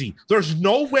crazy. There's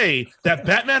no way that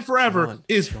Batman Forever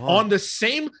is on the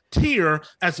same tier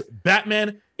as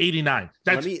Batman 89.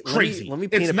 That's crazy. let me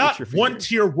paint It's a not picture for you one here.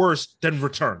 tier worse than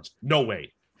Returns. No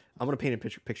way. I'm gonna paint a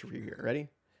picture for you here. Ready?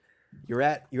 You're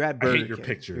at Burger I hate King. your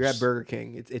pictures. You're at Burger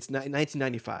King. It's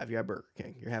 1995. You're at Burger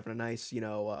King. You're having a nice,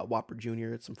 Whopper Jr.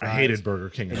 and some I fries. hated Burger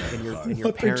King. And your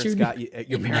Whopper parents Jr. got you.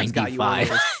 Your In parents got you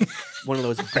one of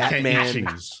those I can't eat Batman,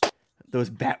 cheese. those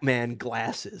Batman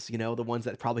glasses. The ones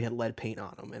that probably had lead paint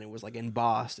on them, and it was like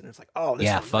embossed. And it's like, oh, this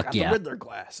Yeah, one's fuck got yeah. the Riddler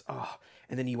glass. Oh,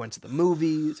 and then you went to the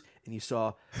movies and you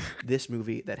saw this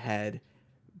movie that had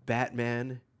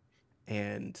Batman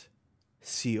and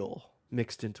Seal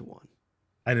mixed into one.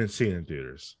 I didn't see it in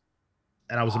theaters.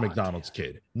 And I was a McDonald's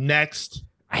kid. Next.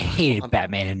 I hated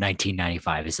Batman in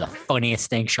 1995. It's the funniest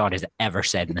thing Sean has ever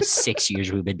said in the 6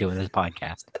 years we've been doing this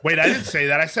podcast. Wait, I didn't say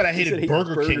that. I said I hated said he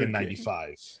Burger hated King Burger in King.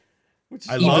 95. Which is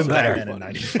I Even love better. Batman in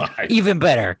 95. Even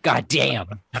better. God damn.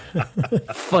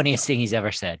 Funniest thing he's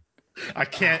ever said. I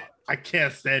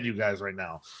can't stand you guys right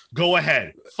now. Go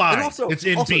ahead. Fine. And also- it's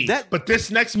in also B. that- But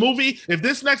this next movie, if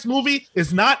this next movie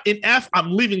is not in F,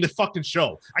 I'm leaving the fucking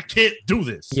show. I can't do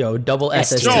this. Yo, double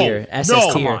SS no, tier. no,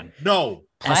 SS come tier. on. No.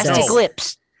 Plastic No.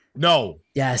 lips. No.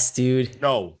 Yes, dude.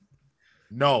 No.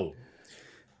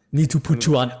 Need to put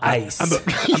you on ice.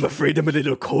 I'm afraid I'm a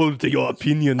little cold to your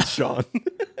opinion, Sean.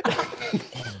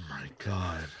 Oh my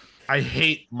God. I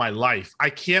hate my life. I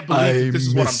can't believe that this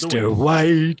is what I'm doing.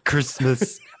 White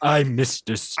Christmas. I'm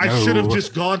Mr. Snow. I should have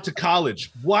just gone to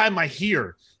college. Why am I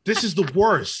here? This is the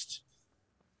worst.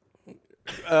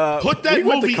 Put that we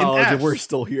went movie to in college F. and we're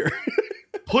still here.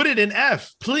 Put it in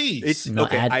F, please. It's No,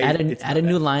 okay. add a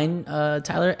new line,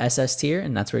 Tyler. SS tier,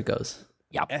 and that's where it goes.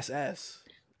 SS.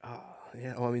 Oh,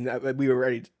 yeah. Well, I mean, we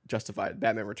already justified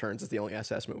Batman Returns is the only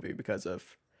SS movie because of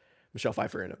Michelle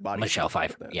Pfeiffer in a body. Michelle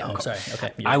count. Pfeiffer, yeah. Oh, sorry.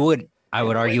 Okay. I would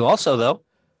argue also though,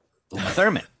 Uma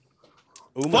Thurman.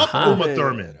 Fuck Uma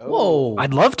Thurman. Oh. Whoa.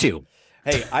 I'd love to.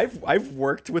 Hey, I've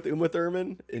worked with Uma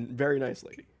Thurman, and very nice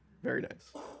lady. Very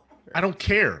nice. I don't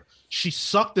care. She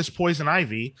sucked as Poison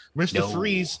Ivy. Mr. No.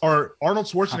 Freeze or Arnold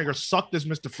Schwarzenegger sucked as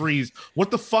Mr. Freeze.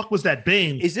 What the fuck was that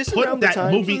Bane? Is this Put around the that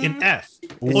time- movie in F.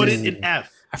 Put it in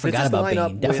F. I Does forgot this about line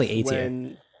up Bane. Definitely A with tier.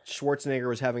 when Schwarzenegger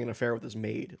was having an affair with his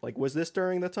maid. Like, was this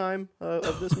during the time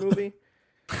of this movie?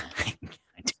 I don't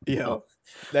Yeah. know.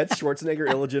 That Schwarzenegger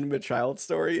illegitimate child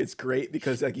story is great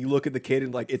because like you look at the kid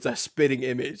and like it's a spitting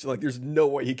image. Like there's no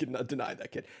way he can deny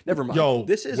that kid. Never mind. Yo,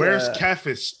 this is where's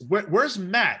Kefis? Where's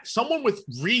Matt? Someone with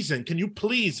reason. Can you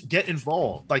please get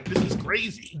involved? Like this is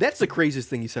crazy. That's the craziest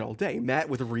thing you said all day, Matt.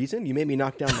 With reason, you made me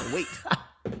knock down my weight.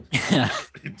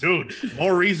 Dude,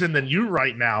 more reason than you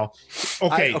right now.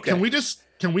 Okay, okay. Can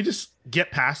we just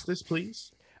get past this,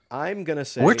 please? I'm gonna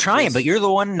say We're trying, but you're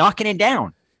the one knocking it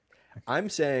down. I'm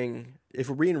saying if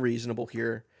we're being reasonable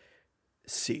here,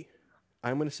 C.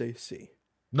 I'm gonna say C.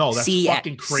 No, that's C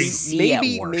fucking at- crazy. C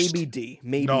at worst. Maybe D.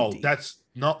 Maybe No, D.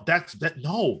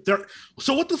 no. There.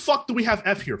 So what the fuck do we have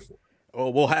F here for? Oh,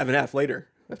 we'll have an F later.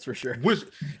 That's for sure.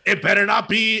 It better not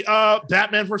be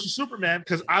Batman versus Superman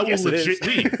because I will Yes, it legit is.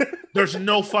 leave. There's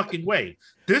no fucking way.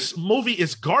 This movie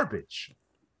is garbage.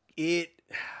 I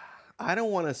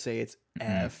don't want to say it's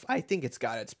F. I think it's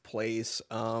got its place.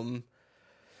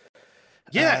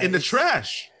 Yeah, in the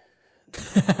trash.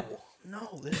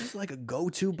 No, this is like a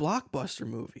go-to blockbuster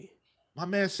movie. My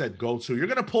man said go to. You're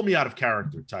gonna pull me out of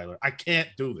character, Tyler. I can't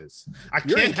do this. I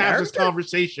You're in can't have this character?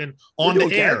 conversation We're on the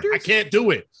doing air. characters? I can't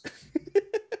do it.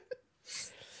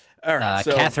 All right,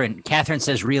 so Catherine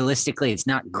says realistically, it's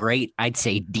not great. I'd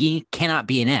say D cannot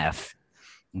be an F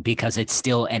because it's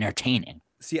still entertaining.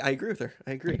 see, I agree with her.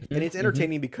 I agree, and it's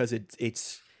entertaining because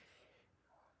it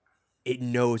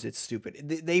knows it's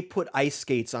stupid. They put ice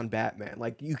skates on Batman.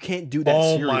 Like you can't do that.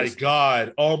 Oh seriously.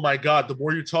 my god. The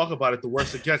more you talk about it, the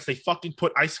worse it gets. They fucking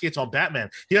put ice skates on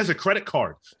Batman. He has a credit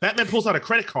card. Batman pulls out a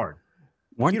credit card.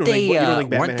 Weren't You don't they? think, you don't think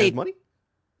Batman Weren't they? has money?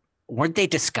 Weren't they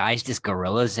disguised as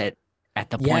gorillas at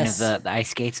the point of the ice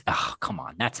skates? Oh, come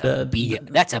on, that's a B.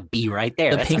 That's a B right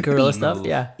there. The That's pink a B gorilla stuff. move.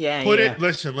 Yeah. Yeah. Put yeah. it.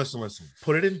 Listen.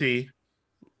 Put it in D,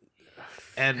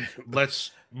 and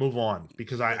let's move on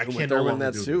because I Uma can't no Thurman, longer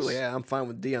that do suit. this. Yeah, I'm fine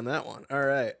with D on that one. All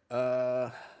right.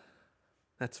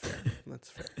 That's fair. That's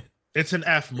fair. It's an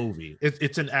F movie.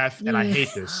 It's an F, and I hate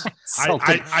this.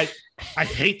 Sultan, I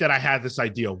hate that I had this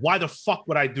idea. Why the fuck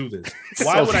would I do this?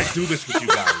 Why would I do this with you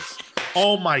guys?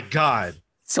 Oh my god.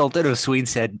 Sultan of Sweden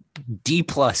said D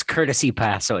plus courtesy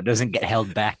pass, so it doesn't get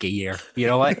held back a year. You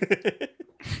know what?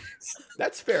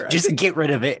 That's fair. Just get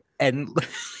rid of it, and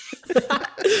so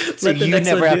Let the you next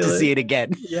never one have do to it. see it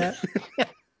again. Yeah.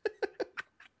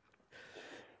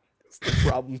 It's the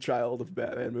problem child of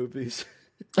Batman movies.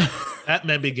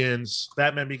 Batman Begins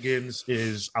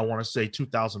is, I want to say,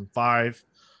 2005,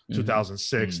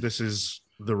 2006. This is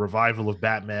the revival of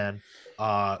Batman.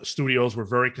 Studios were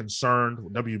very concerned.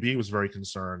 WB was very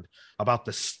concerned about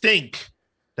the stink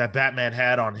that Batman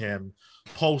had on him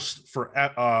post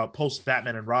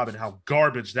Batman and Robin, how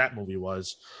garbage that movie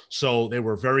was. So they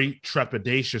were very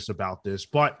trepidatious about this,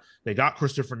 but they got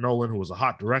Christopher Nolan, who was a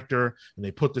hot director, and they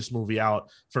put this movie out.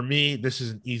 For me, this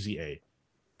is an easy A.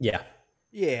 Yeah.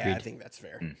 Yeah, I Agreed. think that's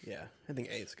fair. Yeah, I think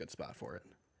A is a good spot for it.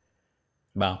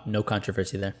 Wow. No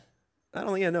controversy there. I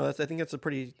don't. Yeah, no. I think that's a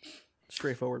pretty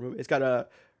straightforward movie. It's got a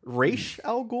Ra's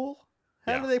al Ghul.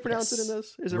 How Yeah. do they pronounce it in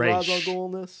this? Is it Ra's. Ra's al Ghul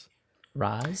in this?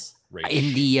 Raz.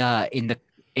 In the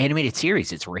animated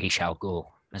series, it's Ra's al Ghul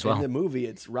as well. In the movie,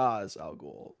 it's Ra's al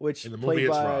Ghul, which In the played movie,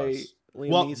 it's by Ra's. Liam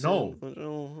Well,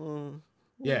 Neeson.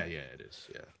 Yeah, it is.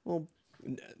 Yeah. Well,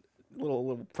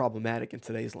 little problematic in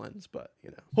today's lens, but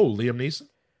you know. Oh, Liam Neeson.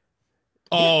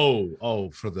 Oh,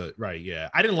 for the right. Yeah,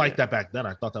 I didn't like that back then.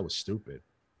 I thought that was stupid.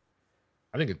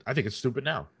 I think it's stupid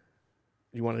now.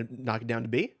 You want to knock it down to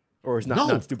B, or is not No,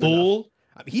 not stupid enough? fool.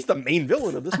 I mean, he's the main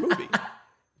villain of this movie.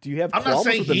 Do you have I'm not qualms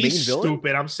saying with the main he's villain?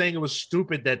 stupid. I'm saying it was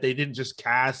stupid that they didn't just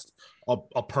cast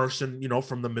a person,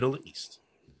 from the Middle East.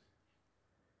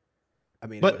 I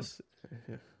mean, But- it was,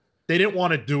 They didn't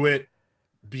want to do it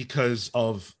because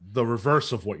of the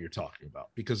reverse of what you're talking about,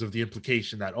 because of the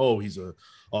implication that, he's a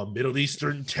Middle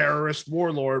Eastern terrorist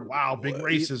warlord. Wow, big Well,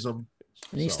 racism.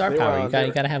 You need So star they were power. on You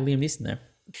there. got to have Liam Neeson there.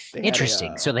 they had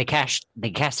Interesting. So they cast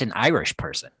an Irish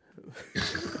person.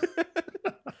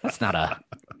 That's not a.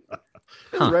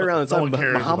 It was right around the No time one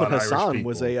cares Muhammad about Irish Hassan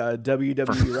was people. a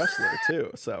WWE wrestler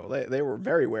too, so they were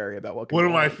very wary about what. could One go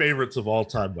of my on. favorites of all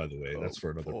time, by the way. That's Oh,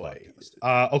 for another boy.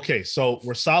 podcast. Okay, so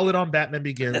we're solid on Batman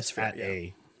Begins That's fair, at yeah.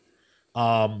 A.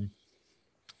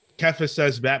 Kefa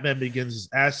says Batman Begins is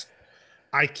S.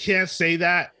 I can't say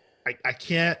that. I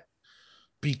can't,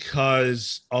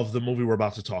 because of the movie we're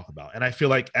about to talk about. And I feel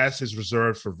like S is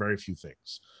reserved for very few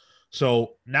things.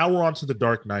 So now we're on to The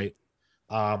Dark Knight.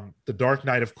 The Dark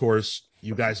Knight, of course,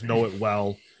 you guys know it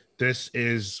well. This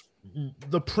is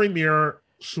the premier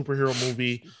superhero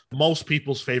movie, most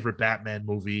people's favorite Batman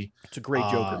movie. It's a great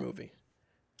Joker movie.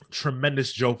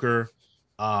 Tremendous Joker.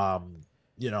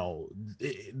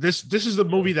 This is the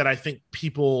movie that I think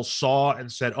people saw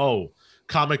and said, oh,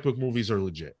 comic book movies are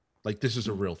legit. Like, this is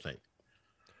a real thing.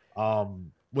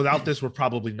 Without this, we're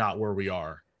probably not where we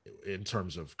are in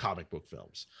terms of comic book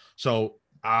films. So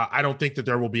I don't think that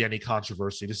there will be any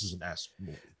controversy. This is an S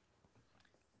movie.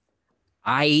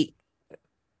 I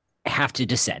have to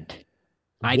dissent.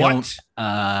 I What?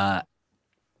 don't.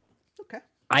 Okay.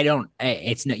 I don't.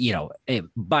 It's not. You know,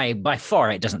 by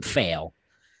far it doesn't fail.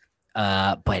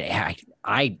 But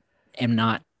I am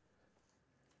not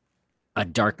a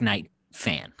Dark Knight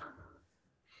fan.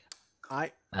 I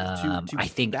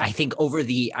think over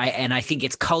the I think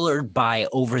it's colored by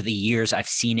over the years I've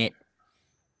seen it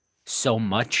so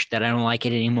much that I don't like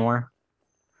it anymore.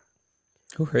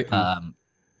 Who hurt you?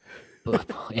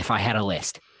 If I had a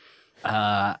list,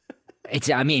 it's.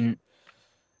 I mean,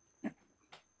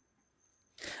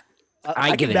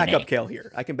 I give can it back an up A. Kale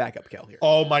here. I can back up Kale here.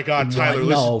 Oh my God, Tyler! No,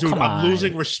 Listen, dude, come I'm on.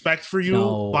 losing respect for you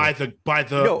No. by the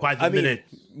I mean, minute.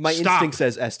 my Stop. instinct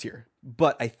says S tier,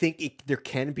 but I think there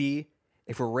can be,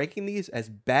 if we're ranking these as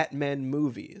Batman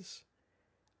movies,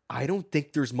 I don't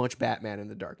think there's much Batman in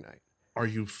The Dark Knight. Are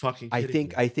you fucking I kidding think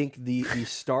me? I think the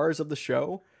stars of the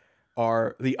show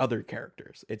are the other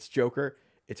characters. It's Joker,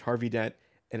 it's Harvey Dent,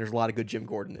 and there's a lot of good Jim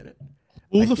Gordon in it.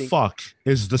 Who I the think- fuck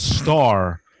is the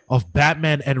star of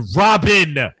Batman and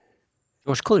Robin?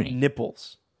 George Clooney.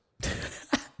 Nipples.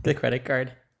 The credit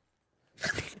card.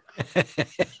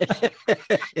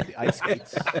 The ice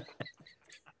skates.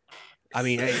 I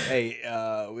mean, hey,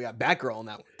 we got Batgirl on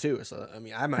that one too. So I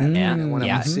mean, I might have Yeah, one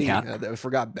yeah, to see. yeah. I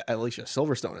forgot Alicia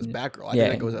Silverstone as Batgirl. I Yeah,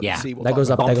 think that goes up yeah. to C. We'll That talk goes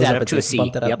up. about That Bump goes that up up to a C.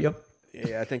 Bump that up. Yep. Yep.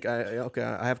 Yeah, I think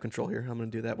I have control here. I'm gonna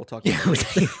do that. We'll talk. Yeah,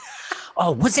 About it.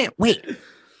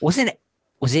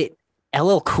 was it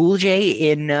LL Cool J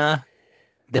in the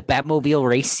Batmobile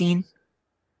race scene?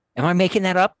 Am I making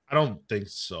that up? I don't think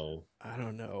so. I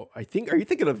don't know. Are you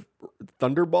thinking of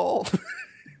Thunderball?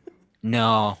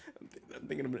 No. I'm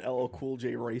thinking of an LL Cool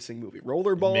J racing movie.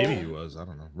 Rollerball. Maybe he was. I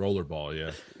don't know. Rollerball.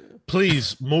 Yeah.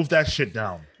 Please move that shit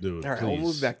down, dude. All right, please. we'll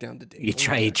move back down to D. You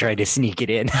try to sneak it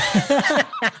in. Move back down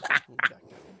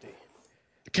to D.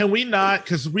 Can we not?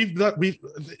 Because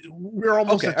we're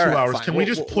almost Okay, at all 2 right, hours. fine. Can we We'll-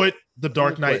 just we'll- put The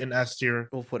Dark we'll Knight put- in S tier?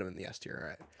 We'll put him in the S tier. All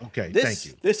right. Okay, This, thank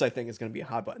you, This I think is going to be a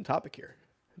hot button topic here.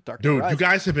 Dark Knight dude. You Rises.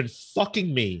 guys have been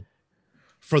fucking me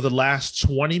for the last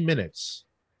 20 minutes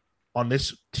on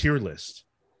this tier list.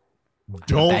 Bad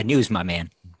Don't news, my man.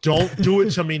 do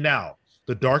it to me now.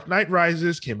 The Dark Knight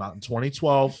Rises came out in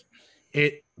 2012.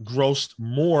 It grossed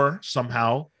more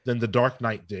somehow than The Dark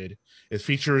Knight did. It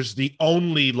features the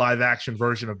only live action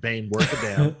version of Bane worth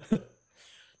a damn.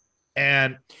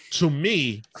 And for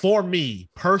me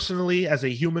personally, as a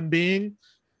human being,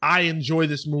 I enjoy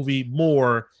this movie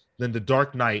more than The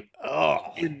Dark Knight. Oh,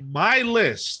 In my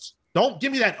list, don't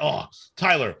give me that. Oh,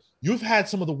 Tyler, you've had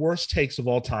some of the worst takes of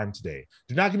all time today.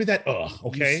 Do not give me that.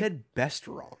 Okay. You said best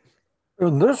wrong.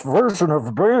 And this version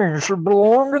of Bane should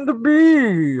belong in the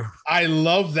B. I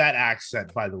love that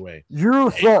accent, by the way. You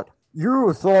thought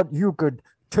you could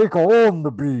take on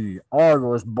the bee. I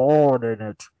was born in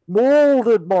it,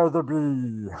 molded by the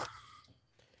bee.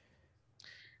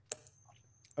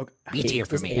 Okay. B tier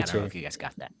for It's me. A I don't know tier. if you guys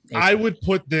got that. I would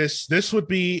put this would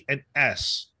be an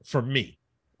S for me.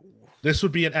 This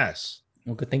would be an S.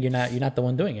 Well, good thing you're not the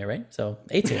one doing it, right? So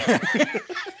A tier.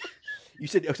 You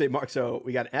said okay, Mark. So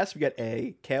we got an S, we got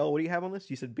A. Kale, what do you have on this?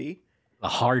 You said B. A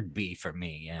hard B for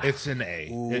me. Yeah. It's an A.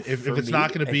 Ooh, if for it's me, not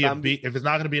going to if be a I'm- B, if it's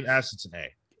not going to be an S, it's an A.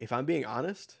 If I'm being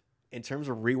honest, in terms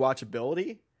of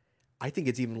rewatchability, I think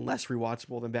it's even less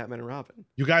rewatchable than Batman and Robin.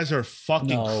 You guys are fucking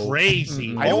No. crazy.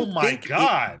 Mm-mm. I Oh don't my think it-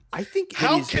 god. I think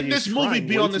How it is- can it is this movie trying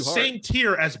be way on the too hard. same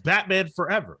tier as Batman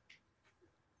Forever?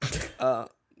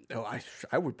 No,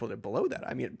 I would put it below that.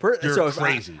 I mean, You're so if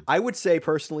crazy. I would say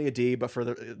personally a D, but for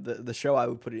the show, I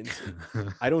would put it in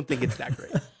C. I don't think it's that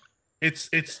great. It's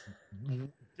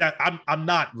yeah, I'm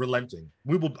not relenting.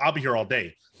 I'll be here all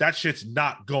day. That shit's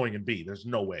not going in B. There's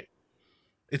no way.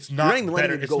 It's You're not not even letting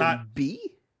better. it It's go not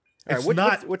B. All it's right,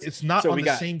 not it's not so on we the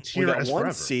got- same We tier got as one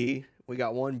Forever. C, we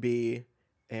got one B,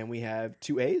 and we have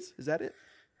two A's. Is that it?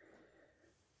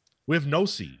 We have no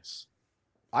C's.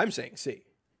 I'm saying C.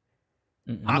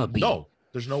 Mm-mm. I'm a B. No,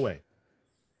 there's no way.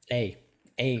 A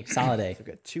solid A. So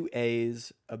we got two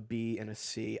A's, a B, and a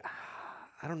C.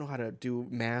 I don't know how to do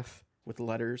math with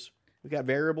letters. We got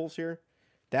variables here.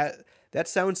 That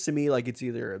sounds to me like it's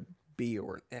either a B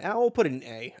or an A. I'll put it in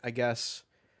A, I guess,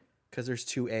 because there's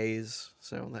two A's,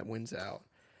 so that wins out.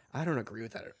 I don't agree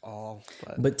with that at all.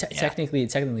 But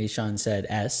technically, Sean said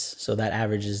S, so that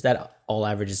all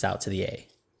averages out to the A.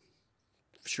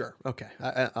 sure, okay,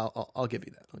 I'll give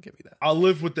you that. I'll give you that. I'll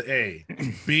live with the A.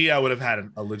 B, I would have had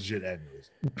a legit N.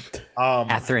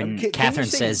 Catherine can you Catherine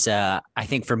say- says, I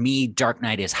think for me, Dark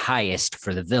Knight is highest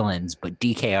for the villains, but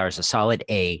DKR is a solid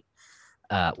A.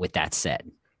 With that said,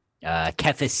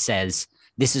 Kefis says,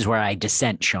 this is where I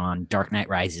dissent, Sean. Dark Knight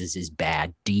Rises is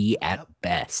bad. D at Yep.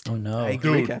 best. Oh no. I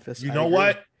agree, Dude, Kefis. you I know agree.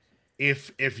 what?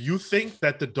 If you think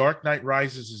that The Dark Knight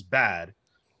Rises is bad,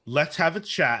 let's have a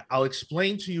chat. I'll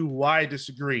explain to you why I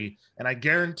disagree, and I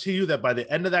guarantee you that by the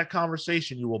end of that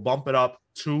conversation, you will bump it up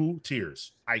 2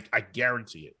 tiers. I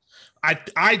guarantee it.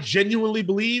 I genuinely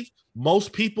believe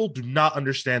most people do not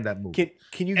understand that movie.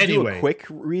 Can you do Anyway. a quick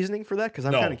reasoning for that? Because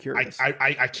I'm kind of curious.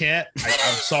 I can't.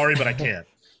 I'm sorry, but I can't.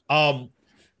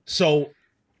 So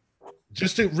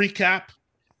just to recap,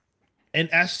 in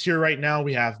S tier right now,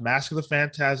 we have Mask of the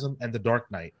Phantasm and The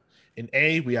Dark Knight. In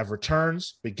A, we have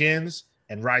Returns, Begins,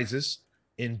 and Rises.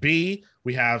 In B,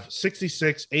 we have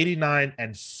 66, 89,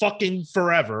 and fucking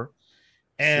Forever.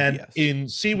 And CBS. in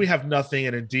C, we have nothing.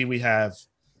 And in D, we have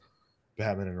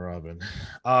Batman and Robin.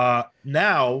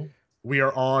 Now we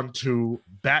are on to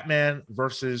Batman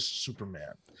versus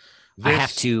Superman. I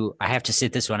have to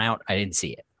sit this one out. I didn't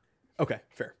see it. Okay,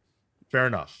 fair. Fair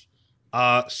enough.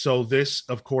 So this,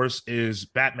 of course, is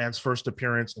Batman's first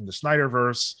appearance in the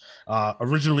Snyderverse.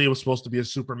 Originally, it was supposed to be a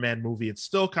Superman movie. It's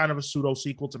still kind of a pseudo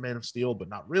sequel to Man of Steel, but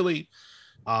not really.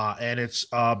 And it's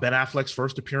Ben Affleck's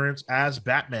first appearance as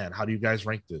Batman. How do you guys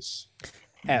rank this?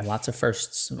 F. Lots of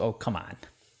firsts. Oh, come on.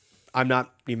 I'm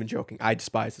not even joking. I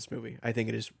despise this movie. I think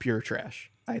it is pure trash.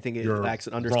 I think it You're lacks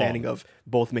an understanding wrong. of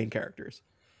both main characters.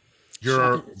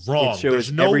 You're wrong. It shows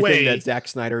There's no everything way. that Zack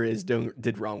Snyder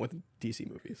did wrong with DC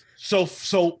movies.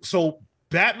 So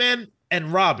Batman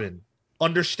and Robin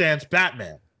understands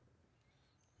Batman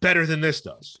better than this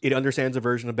does. It understands a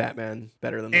version of Batman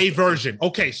better than A this does. version.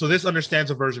 Okay, so this understands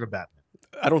a version of Batman.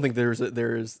 I don't think there's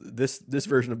this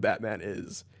version of Batman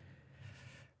is.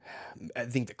 I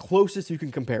think the closest you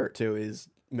can compare it to is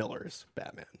Miller's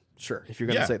Batman. Sure, if you're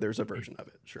gonna Yeah. say there's a version of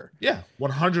it, sure. Yeah,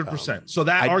 100%. So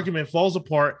that I- argument falls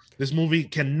apart. This movie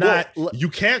cannot. Well, you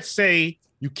cannot say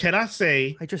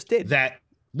I just did. that.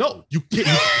 No, you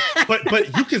can't.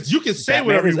 but you can say Batman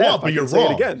whatever is you F. want, I but can you're say it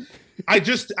wrong. again. I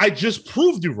just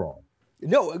proved you wrong.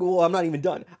 No, well, I'm not even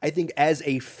done. I think as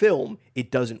a film,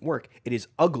 it doesn't work. It is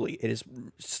ugly. It is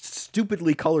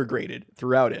stupidly color graded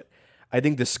throughout it. I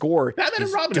think the score Batman is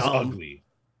and Robin dumb, is ugly.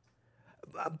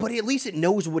 but at least it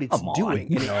knows what it's Come on. doing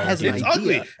and it has an It's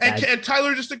idea. ugly. And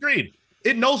Tyler just agreed.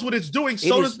 It knows what it's doing.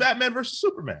 So It does is- Batman versus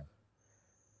Superman.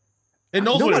 It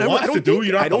knows No, what I it don't- I wants don't to do. think-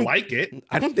 You don't I have to don't- like it.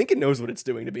 I don't think it knows what it's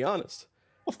doing, to be honest.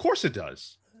 Of course it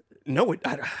does. No,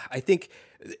 I think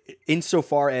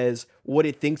insofar as what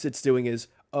it thinks it's doing is,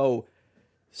 oh,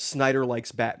 Snyder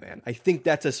likes Batman. I think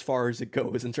that's as far as it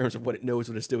goes in terms of what it knows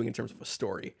what it's doing in terms of a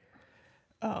story.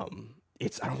 I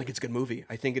don't think it's a good movie.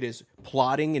 I think it is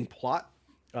plotting and plot.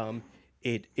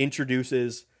 It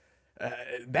introduces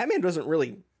Batman doesn't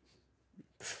really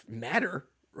matter.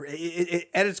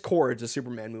 At its core, it's a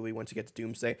Superman movie. Once you get to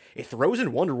Doomsday, it throws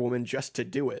in Wonder Woman just to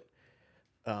do it.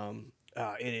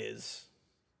 It is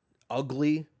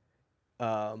ugly,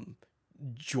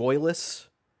 joyless.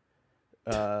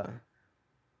 I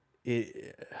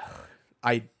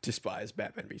despise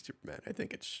Batman v Superman. I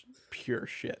think it's pure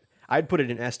shit. I'd put it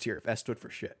in S tier if S stood for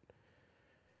shit.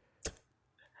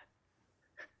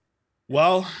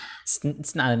 Well,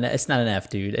 It's not an F,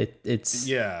 dude. It's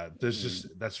yeah,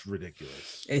 that's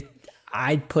ridiculous.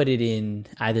 I'd put it in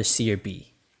either C or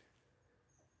B.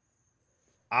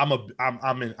 I'm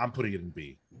putting it in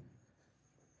B.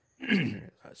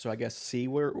 So I guess C.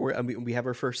 We have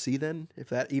our first C then, if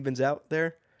that evens out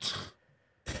there.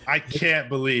 I can't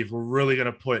believe we're really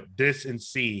gonna put this in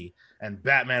C and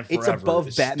Batman Forever It's above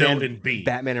is Batman. still in B.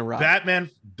 Batman and Robin.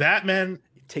 Batman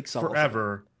It takes some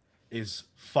Forever is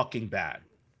fucking bad.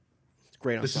 It's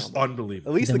great. This is ensemble.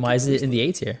 unbelievable. At least Then why is it in the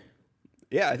A tier?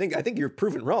 Yeah, I think you're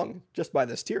proven wrong just by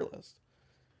this tier list.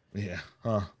 Yeah.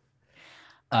 Huh.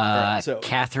 right, so-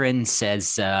 Catherine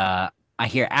says, I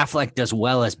hear Affleck does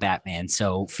well as Batman,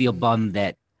 so feel bummed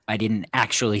that I didn't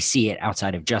actually see it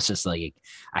outside of Justice League.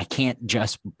 I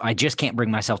just can't bring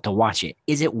myself to watch it.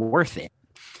 Is it worth it?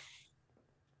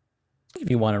 If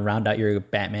you want to round out your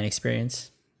Batman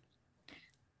experience,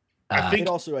 I think It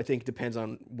also, I think, depends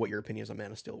on what your opinions on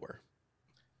Man of Steel were.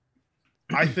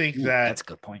 I think that That's a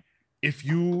good point. if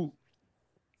you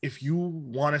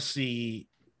want to see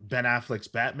Ben Affleck's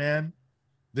Batman,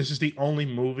 this is the only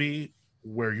movie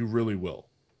where you really will,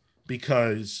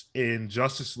 because in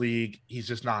Justice League he's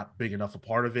just not big enough a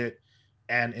part of it,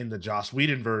 and in the Joss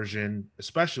Whedon version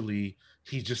especially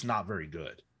he's just not very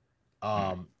good.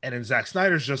 And in Zack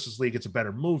Snyder's Justice League it's a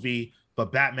better movie,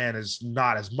 but Batman is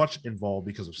not as much involved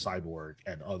because of Cyborg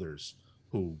and others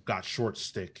who got short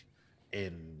stick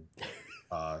in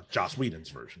Joss Whedon's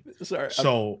version. Sorry.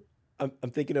 So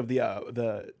I'm thinking of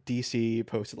the DC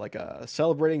posted like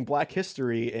celebrating Black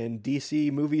History in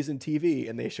DC movies and TV,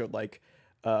 and they showed like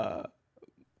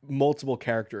multiple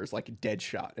characters like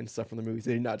Deadshot and stuff from the movies.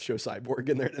 They did not show Cyborg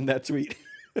in there in that tweet.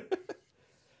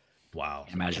 wow.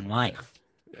 Imagine why.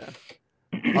 Yeah,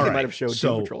 All they right, might have showed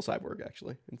so- Doom Patrol Cyborg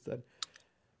actually instead.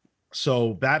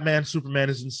 So Batman, Superman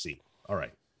is in C. All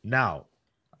right. Now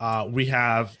we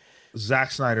have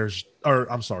Zack Snyder's,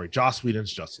 or I'm sorry, Joss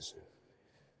Whedon's Justice League.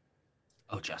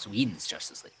 Oh, Joss Whedon's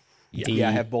Justice League. Yeah,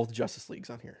 I have both Justice Leagues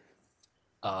on here.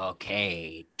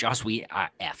 Okay, Joss Whedon,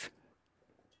 F.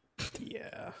 Yeah,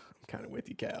 I'm kind of with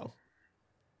you, Cal.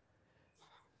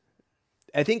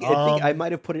 I think I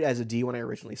might have put it as a D when I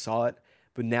originally saw it,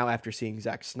 but now after seeing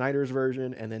Zack Snyder's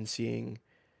version and then seeing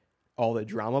all the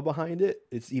drama behind it,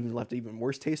 it's even left an even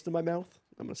worse taste in my mouth.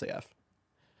 I'm gonna say F.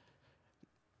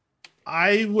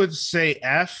 I would say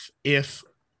F if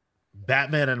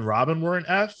Batman and Robin were in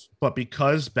F, but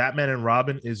because Batman and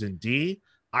Robin is in D,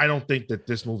 I don't think that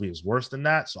this movie is worse than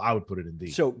that, so I would put it in D.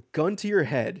 So, gun to your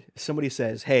head, somebody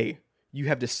says, "Hey, you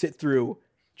have to sit through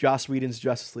Joss Whedon's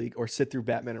Justice League or sit through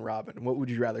Batman and Robin. What would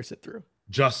you rather sit through?"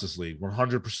 Justice League,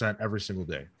 100% every single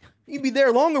day. You'd be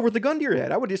there longer with the gun to your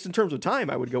head. I would just, in terms of time,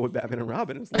 I would go with Batman and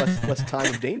Robin. It's less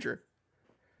time of danger.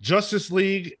 Justice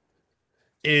League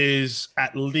is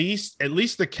at least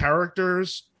the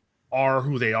characters are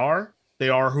who they are. They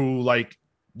are who, like,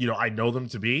 you know, I know them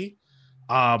to be.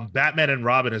 Batman and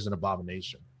Robin is an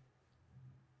abomination.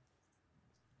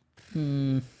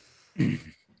 The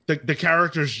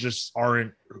characters just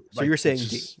aren't. So like, you're saying it's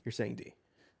D. just- You're saying D.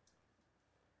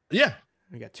 Yeah.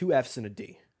 We got two Fs and a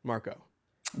D. Marco.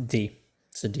 D.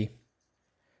 It's a D.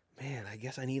 Man, I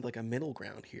guess I need like a middle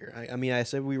ground here. I mean, I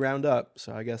said we round up,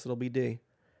 so I guess it'll be D.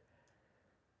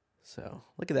 So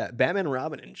look at that. Batman and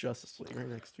Robin and Justice League right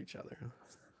next to each other.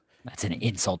 That's an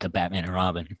insult to Batman and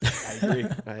Robin. I agree.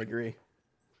 I agree.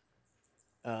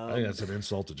 I think that's an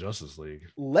insult to Justice League.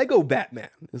 Lego Batman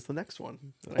is the next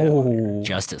one. that I have on here. Oh,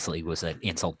 Justice League was an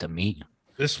insult to me.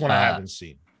 This one I haven't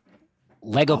seen.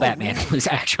 Lego Oh, Batman man. was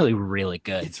actually really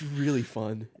good. It's really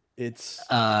fun. It's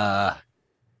Damn.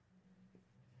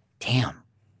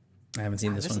 I haven't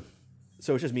seen this this- one.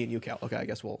 so it's just me and you, Cal. Okay, I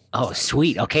guess we'll. Oh,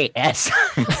 sweet. Okay, S.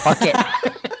 Fuck it.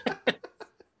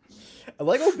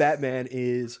 Lego Batman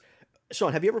is.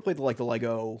 Sean, have you ever played the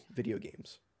Lego video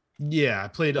games? Yeah, I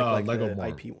played Like Lego the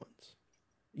Marvel. IP ones.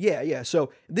 Yeah, yeah.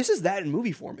 So this is that in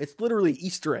movie form. It's literally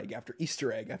Easter egg after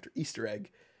Easter egg after Easter egg.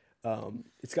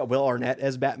 It's got Will Arnett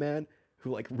as Batman,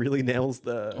 who like really nails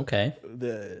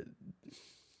the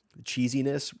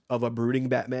cheesiness of a brooding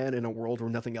Batman in a world where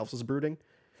nothing else is brooding.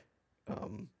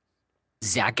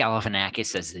 Zach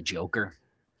Galifianakis as the Joker,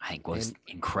 I think was And-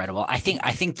 incredible. I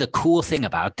think the cool thing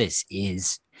about this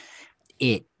is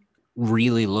it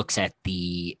really looks at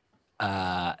the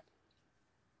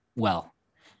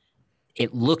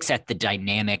it looks at the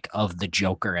dynamic of the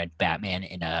Joker and Batman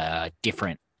in a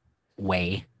different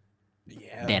way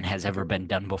Yeah, than has ever been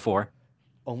done before.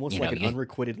 almost you like know, an you-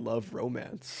 unrequited love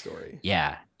romance story.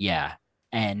 Yeah, yeah.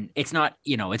 And it's not,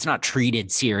 it's not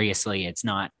treated seriously. It's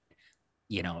not,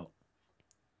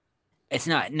 it's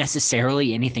not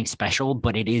necessarily anything special,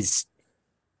 but it is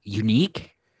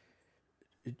unique,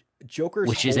 Joker's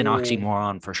which is an whole-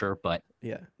 oxymoron for sure. But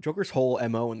Yeah, Joker's whole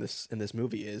MO in this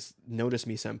movie is "Notice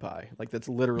me, senpai." Like that's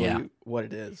literally Yeah. what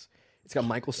it is. It's got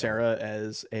Michael Cera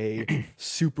as a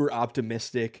super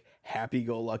optimistic,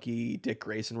 happy-go-lucky Dick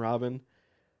Grayson Robin.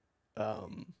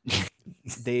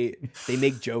 They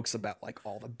make jokes about like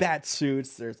all the bat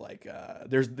suits. There's like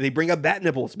they bring up bat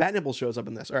nibbles. Bat nibbles shows up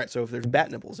in this. All right, so if there's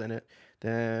bat nibbles in it,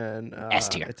 then S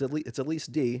tier. it's at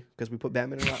least D because we put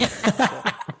Batman and Robin. in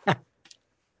it.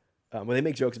 So, well, they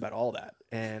make jokes about all that,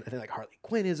 and I think like Harley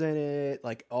Quinn is in it.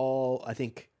 Like I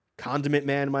think Condiment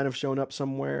Man might have shown up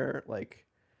somewhere. Like,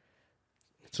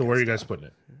 So where are you guys putting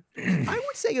it? I'd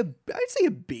say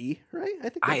a B, right? I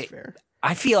think that's fair.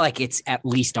 I feel like it's at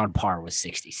least on par with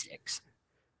 66.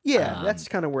 Yeah, that's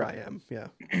kind of where I am. Yeah,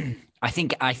 I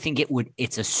think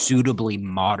it's a suitably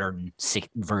modern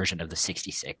version of the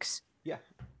 66. yeah,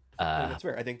 I think that's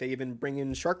fair. I think they even bring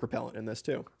in shark repellent in this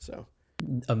too. So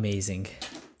Amazing.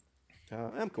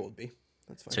 I'm cool with B.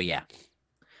 That's fine. So yeah.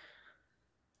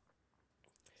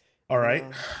 All right.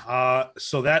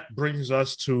 So that brings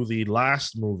us to the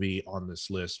last movie on this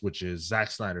list, which is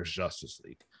Zack Snyder's Justice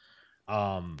League.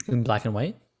 In black and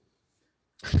white.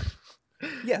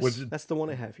 Yes, Would- that's the one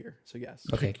I have here. So yes.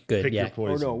 Okay, good. Pick your Yeah, Or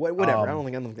poison. no, whatever. I Um,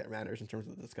 don't think that matters in terms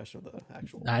of the discussion of the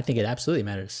actual. I think it absolutely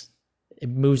matters. It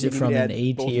moves You it need from to an add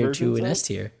A both tier to versions an up? S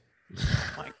tier.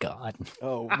 Oh my God.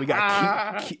 Oh, we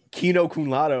got Kino Kun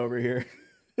Laude over here.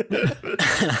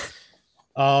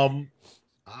 Um,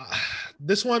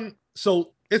 this one,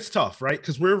 so it's tough, right?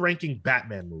 Because we're ranking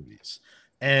Batman movies,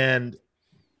 and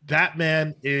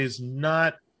Batman is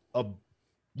not a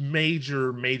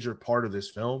major part of this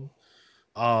film.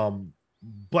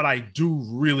 But I do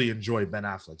really enjoy Ben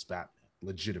Affleck's Batman,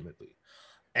 legitimately,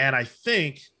 and I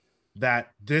think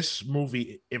that this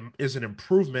movie is an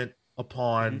improvement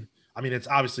upon. Mm-hmm. I mean, it's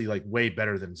obviously like way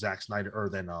better than Zack Snyder or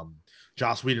than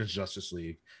Joss Whedon's Justice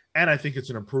League. And I think it's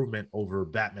an improvement over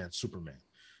Batman Superman.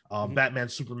 Batman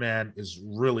Superman is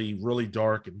really, really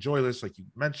dark and joyless, like you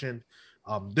mentioned.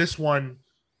 This one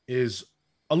is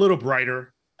a little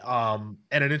brighter, and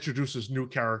it introduces new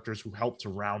characters who help to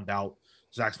round out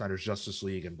Zack Snyder's Justice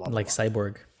League and blah, blah, Like blah.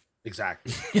 Cyborg.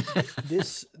 Exactly.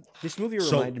 This movie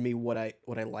reminded me what I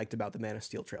liked about the Man of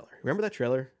Steel trailer. Remember that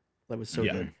trailer? That was so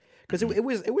good. Because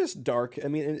it was dark. I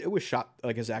mean, it was shot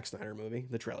like a Zack Snyder movie.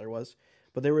 The trailer was,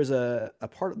 but there was a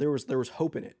part there was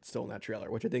hope in it still in that trailer,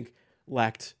 which I think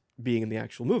lacked being in the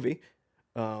actual movie.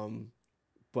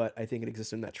 But I think it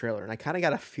existed in that trailer, and I kind of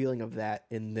got a feeling of that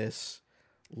in this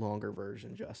longer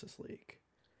version Justice League.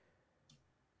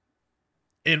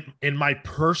 In my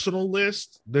personal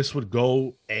list, this would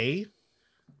go A.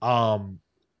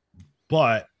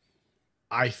 But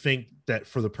I think that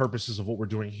for the purposes of what we're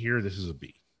doing here, this is a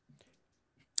B.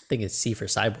 I think it's C for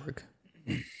Cyborg.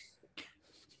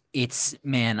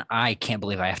 Man, I can't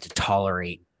believe I have to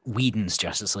tolerate Whedon's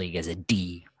Justice League as a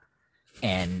D,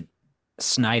 and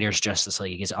Snyder's Justice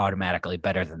League is automatically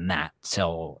better than that.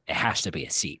 So it has to be a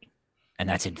C, and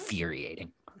that's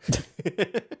infuriating.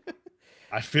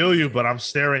 I feel you, but I'm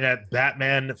staring at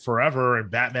Batman Forever and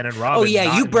Batman and Robin. Oh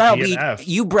yeah,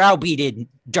 you browbeated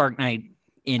Dark Knight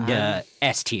into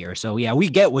S tier. So yeah, we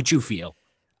get what you feel.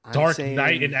 Dark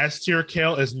Knight in S tier,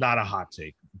 Kale, is not a hot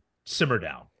take. Simmer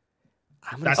down.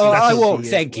 I won't.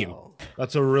 Thank you.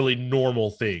 That's a really normal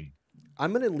thing.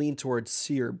 I'm going to lean towards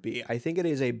C or B. I think it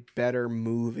is a better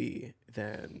movie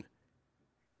than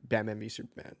Batman v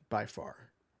Superman by far.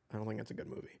 I don't think it's a good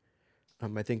movie.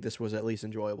 I think this was at least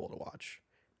enjoyable to watch,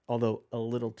 although a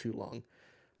little too long.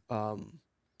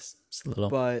 Just a little.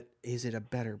 But is it a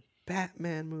better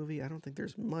Batman movie? I don't think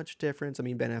there's much difference. I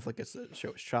mean, Ben Affleck gets to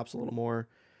show his chops a little more.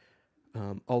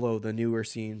 Although the newer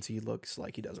scenes, he looks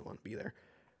like he doesn't want to be there,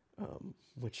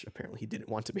 which apparently he didn't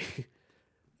want to be.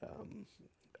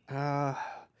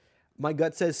 My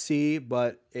gut says C,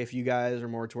 but if you guys are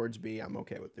more towards B, I'm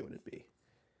okay with doing it B.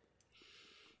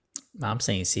 I'm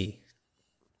saying C.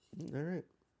 All right.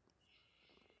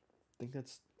 I think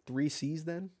that's 3 C's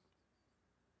then.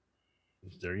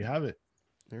 There you have it.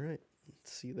 All right.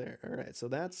 Let's see there. All right. So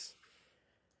I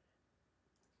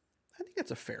think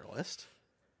that's a fair list.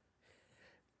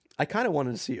 I kind of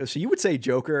wanted to see. So you would say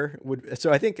Joker would.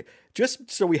 So I think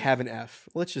just so we have an F,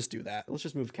 let's just do that. Let's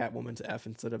just move Catwoman to F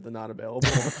instead of the not available.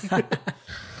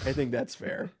 I think that's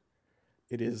fair.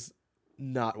 It is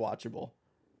not watchable.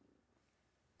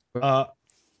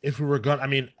 If we were I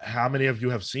mean, how many of you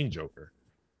have seen Joker?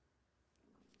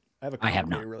 I have a not.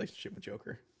 complicated relationship with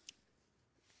Joker.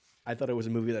 I thought it was a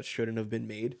movie that shouldn't have been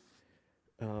made.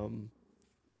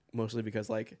 Mostly because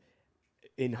like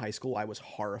in high school, I was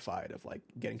horrified of like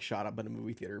getting shot up in a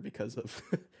movie theater because of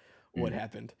what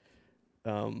happened.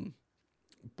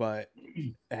 But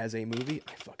as a movie,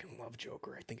 I fucking love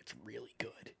Joker. I think it's really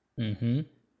good. Mm-hmm.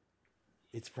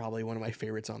 It's probably one of my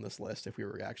favorites on this list if we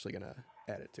were actually going to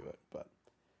add it to it. But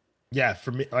yeah,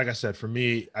 for me, like I said, for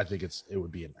me, I think it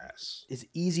would be an S. It's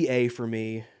easy A for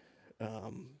me.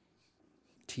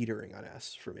 Teetering on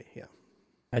S for me. Yeah.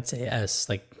 I'd say S.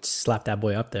 Like slap that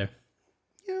boy up there.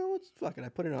 Yeah, let's fuck it. I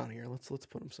put it on here. Let's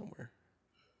put him somewhere.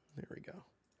 There we go.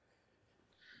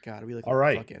 God, we look all like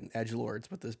right. Fucking edgelords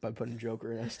with this by putting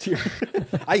Joker in S tier.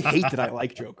 I hate that I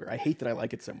like Joker. I hate that I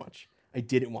like it so much. I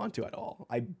didn't want to at all.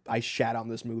 I shat on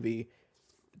this movie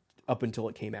up until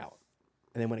it came out.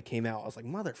 And then when it came out, I was like,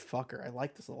 motherfucker, I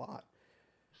like this a lot.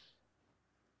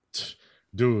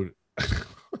 Dude,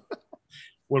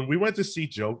 when we went to see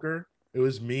Joker, it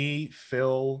was me,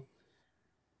 Phil,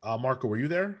 Marco, were you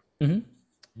there? Mm-hmm.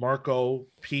 Marco,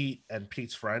 Pete, and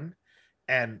Pete's friend.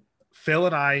 And Phil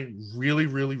and I really,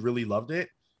 really, really loved it.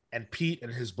 And Pete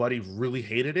and his buddy really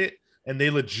hated it. And they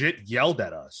legit yelled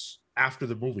at us after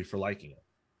the movie for liking it.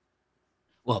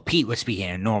 Well, Pete was speaking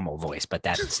in a normal voice, but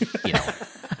that's, you know.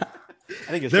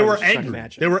 I think they were angry.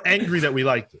 They were angry that we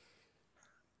liked it.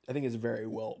 I think it's a very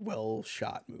well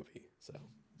shot movie. So,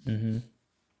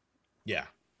 yeah.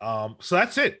 So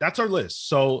that's it. That's our list.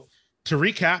 So to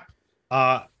recap,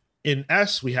 in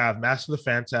S we have Master of the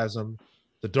Phantasm,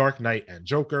 The Dark Knight, and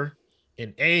Joker.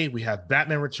 In A, we have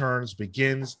Batman Returns,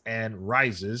 Begins, and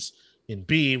Rises. In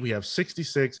B, we have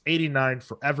 66, 89,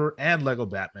 Forever, and Lego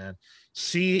Batman.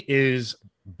 C is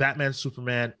Batman,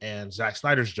 Superman, and Zack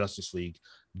Snyder's Justice League.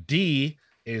 D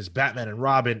is Batman and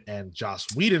Robin and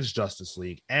Joss Whedon's Justice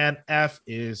League. And F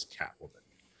is Catwoman.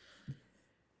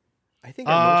 I think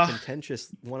our most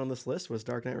contentious one on this list was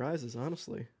Dark Knight Rises,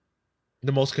 honestly.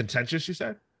 The most contentious, you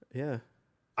said? Yeah.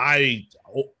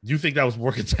 You think that was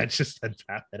more contentious than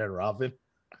Batman and Robin?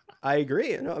 I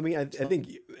agree. No, I mean, I think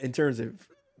in terms of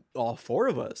all four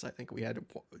of us, I think we had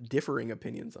differing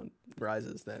opinions on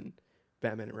Rises than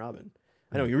Batman and Robin.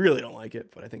 I know you really don't like it,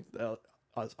 but I think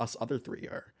us other three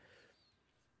are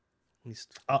at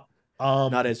least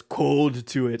not as cold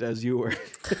to it as you were.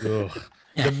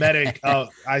 The Medic.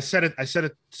 I said it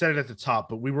at the top,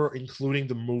 but we were including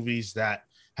the movies that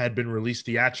had been released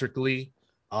theatrically.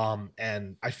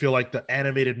 And I feel like the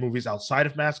animated movies outside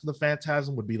of Mask of the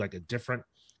Phantasm would be like a different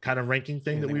kind of ranking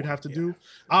thing that we would have to do.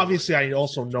 Obviously, I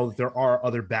also know that there are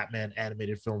other Batman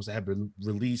animated films that have been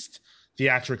released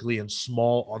theatrically and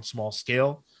on small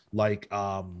scale, like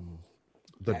the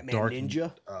Batman Dark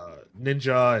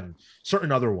Ninja and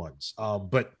certain other ones.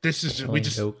 But this is we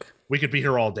could be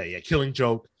here all day. Yeah, Killing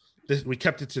Joke. We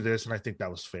kept it to this, and I think that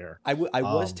was fair. I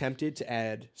was tempted to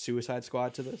add Suicide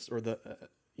Squad to this, or the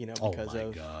because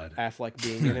of Affleck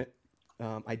being in it.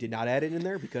 I did not add it in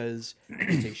there because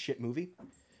it's a shit movie.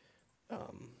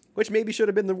 Which maybe should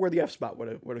have been where the F spot would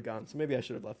have gone. So maybe I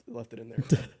should have left it in there.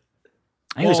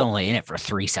 I was only in it for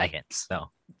 3 seconds, so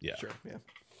yeah, sure, yeah.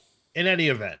 In any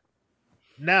event,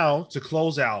 now to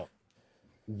close out,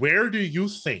 where do you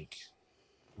think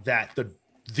that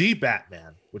the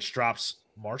Batman, which drops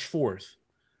March 4th,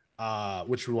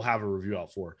 which we will have a review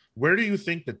out for, where do you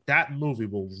think that movie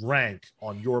will rank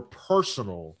on your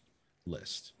personal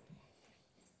list?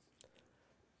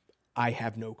 I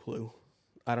have no clue.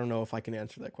 I don't know if I can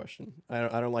answer that question.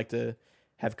 I don't like to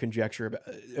have conjecture about.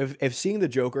 If seeing the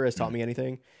Joker has taught me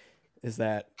anything, is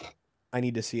that I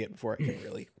need to see it before I can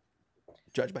really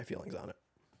judge my feelings on it.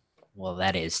 Well,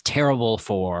 that is terrible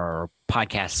for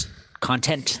podcast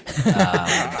content.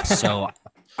 So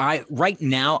right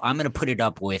now I'm going to put it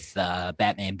up with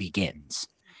Batman Begins,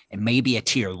 and maybe a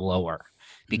tier lower,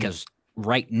 because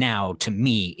right now to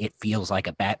me it feels like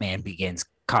a Batman Begins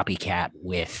copycat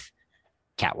with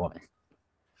Catwoman.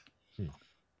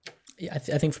 Yeah, I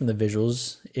think from the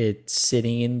visuals, it's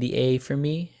sitting in the A for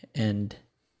me, and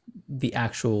the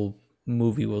actual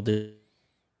movie will do.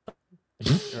 All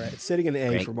right, it's sitting in the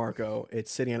A for Marco.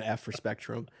 It's sitting on F for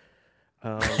Spectrum.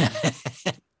 I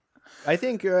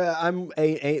think I'm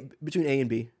a between A and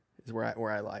B is where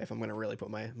I lie if I'm going to really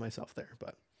put myself there.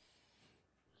 But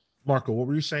Marco, what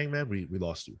were you saying, man? We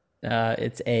lost you.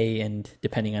 It's A, and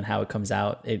depending on how it comes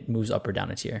out, it moves up or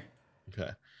down a tier. Okay.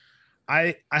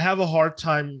 I have a hard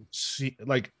time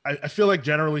I feel like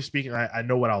generally speaking, I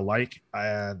know what I'll like,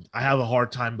 and I have a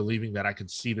hard time believing that I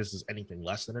could see this as anything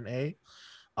less than an A.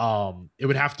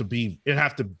 It'd have to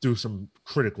do some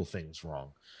critical things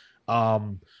wrong.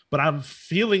 But I'm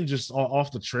feeling just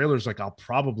off the trailers like I'll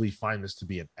probably find this to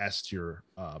be an S tier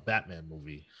Batman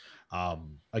movie.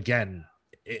 Again,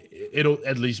 it'll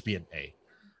at least be an A.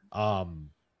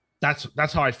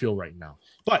 That's how I feel right now.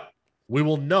 But we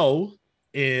will know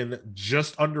in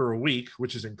just under a week,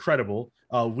 which is incredible.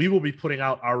 We will be putting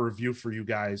out our review for you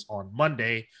guys on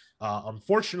Monday.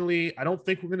 Unfortunately, I don't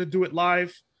think we're going to do it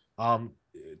live.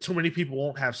 Too many people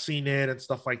won't have seen it and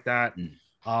stuff like that.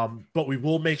 But we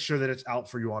will make sure that it's out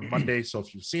for you on Monday. So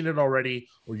if you've seen it already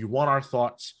or you want our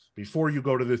thoughts before you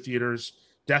go to the theaters,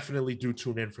 definitely do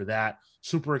tune in for that.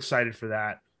 Super excited for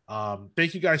that.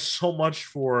 Thank you guys so much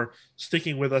for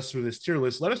sticking with us through this tier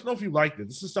list. Let us know if you liked it.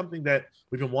 This is something that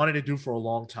we've been wanting to do for a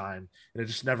long time, and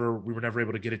we were never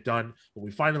able to get it done, but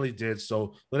we finally did.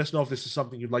 So let us know if this is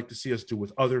something you'd like to see us do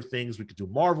with other things. We could do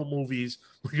Marvel movies.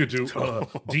 We could do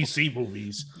DC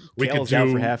movies. We could do out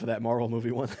for half of that Marvel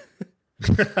movie one.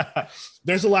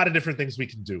 There's a lot of different things we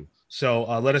can do. So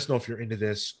let us know if you're into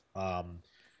this.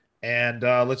 And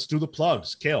let's do the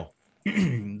plugs. Kale.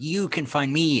 You can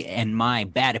find me and my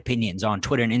bad opinions on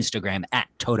Twitter and Instagram at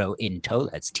TotoInto.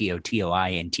 That's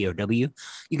TOTOINTOW.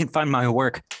 You can find my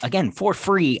work, again, for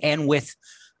free and with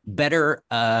better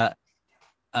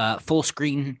full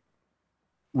screen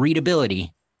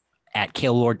readability at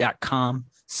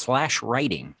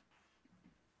kalelord.com/writing.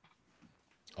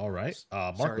 All right.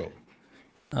 Marco.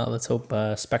 Let's hope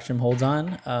Spectrum holds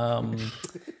on.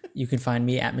 You can find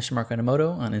me at Mr. Marco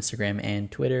Enomoto on Instagram and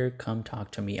Twitter. Come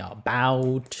talk to me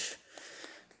about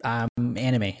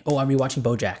anime. Oh, I'm rewatching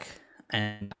BoJack.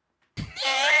 And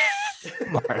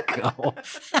Marco.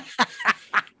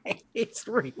 He's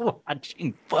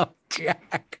rewatching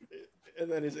BoJack.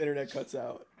 And then his internet cuts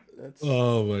out. That's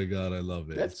Oh my god, I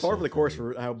love it. that's It's par so for the course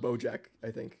funny. for how BoJack,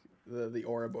 I think, the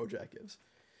aura BoJack gives.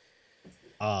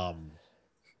 That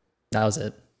was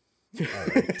it.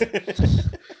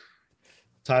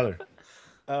 Tyler.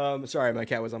 Sorry, my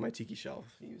cat was on my tiki shelf.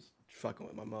 He was fucking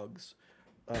with my mugs.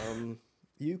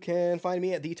 You can find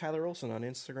me at the Tyler Olson on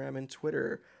Instagram and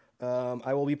Twitter.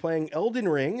 I will be playing Elden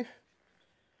Ring.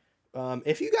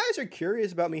 If you guys are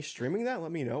curious about me streaming that,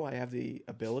 let me know. I have the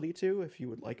ability to. If you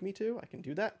would like me to, I can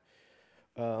do that.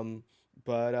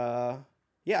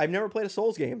 Yeah, I've never played a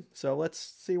Souls game, so let's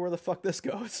see where the fuck this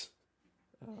goes.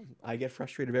 I get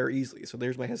frustrated very easily, so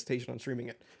there's my hesitation on streaming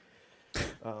it.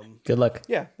 Good luck.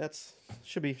 Yeah, that's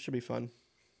should be fun.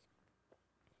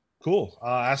 Cool.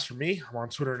 As for me, I'm on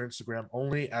Twitter and Instagram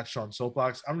only at Sean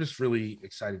Soapbox. I'm just really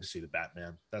excited to see the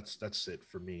Batman. That's it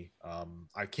for me.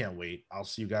 I can't wait. I'll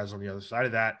see you guys on the other side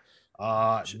of that.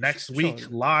 Next week,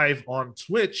 Sean. live on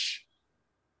Twitch.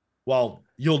 Well,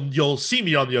 you'll see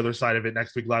me on the other side of it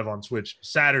next week, live on Twitch.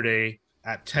 Saturday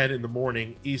at 10 in the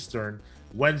morning Eastern.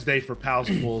 Wednesday for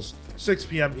Palsiples, 6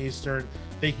 p.m. Eastern.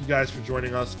 Thank you guys for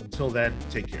joining us. Until then,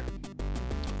 take care.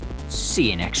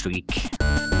 See you next week.